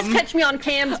stressed. Please catch me on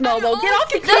cams, Momo. Get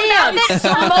off the cams!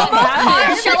 Momo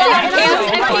caught Shella on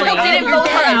cams and people didn't vote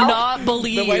her out.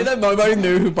 leave. The way that Momo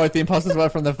knew who both the imposters were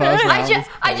from the first round.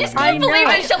 I just can't believe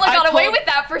that Shella got away with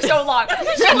that for so long.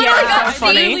 She literally got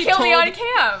seen kill me on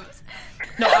cams.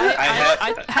 No,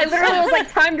 I literally was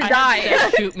like, time to die.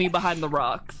 Steph shoot me behind the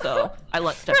rock, so I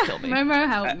let Steph kill me. Momo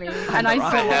helped me, and I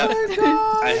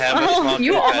saw. I have a small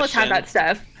You almost had that,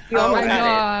 Steph. You almost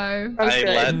had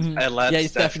it. I let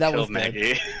Steph kill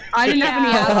Maggie. I didn't have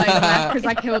any allies left because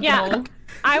I killed them all.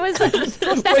 I was well,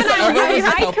 Steph and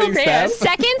I killed Dan.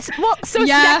 Seconds, well, so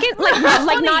second,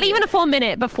 like not even a full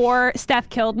minute before Steph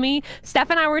killed me.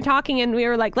 Steph and I were talking, and we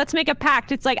were like, "Let's make a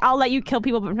pact." It's like, I'll let you kill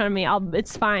people in front of me.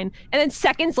 It's fine. And then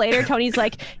seconds later, Tony's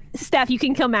like, "Steph, you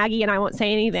can kill Maggie, and I won't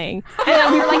say anything." And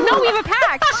then we were like, "No, we have a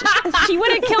pact. She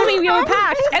wouldn't kill me. We have a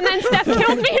pact." And then Steph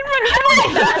killed me in front of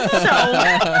Tony. That's so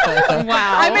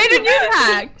wow. I made a new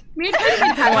pact. Wow.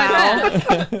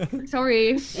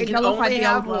 Sorry, you can only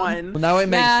have one. Well, now it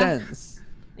makes sense.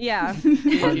 Yeah.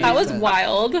 That was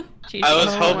wild.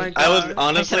 I was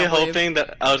honestly hoping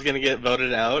that I was gonna get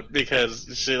voted out because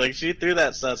she threw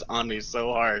that sus on me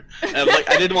so hard. And like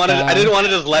I didn't want to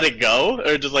just let it go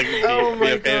or just like be okay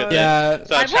with it. Yeah.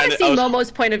 So I want to see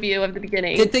Momo's point of view of the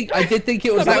beginning. I did think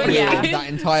it was that weird, that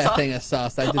entire thing as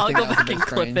sus. I did think that was a bit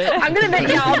strange. I'm gonna make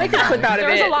I'll make a clip out of it.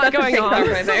 There's a lot going on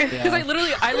right there. Because I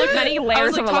looked many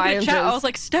layers of alliances. I was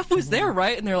like, Steph was there,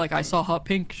 right? And they're like, I saw hot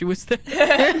pink. She was there.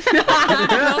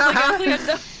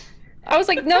 I was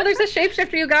like, no, there's a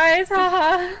shapeshifter, you guys.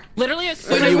 Haha. Literally, as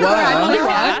soon as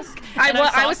I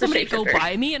was somebody go shapeshifter.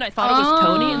 by me, and I thought it was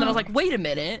Tony, and then I was like, wait a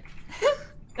minute.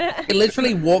 It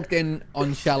literally walked in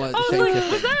on Shella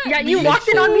shapeshifting. Yeah, you walked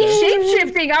in on me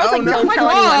shapeshifting. I was like, don't tell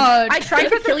anyone. I tried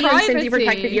to kill you and Cindy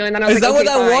protected you, and then I was like, okay, is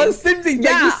that what that was? Cindy,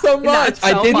 thank you so much.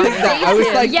 I did think that. I was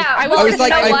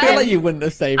like, I feel like you wouldn't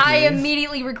have saved me. I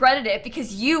immediately regretted it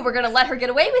because you were gonna let her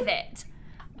get away with it.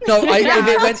 No,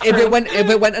 if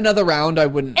it went another round, I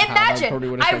wouldn't. Imagine,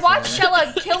 I watched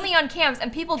Shella kill me on cams,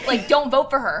 and people like don't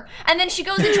vote for her, and then she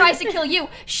goes and tries to kill you,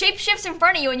 shapeshifts in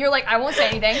front of you, and you're like, I won't say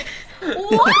anything.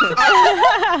 What?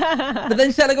 But then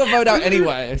Shella got voted out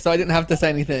anyway, so I didn't have to say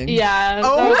anything. Yeah,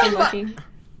 that was unlucky.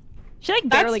 She like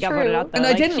barely got voted out though. And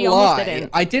I didn't lie.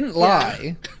 I didn't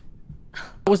lie.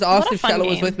 I was asked if Shella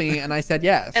was with me, and I said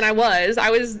yes. And I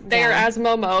was there as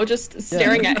Momo, just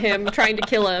staring at him, trying to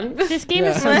kill him. This game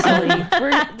is so silly.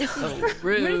 This is so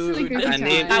rude.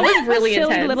 That was really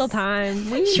silly intense. Little time.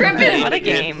 Shrimp is what a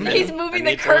game. He's moving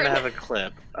the curtain. I need to have a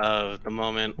clip of the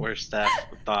moment where Steph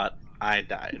thought I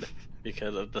died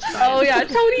because of the sign. Oh yeah,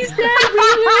 Tony's dead.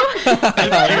 You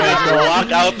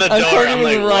walk out the door. I'm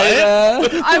like,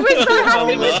 what? I was so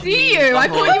happy to see you. I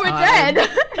thought you were dead.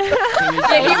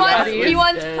 Yeah, he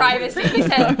wants privacy. He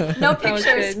said, no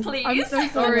pictures, please. I'm so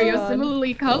sorry. You're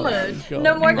similarly colored.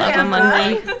 No more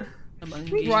camera. Right,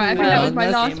 I think that was my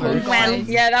last one. Well,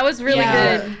 yeah, that was really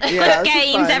good. Good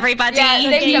games, everybody. Yeah,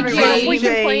 thanks everybody. We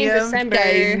can play in December.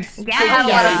 Yeah, I had a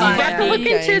lot of fun. We have to look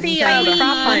into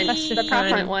the prop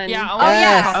hunt one. Yeah. Oh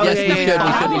yeah. Yes,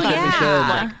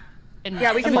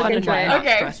 Yeah, we can look into it.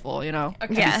 Okay. Stressful, you know.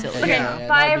 Okay. Yeah. Okay. Yeah,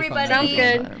 Bye, that'd be fun. everybody. Sounds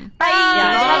good. Bye.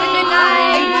 Have a good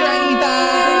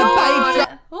night.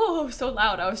 Bye. Oh, so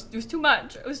loud. It was too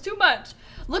much. It was too much.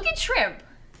 Look at Shrimp.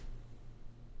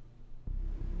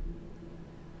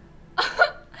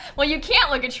 Well, you can't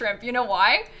look at Shrimp. You know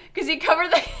why? Because he covered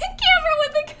the camera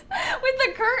with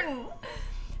the curtain.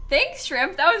 Thanks,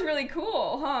 Shrimp. That was really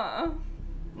cool, huh?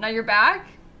 Now you're back?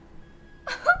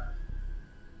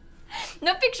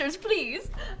 No pictures,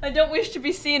 please. I don't wish to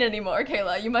be seen anymore,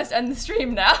 Kayla. You must end the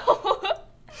stream now.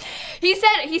 He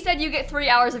said you get 3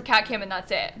 hours of cat cam and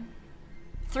that's it.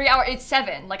 3 hours, it's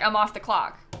 7. Like, I'm off the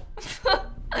clock.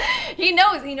 He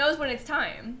knows when it's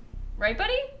time. Right,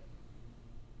 buddy?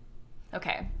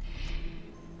 Okay.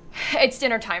 It's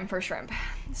dinner time for Shrimp.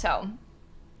 So.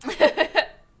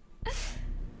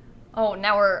 Oh,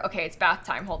 now okay, it's bath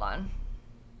time. Hold on.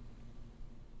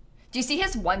 Do you see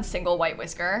his one single white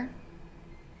whisker?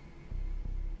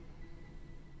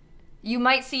 You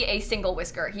might see a single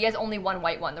whisker. He has only one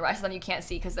white one. The rest of them you can't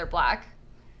see because they're black.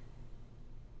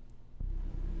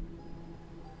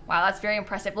 Wow, that's very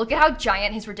impressive. Look at how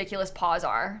giant his ridiculous paws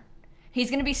are.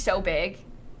 He's gonna be so big.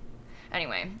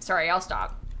 Anyway, sorry, I'll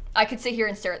stop. I could sit here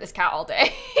and stare at this cat all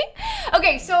day.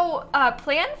 Okay, so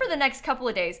plan for the next couple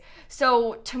of days.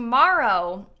 So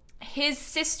tomorrow, his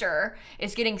sister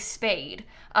is getting spayed.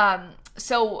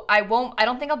 So I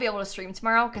don't think I'll be able to stream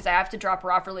tomorrow because I have to drop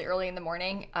her off really early in the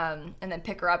morning and then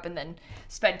pick her up and then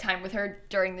spend time with her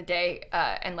during the day.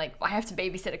 And like, I have to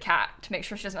babysit a cat to make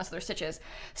sure she doesn't mess with her stitches.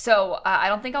 So I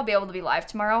don't think I'll be able to be live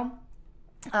tomorrow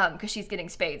because she's getting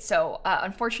spayed. So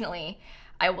unfortunately,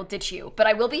 I will ditch you. But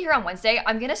I will be here on Wednesday.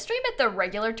 I'm gonna stream at the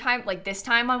regular time, like this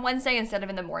time on Wednesday instead of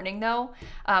in the morning though.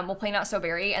 We'll play Not So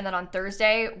Berry, and then on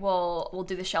Thursday we'll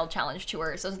do the Shell Challenge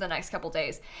tours. Those are the next couple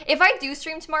days. If I do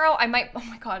stream tomorrow, I might. Oh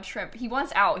my God, Shrimp. He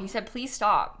wants out. He said, please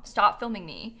stop. Stop filming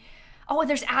me. Oh, and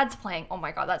there's ads playing. Oh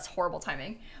my God, that's horrible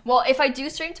timing. Well, if I do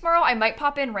stream tomorrow, I might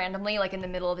pop in randomly, like in the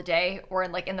middle of the day or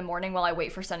in, like in the morning while I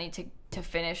wait for Sunny to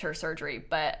finish her surgery.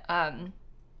 But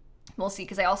we'll see,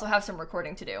 because I also have some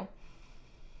recording to do.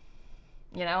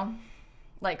 You know,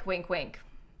 like wink, wink.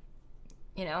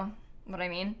 You know what I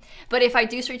mean? But if I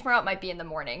do stream tomorrow, it might be in the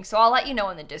morning. So I'll let you know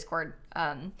in the Discord.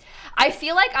 I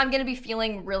feel like I'm gonna be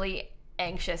feeling really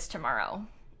anxious tomorrow.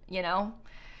 You know.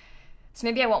 So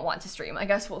maybe I won't want to stream. I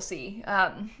guess we'll see.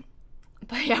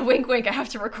 But yeah, wink, wink. I have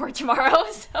to record tomorrow.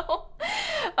 So,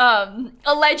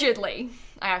 allegedly,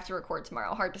 I have to record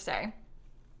tomorrow. Hard to say.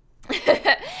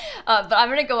 But I'm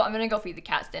gonna go feed the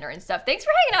cats dinner and stuff. Thanks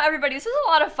for hanging out, everybody. This was a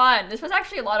lot of fun. This was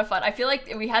actually a lot of fun. I feel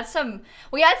like we had some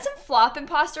flop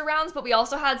imposter rounds, but we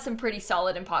also had some pretty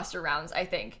solid imposter rounds, I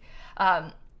think.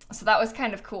 So that was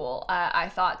kind of cool. I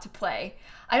thought, to play.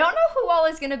 I don't know who all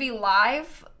is gonna be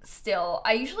live still.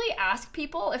 I usually ask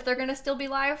people if they're gonna still be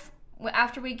live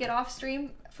after we get off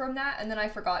stream from that, and then I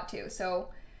forgot to. So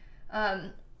I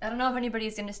don't know if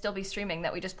anybody's gonna still be streaming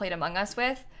that we just played Among Us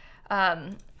with.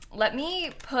 Let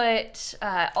me put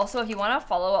also, if you want to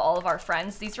follow all of our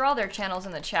friends, these are all their channels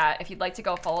in the chat if you'd like to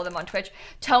go follow them on Twitch.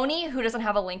 Tony, who doesn't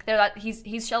have a link there, that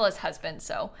he's Shella's husband,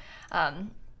 so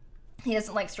he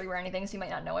doesn't like stream or anything, so you might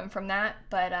not know him from that.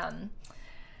 But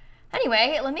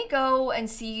anyway, let me go and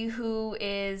see who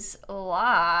is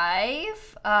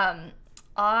live.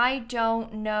 I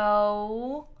don't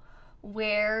know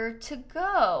where to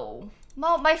go.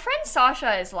 Well, my friend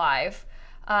Sasha is live.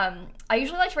 I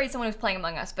usually like to raid someone who's playing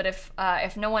Among Us, but if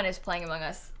no one is playing Among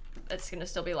Us, it's gonna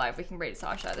still be live. We can raid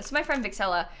Sasha. This is my friend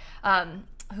Vixella,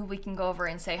 who we can go over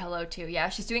and say hello to. Yeah,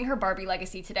 she's doing her Barbie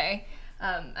Legacy today,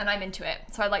 and I'm into it,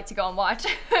 so I'd like to go and watch.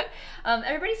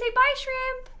 Everybody say bye,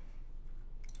 Shrimp.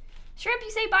 Shrimp,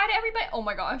 you say bye to everybody. Oh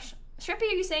my gosh, Shrimpy,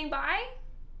 are you saying bye?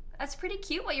 That's pretty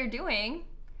cute what you're doing.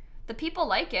 The people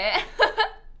like it.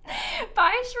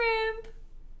 Bye, Shrimp.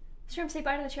 Shrimp, say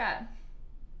bye to the chat.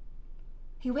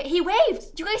 He waved.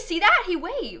 Did you guys see that? He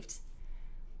waved.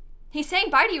 He's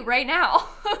saying bye to you right now.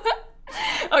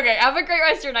 Okay, have a great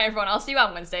rest of your night, everyone. I'll see you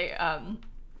on Wednesday.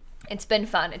 It's been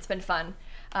fun. It's been fun.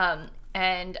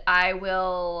 And I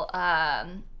will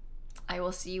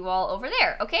see you all over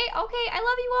there. Okay? Okay, I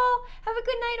love you all. Have a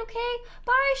good night, okay?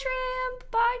 Bye,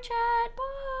 Shrimp. Bye, chat.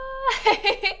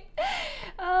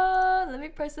 Bye. Let me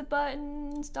press the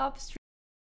button. Stop streaming.